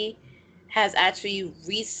injury has actually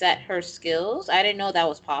reset her skills. I didn't know that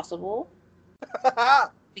was possible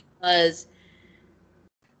because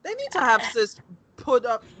They need to have sis put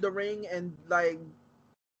up the ring and like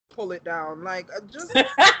pull it down. Like just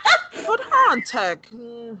put her on tech.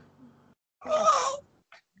 You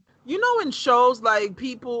know, in shows like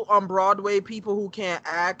people on Broadway, people who can't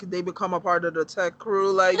act, they become a part of the tech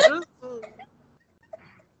crew. Like just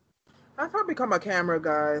have her become a camera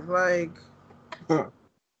guy. Like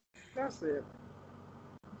that's it.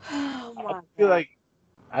 oh I my feel god. like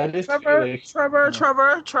I just feel like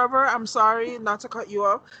Trevor, I'm sorry not to cut you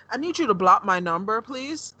off. I need you to block my number,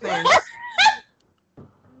 please. Thanks.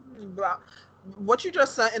 Block. What you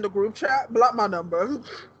just sent in the group chat, block my number.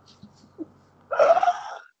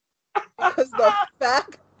 Because the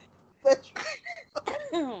fact that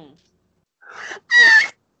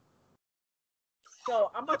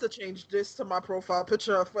So I'm about to change this to my profile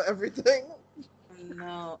picture for everything.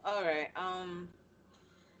 No. All right.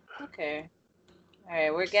 Okay. All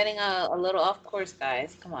right. We're getting a little off course,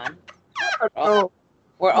 guys. Come on. oh,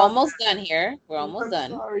 We're my almost done here. We're almost I'm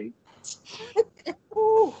done. sorry.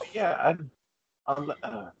 Ooh, yeah,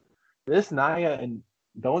 this Naya and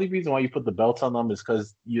the only reason why you put the belts on them is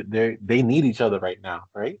because they need each other right now,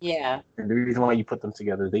 right? Yeah. And the reason why you put them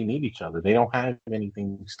together, they need each other. They don't have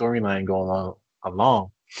anything storyline going on along,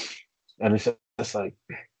 and it's just like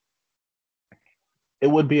it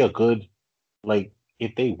would be a good like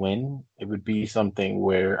if they win, it would be something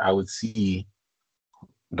where I would see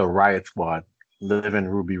the Riot Squad, Liv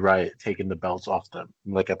and Ruby Riot, taking the belts off them,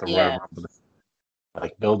 like at the Royal Yeah. Rumble.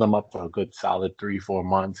 Like build them up for a good solid 3-4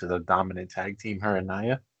 months as a dominant tag team, her and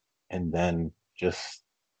Nia, and then just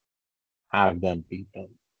have them beat them.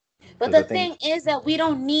 But Because the I think thing is that we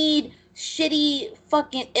don't need shitty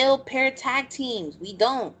fucking ill pair tag teams. We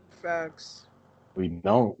don't. Facts. we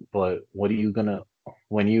don't. But what are you gonna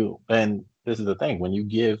when you and this is the thing when you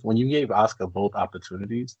gave Oscar both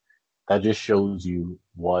opportunities, that just shows you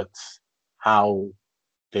how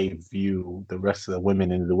they view the rest of the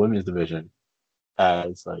women in the women's division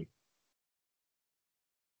as like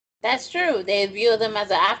That's true. They view them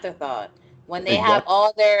as an afterthought. When they have exactly.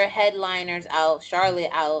 all their headliners out, Charlotte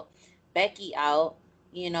out, Becky out,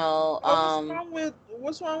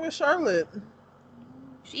 What's wrong with Charlotte?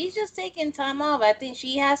 she's just taking time off. I think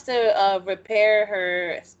she has to repair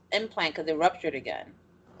her implant because it ruptured again.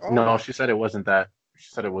 No, Oh, she said it wasn't that. She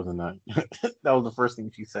said it wasn't that. That was the first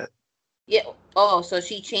thing she said. Yeah. Oh, so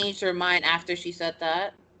she changed her mind after she said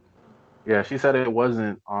that? Yeah, she said it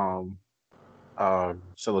wasn't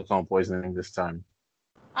silicone poisoning this time.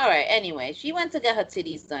 All right. Anyway, she went to get her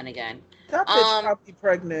titties done again. that bitch probably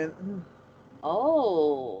pregnant.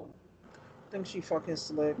 Oh, I think she fucking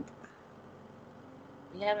slick.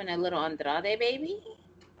 you having a little Andrade baby?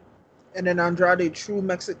 And then Andrade, true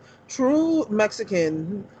Mexican,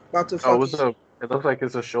 about to Oh, fucking. it looks like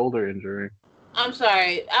it's a shoulder injury. I'm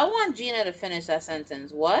sorry. I want Gina to finish that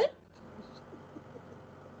sentence. What?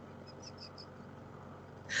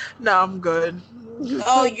 No, I'm good.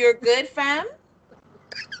 Oh, you're good, fam?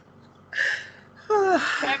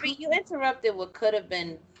 Trevor, you interrupted what could have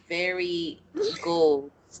been very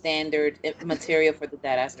gold standard material for the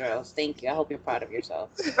Deadass Girls. Thank you. I hope you're proud of yourself.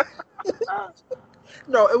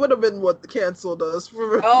 No, it would have been what canceled us.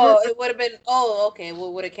 Oh, it would have been. Oh, okay.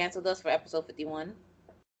 Well, would have canceled us for episode 51.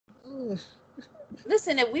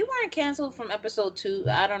 Listen, if we weren't canceled from episode 2,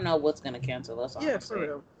 I don't know what's gonna cancel us. Honestly. Yeah, for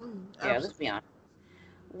real. Yeah, let's be honest.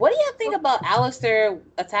 What do you think about Alistair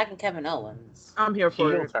attacking Kevin Owens? I'm here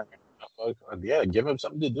for Heel it. turn. Yeah, give him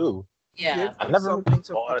something to do. Yeah. Give I him never something really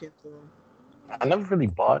to bought. fucking do. I never really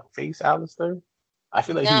bought face Alistair. I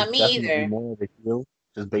feel like Nah, he's me definitely either. more of a heel,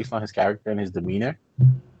 just based on his character and his demeanor.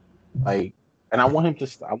 Like, and I want him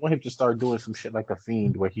to start doing some shit like the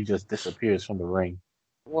Fiend, where he just disappears from the ring.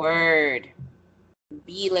 Word.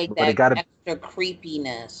 Be like But that it gotta extra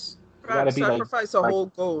creepiness. gotta be Sacrifice a like whole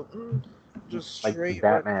goat. Just like straight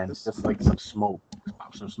Batman, reckless. just like some smoke,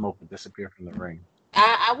 pop some smoke and disappear from the ring.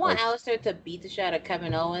 I want Like- Alistair to beat the shit out of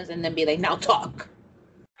Kevin Owens and then be like, now talk.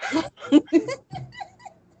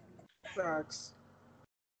 Facts.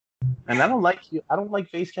 And I don't like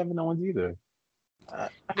face Kevin Owens either.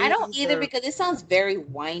 I don't either because it sounds very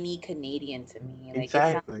whiny Canadian to me. Like it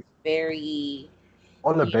Exactly. sounds very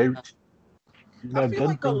On the you very know. I feel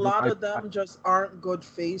like a lot of them just aren't good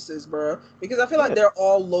faces, bro. Because I feel like they're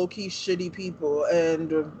all low-key shitty people,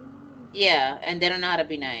 and yeah, and they don't know how to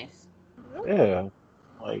be nice. Yeah,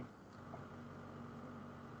 like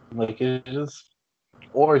it's just,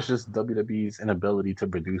 or it's just WWE's inability to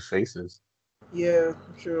produce faces. Yeah,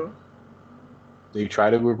 true. They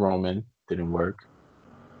tried it with Roman, didn't work.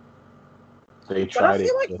 They But I tried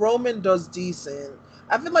feel it. like Roman does decent.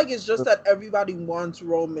 I feel like it's just that everybody wants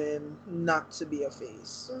Roman not to be a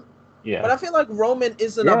face. Yeah. But I feel like Roman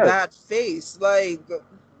isn't a bad face. Like,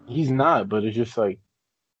 he's not, but it's just like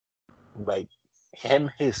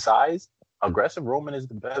him, his size, aggressive Roman is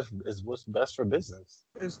the best, is what's best for business.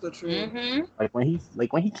 It's the truth. Mm-hmm.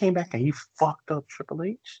 Like when he came back and he fucked up Triple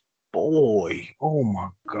H, boy, oh my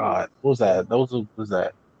god, what was that?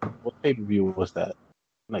 What pay-per-view was that?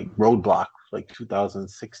 Like Roadblock, like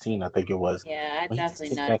 2016, I think it was. Yeah, I when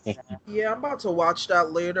definitely noticed that. Yeah, I'm about to watch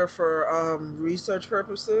that later for research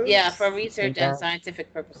purposes. Yeah, for research and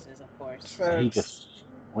scientific purposes, of course. He just,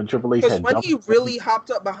 when Triple H had when he really hopped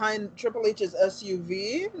up behind Triple H's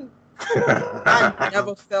SUV, I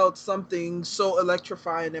never felt something so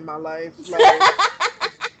electrifying in my life. Like,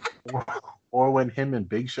 or when him and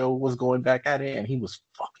Big Show was going back at it and he was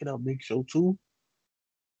fucking up Big Show too.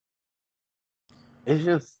 It's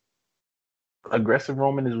just aggressive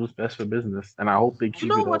Roman is what's best for business, and I hope they keep it. You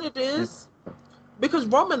know what it is? Because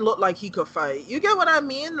Roman looked like he could fight. You get what I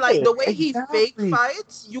mean? Like the way he fake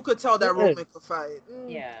fights, you could tell that Roman could fight.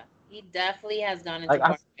 Yeah, he definitely has gone into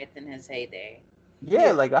bar fights in his heyday.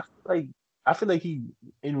 Yeah, I feel like he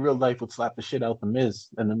in real life would slap the shit out the Miz,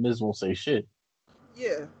 and the Miz won't say shit.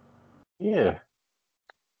 Yeah. Yeah.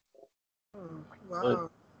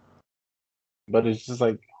 Wow. But it's just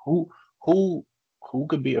like who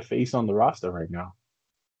could be a face on the roster right now?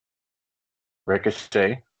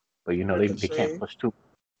 Ricochet, but you know they can't push too.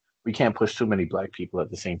 We can't push too many black people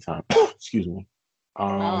at the same time. Excuse me.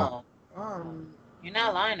 You're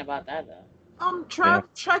not lying about that though.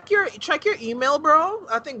 Check your email, bro.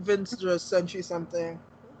 I think Vince just sent you something.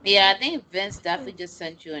 Yeah, I think Vince definitely just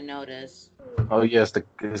sent you a notice. Oh yes, the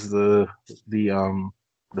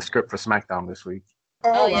script for SmackDown this week.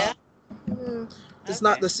 Oh yeah. It's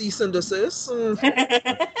not the cease and desist.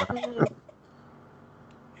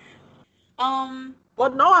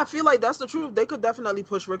 But no, I feel like that's the truth. They could definitely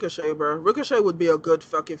push Ricochet, bro. Ricochet would be a good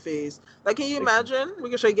fucking face. Like, can you imagine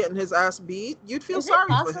Ricochet getting his ass beat? You'd feel sorry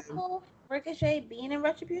for him. Ricochet being in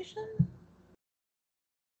Retribution?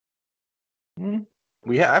 I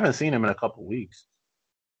haven't seen him in a couple weeks.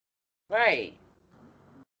 Right.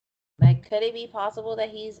 Like, could it be possible that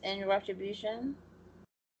he's in Retribution?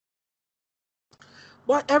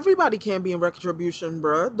 But everybody can't be in Retribution,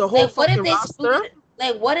 bro. The whole fucking roster.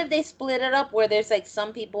 What if they split it up where there's like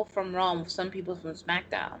some people from Raw, some people from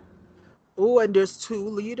SmackDown? Oh, and there's 2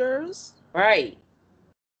 leaders? Right.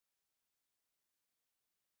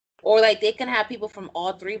 Or like they can have people from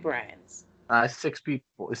all 3 brands. 6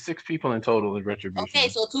 people. It's 6 people in total in Retribution. Okay,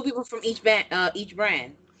 so 2 people from each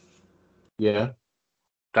brand. Yeah.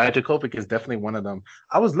 Dijakovic is definitely one of them.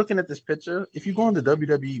 I was looking at this picture. If you go on the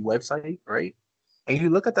WWE website, right, and you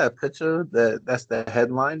look at that picture, that's the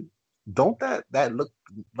headline. Don't that look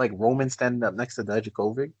like Roman standing up next to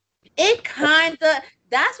Dijakovic? It kinda.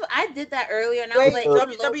 That's what I did that earlier, and I was like,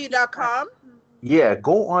 WWE.com. Yeah,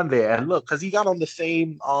 go on there and look, because he got on the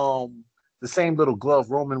same little glove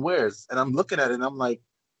Roman wears, and I'm looking at it and I'm like,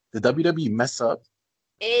 did WWE mess up?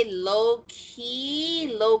 It low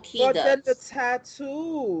key But does. Then the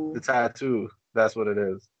tattoo. That's what it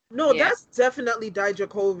is. No, that's definitely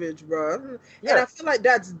Dijakovic, bro. Yeah. And I feel like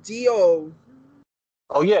that's Dio.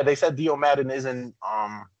 Oh yeah, they said Dio Madden is in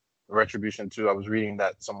Retribution too. I was reading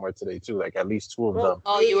that somewhere today too. Like at least 2 of them.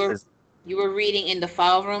 Oh, you were reading in the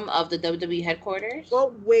file room of the WWE headquarters?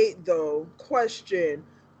 Well, wait though. Question: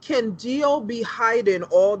 can Dio be hiding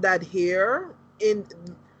all that hair in?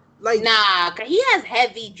 Like, nah, cause he has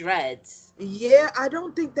heavy dreads. Yeah, I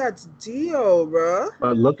don't think that's Dio, bro.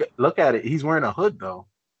 But look at it. He's wearing a hood though.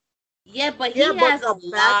 Yeah, but he has a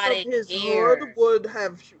lot of his hair. Hood would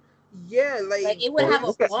have. Yeah, like it would have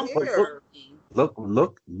a bump.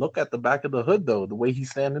 Look at the back of the hood though. The way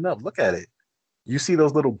he's standing up. Look at it. You see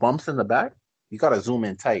those little bumps in the back? You gotta zoom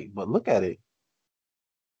in tight, but look at it.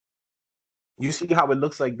 You see how it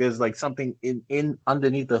looks like there's like something in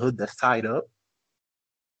underneath the hood that's tied up?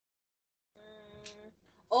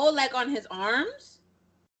 Oh, like on his arms?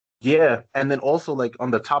 Yeah, and then also like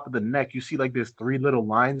on the top of the neck, you see like there's 3 little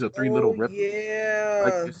lines or 3 little ripples. Yeah.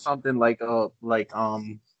 Like there's something like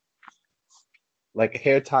like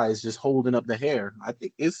hair ties just holding up the hair. I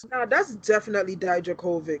think it's Nah, that's definitely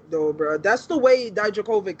Dijakovic though, bro. That's the way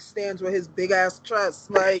Dijakovic stands with his big ass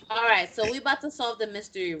chest. Like, All right, so we about to solve the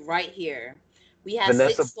mystery right here. We have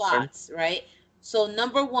Vanessa 6 Bourne. slots, right? So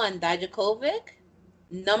number 1, Dijakovic.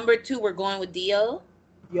 Number 2, we're going with Dio.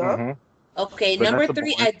 yup. Mm-hmm. Okay, number Vanessa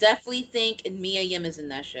 3, Bourne. I definitely think Mia Yim is in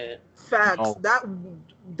that shit. Facts. No.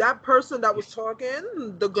 That person that was talking,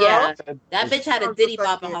 the girl, Yeah, Said that it's- bitch had a sounds Diddy just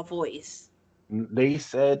like bop in me. her voice. They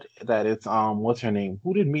said that it's what's her name?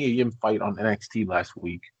 Who did Mia Yim fight on NXT last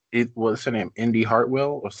week? It was her name Indy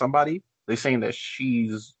Hartwell or somebody. They saying that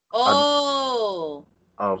she's Oh,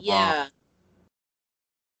 of yeah.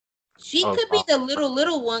 She of could be the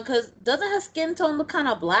little one, because doesn't her skin tone look kind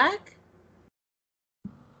of black?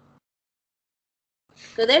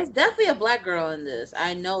 Because there's definitely a black girl in this.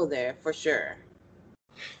 I know there for sure.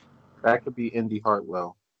 that could be Indy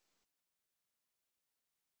Hartwell.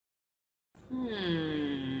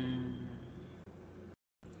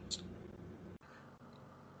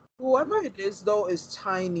 Whoever it is though is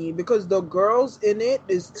tiny because the girls in it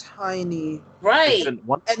is tiny. Right. And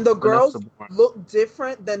the girls look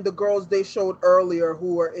different than the girls they showed earlier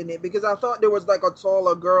who were in it because I thought there was like a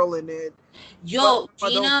taller girl in it. Yo,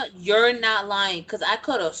 Gina, you're not lying because I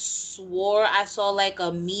could have swore I saw like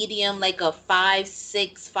a medium, like a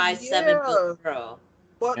 5'6", 5'7" girl.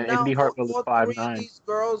 But and now Indy Hartwell is all 3 of 5'9". these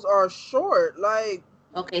girls are short. Like,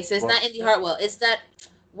 okay, so it's not Indy Hartwell. It's that.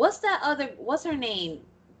 What's that other? What's her name?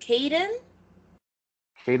 Kaden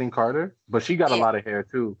Carter, but she got a lot of hair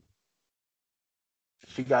too.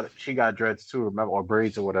 She got dreads too, remember, or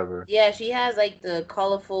braids or whatever. Yeah, she has like the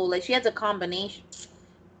colorful, like she has a combination.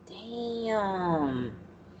 Damn.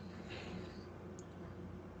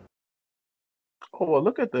 Oh, well,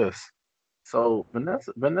 look at this. So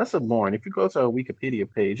Vanessa Bourne, if you go to her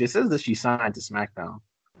Wikipedia page, it says that she signed to SmackDown.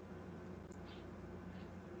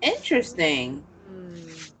 Interesting.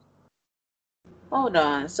 Hold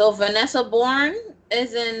on. So Vanessa Bourne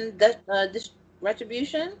is in this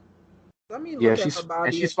Retribution? Let me look at her body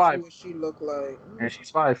and she's see what she look like. And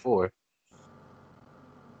she's 5'4".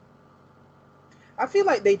 I feel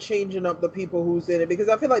like they changing up the people who's in it because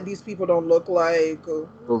I feel like these people don't look like the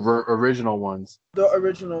original ones. The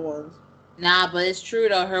original ones. Nah, but it's true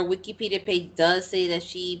though. Her Wikipedia page does say that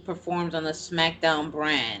she performs on the SmackDown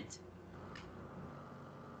brand.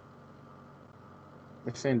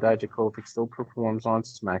 They're saying Dijakovic still performs on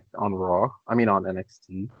on Raw. I mean on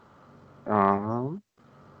NXT.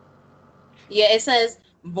 Yeah, it says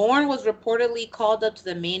Bourne was reportedly called up to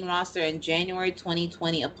the main roster in January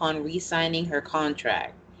 2020 upon re-signing her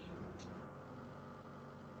contract.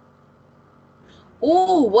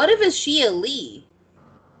 Ooh, what if it's Shia Lee?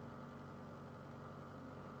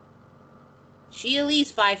 Shia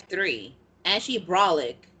Lee's 5'3", and she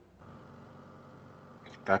brolic.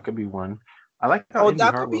 That could be one. I like how Indy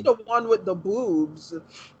that Hartwell, could be the one with the boobs.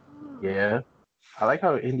 Yeah, I like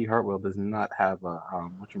how Indy Hartwell does not have a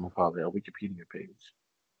a Wikipedia page.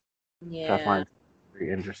 Yeah, I find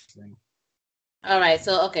very interesting. All right,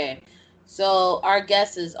 so our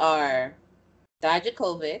guesses are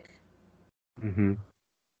Dijakovic. Mm-hmm.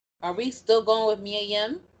 Are we still going with Mia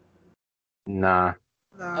Yim? Nah.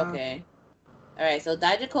 Okay. All right, so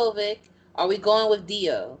Dijakovic. Are we going with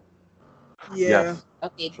Dio? Yeah. Yes.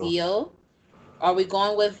 Okay, sure. Dio. Are we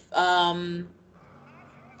going with Xia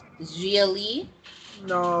Li?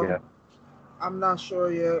 No. Yeah. I'm not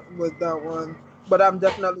sure yet with that one. But I'm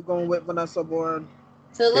definitely going with Vanessa Bourne.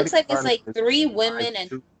 So it looks like it's like 3 women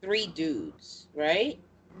and 3 dudes, right?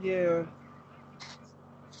 Yeah.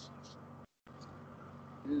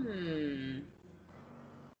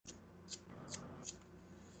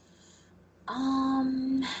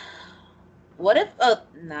 What if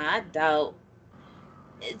I doubt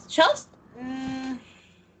it's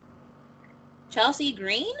Chelsea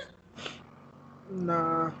Green?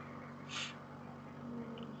 Nah.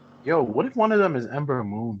 Yo, what if one of them is Ember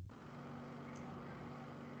Moon?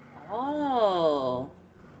 Oh.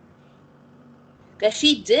 Cause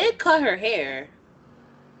she did cut her hair.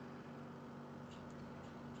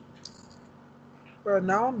 Bro,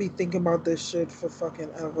 now I'm be thinking about this shit for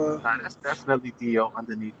fucking ever. Nah, that's definitely Dio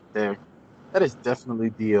underneath there. That is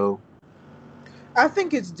definitely Dio. I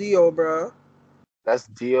think it's Dio, bro. That's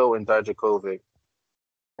Dio and Dijakovic.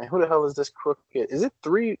 And who the hell is this crooked? Is it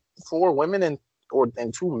 3, 4 women and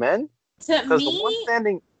 2 men? To me, the one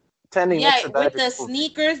standing next to with the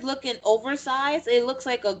sneakers looking oversized, it looks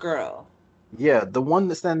like a girl. Yeah, the one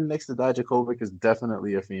that's standing next to Dijakovic is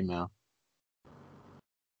definitely a female.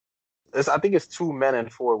 I think it's 2 men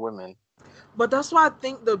and 4 women. But that's why I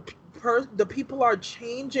think the the people are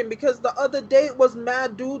changing, because the other day it was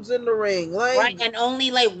mad dudes in the ring, like right, and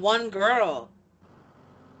only like one girl.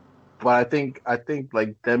 But I think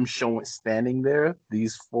like them standing there,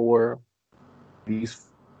 these four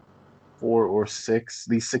or six,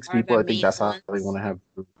 these six Are people, the I think that's main how they want to have.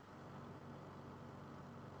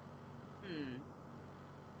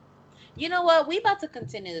 You know what? We about to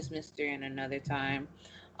continue this mystery in another time.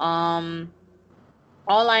 All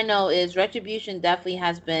I know is Retribution definitely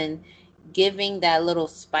has been giving that little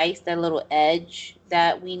spice, that little edge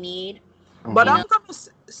that we need. But I'm gonna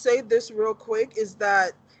say this real quick, is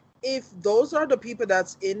that if those are the people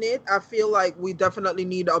that's in it, I feel like we definitely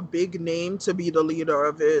need a big name to be the leader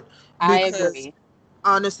of it. I agree.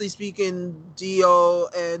 Honestly speaking, Dio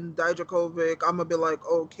and Dijakovic, I'm gonna be like,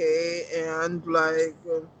 okay, and like,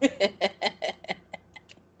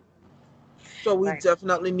 so we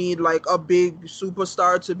definitely need like a big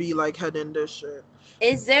superstar to be like heading this shit.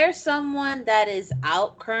 Is there someone that is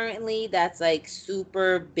out currently that's like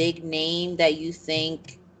super big name that you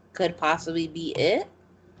think could possibly be it?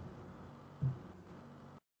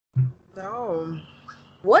 No.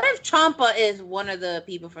 What if Ciampa is one of the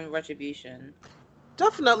people from Retribution?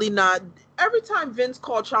 Definitely not. Every time Vince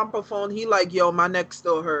called Ciampa phone, he like, yo, my neck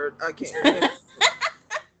still hurt. I can't.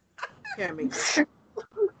 Can't make it.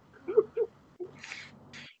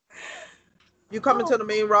 You coming to the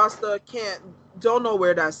main roster, don't know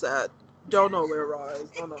where that's at. Don't know where Raw is.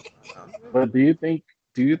 Don't know. But do you think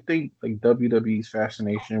like WWE's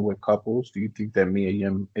fascination with couples, do you think that Mia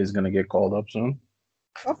Yim is gonna get called up soon?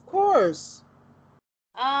 Of course.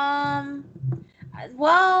 Well,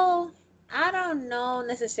 I don't know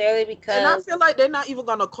necessarily, because and I feel like they're not even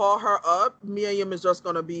gonna call her up. Mia Yim is just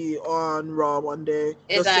gonna be on Raw one day.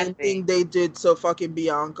 Exactly. The same thing they did to fucking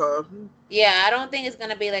Bianca. Yeah, I don't think it's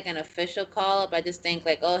gonna be like an official call up. I just think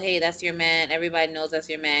like, oh hey, that's your man. Everybody knows that's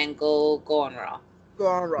your man. Go on Raw. Go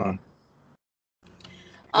on Raw.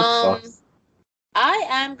 I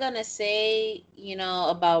am gonna say,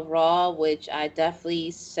 about Raw, which I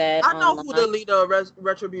definitely said. I know who the leader of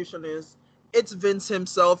Retribution is. It's Vince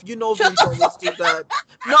himself. You know Vince always do that.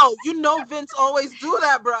 No, you know Vince always do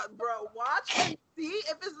that, bro. Watch and see.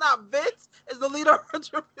 If it's not Vince, it's the leader of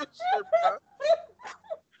Retribution, bro.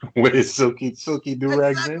 With his silky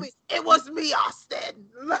do-rag Exactly. It was me, Austin.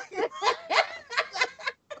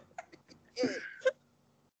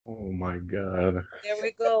 Oh my god. There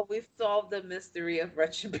we go. We've solved the mystery of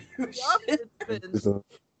Retribution. It's a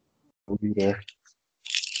leader.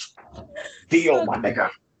 Dio, my nigga.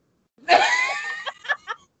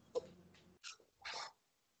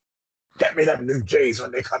 Get me them new J's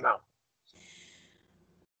when they come out.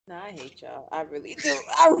 No, I hate y'all. I really do.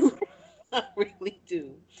 I really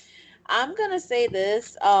do. I'm gonna say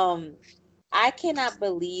this. I cannot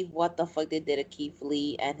believe what the fuck they did to Keith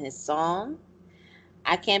Lee and his song.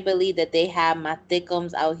 I can't believe that they have my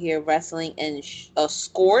thickums out here wrestling in a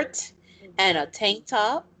skirt and a tank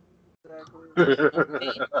top.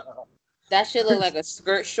 That shit look like a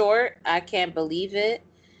skirt short. I can't believe it.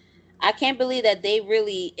 I can't believe that they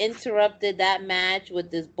really interrupted that match with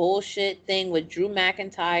this bullshit thing with Drew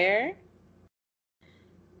McIntyre.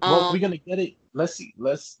 Well, we're gonna get it. Let's see.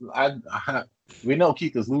 We know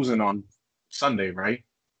Keith is losing on Sunday, right?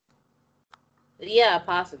 Yeah,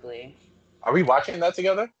 possibly. Are we watching that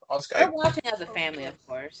together on Skype? We're watching as a family, of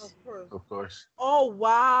course. Of course. Oh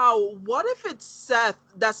wow! What if it's Seth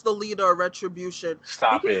that's the leader of Retribution?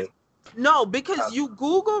 Stop it. No, because you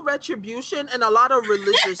Google Retribution and a lot of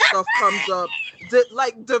religious stuff comes up.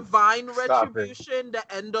 Like divine retribution, the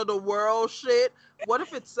end of the world shit. What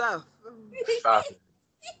if it's Seth? Stop it.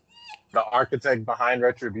 The architect behind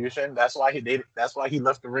Retribution. That's why he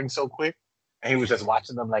left the ring so quick. And he was just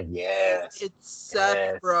watching them like, yes. It's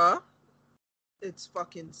Seth, bruh. It's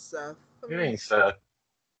fucking Seth. It ain't Seth.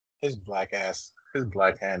 His black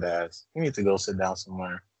hand ass. He needs to go sit down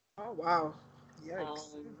somewhere. Oh wow.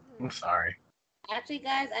 Yikes. I'm sorry. Actually,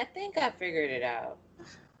 guys, I think I figured it out.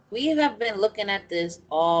 We have been looking at this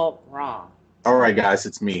all wrong. All right, guys,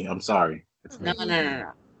 it's me. I'm sorry. It's me.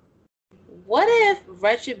 No. What if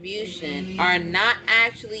Retribution are not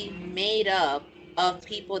actually made up of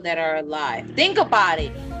people that are alive? Think about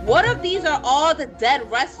it. What if these are all the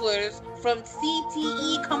dead wrestlers from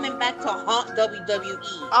CTE coming back to haunt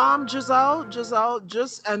WWE? Giselle,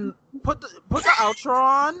 just and put the outro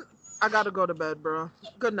on. I gotta go to bed, bro.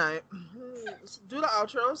 Good night. Do the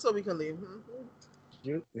outro so we can leave.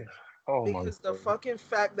 Because the fucking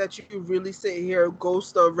fact that you really sit here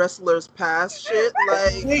ghost the wrestlers past shit,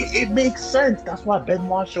 like it makes sense. That's why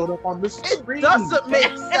Benoit showed up on the screen. It doesn't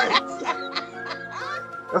make sense.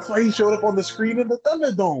 That's why he showed up on the screen in the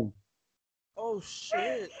Thunderdome. Oh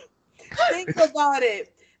shit. Think about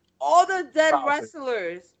it. All the dead Stop it.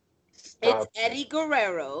 wrestlers. Stop It's Eddie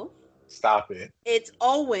Guerrero. Stop it. It's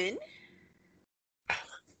Owen.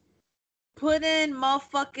 Put in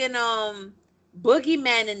motherfucking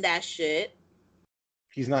Boogeyman in that shit.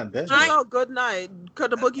 He's not dead. Just know good night. Cause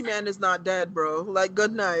the boogeyman is not dead, bro. Like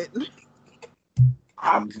good night.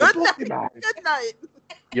 I'm the Good night. Boogeyman. Good night.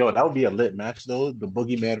 Yo, that would be a lit match though. The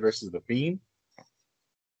Boogeyman versus the Fiend.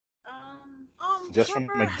 Just from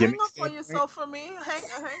Trevor, a hang gimmick up on standpoint? yourself for me. Hang.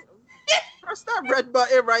 Press that red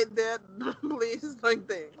button right there, please. Like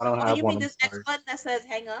thanks. I don't have You one. mean this I'm X sorry. button that says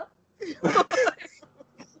hang up? You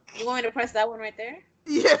want me to press that one right there?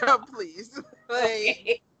 Yeah, please.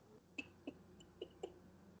 Like,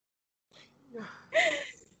 Okay.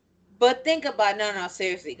 But think about no,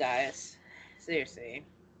 seriously, guys. Seriously.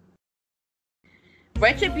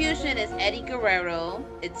 Retribution is Eddie Guerrero.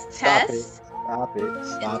 It's Stop Test. Stop it.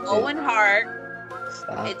 Stop It's it. Owen Hart.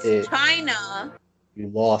 Stop It's it. China. You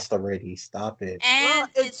lost already. Stop it. And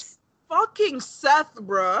Bruh, it's fucking Seth,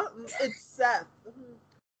 bruh. It's Seth.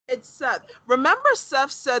 It's Seth. Remember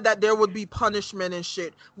Seth said that there would be punishment and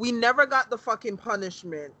shit. We never got the fucking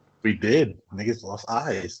punishment. We did. Niggas lost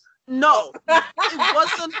eyes. No, it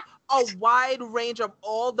wasn't a wide range of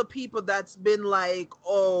all the people that's been like,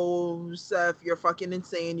 oh, Seth, you're fucking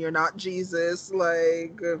insane. You're not Jesus.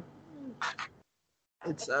 Like,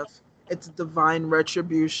 it's Seth. It's divine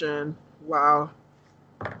retribution. Wow.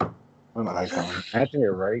 I'm not coming. I think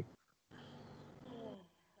you're right.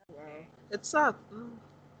 It's Seth.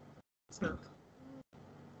 Seth.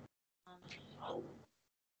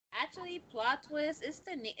 actually, plot twist, it's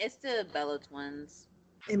the Bella twins.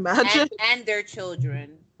 Imagine. And their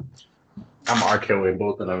children. I'm RKOing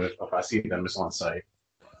both of them if I see them. It's on site.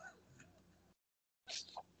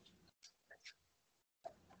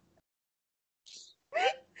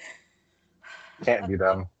 Can't be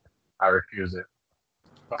them. I refuse it.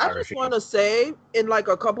 I just want to say, in like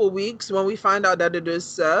a couple weeks, when we find out that it is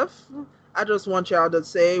Seth, I just want y'all to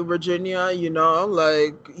say, Virginia, you know,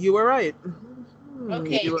 like, you were right.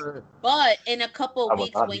 Okay, You were right. but in a couple I would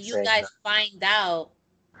weeks, not when be you saying guys that. find out,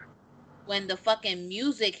 when the fucking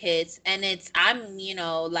music hits and it's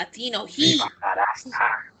Latino heat,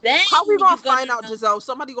 then How we gonna you find out, know- Giselle?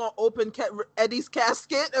 Somebody gonna open Eddie's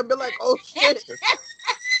casket and be like, oh shit,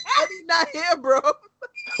 Eddie not here, bro.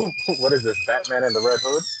 What is this? Batman in the Red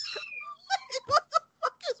Hood? What the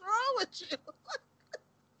fuck is wrong with you?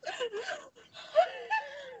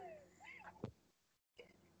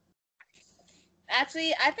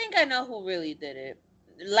 Actually, I think I know who really did it.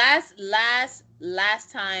 Last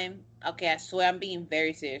time. Okay, I swear I'm being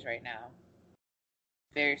very serious right now.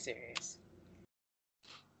 Very serious.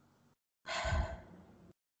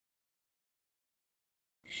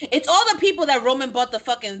 It's all the people that Roman bought the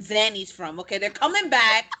fucking Xannies from. Okay, they're coming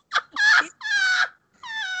back.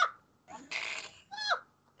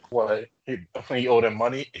 What? When you owe them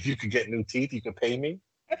money, if you could get new teeth, you could pay me?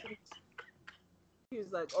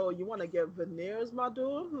 He's like, oh, you want to get veneers, my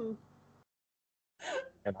dude?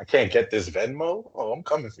 And I can't get this Venmo? Oh, I'm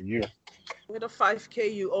coming for you. With a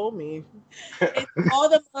 5K you owe me. It's all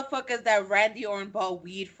the motherfuckers that Randy Orton bought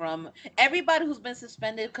weed from. Everybody who's been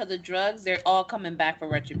suspended because of drugs, they're all coming back for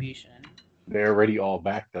retribution. They're already all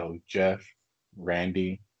back, though. Jeff,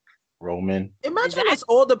 Randy, Roman. Imagine it's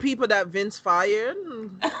all the people that Vince fired.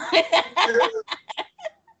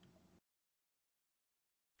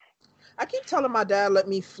 I keep telling my dad let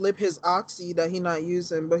me flip his Oxy that he not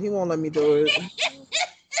using, but he won't let me do it.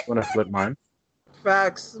 Want to flip mine?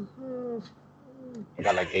 Facts. I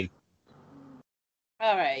got like 8.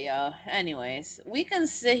 All right, y'all. Anyways, we can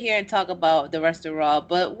sit here and talk about the rest of Raw,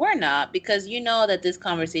 but we're not, because you know that this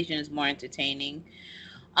conversation is more entertaining.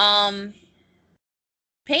 Payback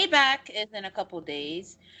is in a couple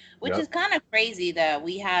days, which is kind of crazy that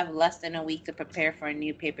we have less than a week to prepare for a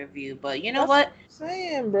new pay-per-view. But you know what? I'm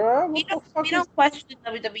saying, bro. We don't question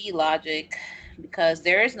WWE logic, because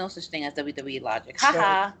there is no such thing as WWE logic.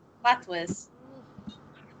 Haha. Plot twist.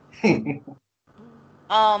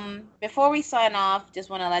 Before we sign off, just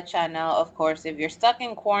want to let y'all know, of course, if you're stuck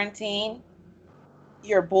in quarantine,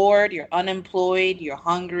 you're bored, you're unemployed, you're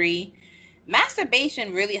hungry,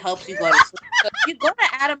 masturbation really helps you go to sleep. So if you go to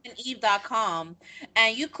adamandeve.com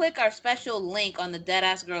and you click our special link on the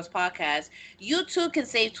Deadass Girls podcast, you too can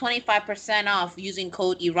save 25% off using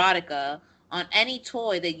code erotica on any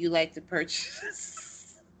toy that you like to purchase.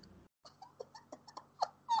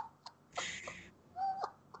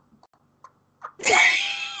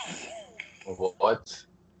 What?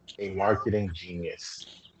 A marketing genius.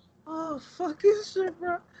 Oh, fucking shit,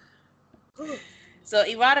 bro. So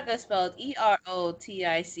erotica is spelled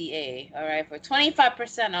Erotica. All right, for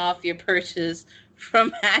 25% off your purchase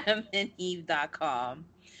from AdamandEve.com.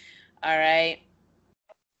 All right.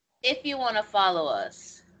 If you want to follow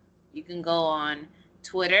us, you can go on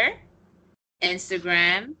Twitter,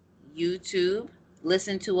 Instagram, YouTube.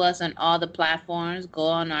 Listen to us on all the platforms. Go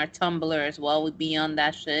on our Tumblr as well. We be on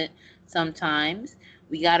that shit sometimes.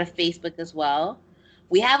 We got a Facebook as well.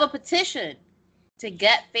 We have a petition to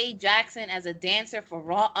get Faye Jackson as a dancer for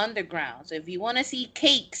Raw Underground. So if you want to see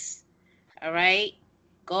cakes, all right,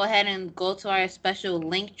 go ahead and go to our special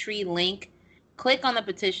Linktree link. Click on the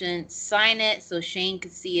petition, sign it so Shane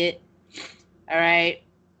can see it. All right.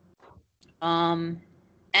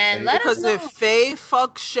 And let us know. Because if Faye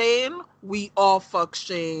fucks Shane, we all fuck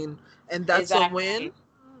Shane. And that's Exactly. a win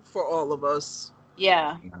for all of us.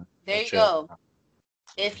 Yeah. There you go.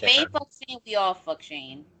 If Can't Faye have- fucks Shane, we all fuck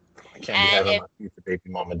Shane. I can't be having my future baby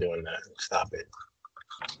mama doing that. Stop it.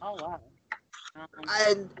 Oh wow.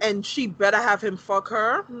 And she better have him fuck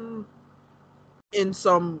her in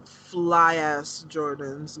some fly ass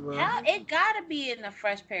Jordans. Bro. Yeah, it gotta be in a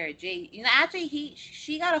fresh pair of J. You know, actually,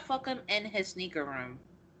 she gotta fuck him in his sneaker room.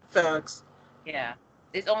 Facts. Yeah,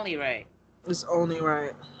 it's only right. It's only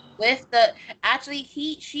right. With the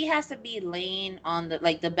she has to be laying on the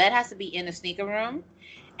the bed has to be in the sneaker room,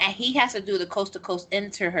 and he has to do the coast to coast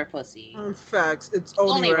into her pussy. Facts. It's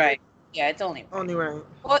only right. Yeah, it's only right. Only right.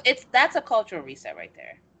 Well, that's a cultural reset right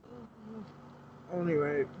there. Only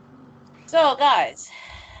right. So, guys,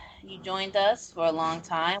 you joined us for a long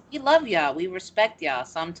time. We love y'all. We respect y'all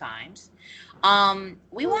sometimes.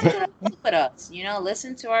 We want you to work with us,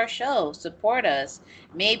 listen to our show, support us.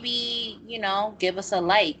 Maybe, give us a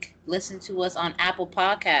like. Listen to us on Apple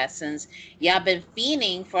Podcasts, since y'all been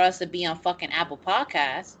fiending for us to be on fucking Apple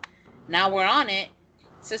Podcasts. Now we're on it.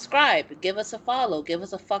 Subscribe, give us a follow, give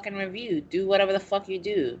us a fucking review, do whatever the fuck you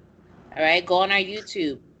do. All right, go on our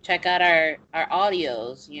YouTube. Check out our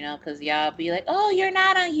audios, because y'all be like, oh, you're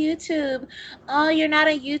not on YouTube. Oh, you're not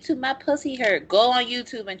on YouTube. My pussy hurt. Go on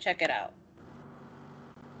YouTube and check it out.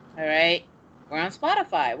 All right. We're on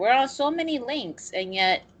Spotify. We're on so many links, and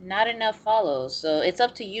yet not enough follows. So it's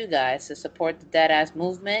up to you guys to support the Deadass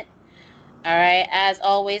movement. All right. As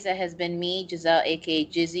always, it has been me, Giselle, a.k.a.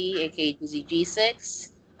 Jizzy, a.k.a. Jizzy G6.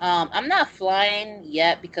 I'm not flying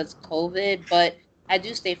yet because of COVID, but I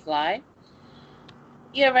do stay fly.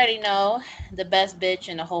 You already know, the best bitch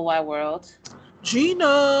in the whole wide world.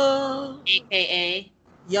 Gina. A.k.a.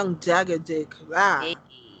 Young Dagger Dick. Ah. Hey,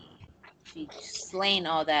 she's slaying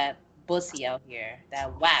all that pussy out here.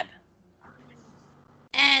 That wab.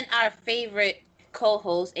 And our favorite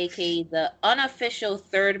co-host, a.k.a. the unofficial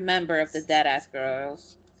third member of the Deadass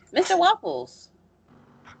Girls, Mr. Waffles.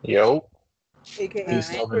 Yo. A.k.a.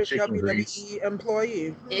 secret WWE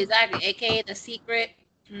employee. Exactly. A.k.a. the secret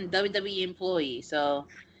WWE employee. So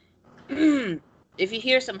if you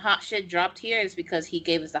hear some hot shit dropped here, it's because he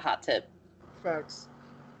gave us a hot tip. Facts.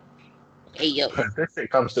 Hey, yo. This shit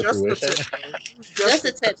comes to fruition. Just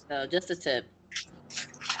a tip, though. Just a tip.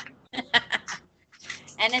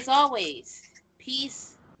 And as always,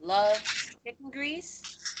 peace, love, chicken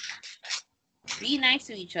grease. Be nice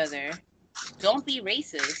to each other. Don't be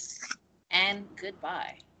racist. And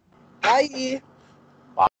goodbye. Bye.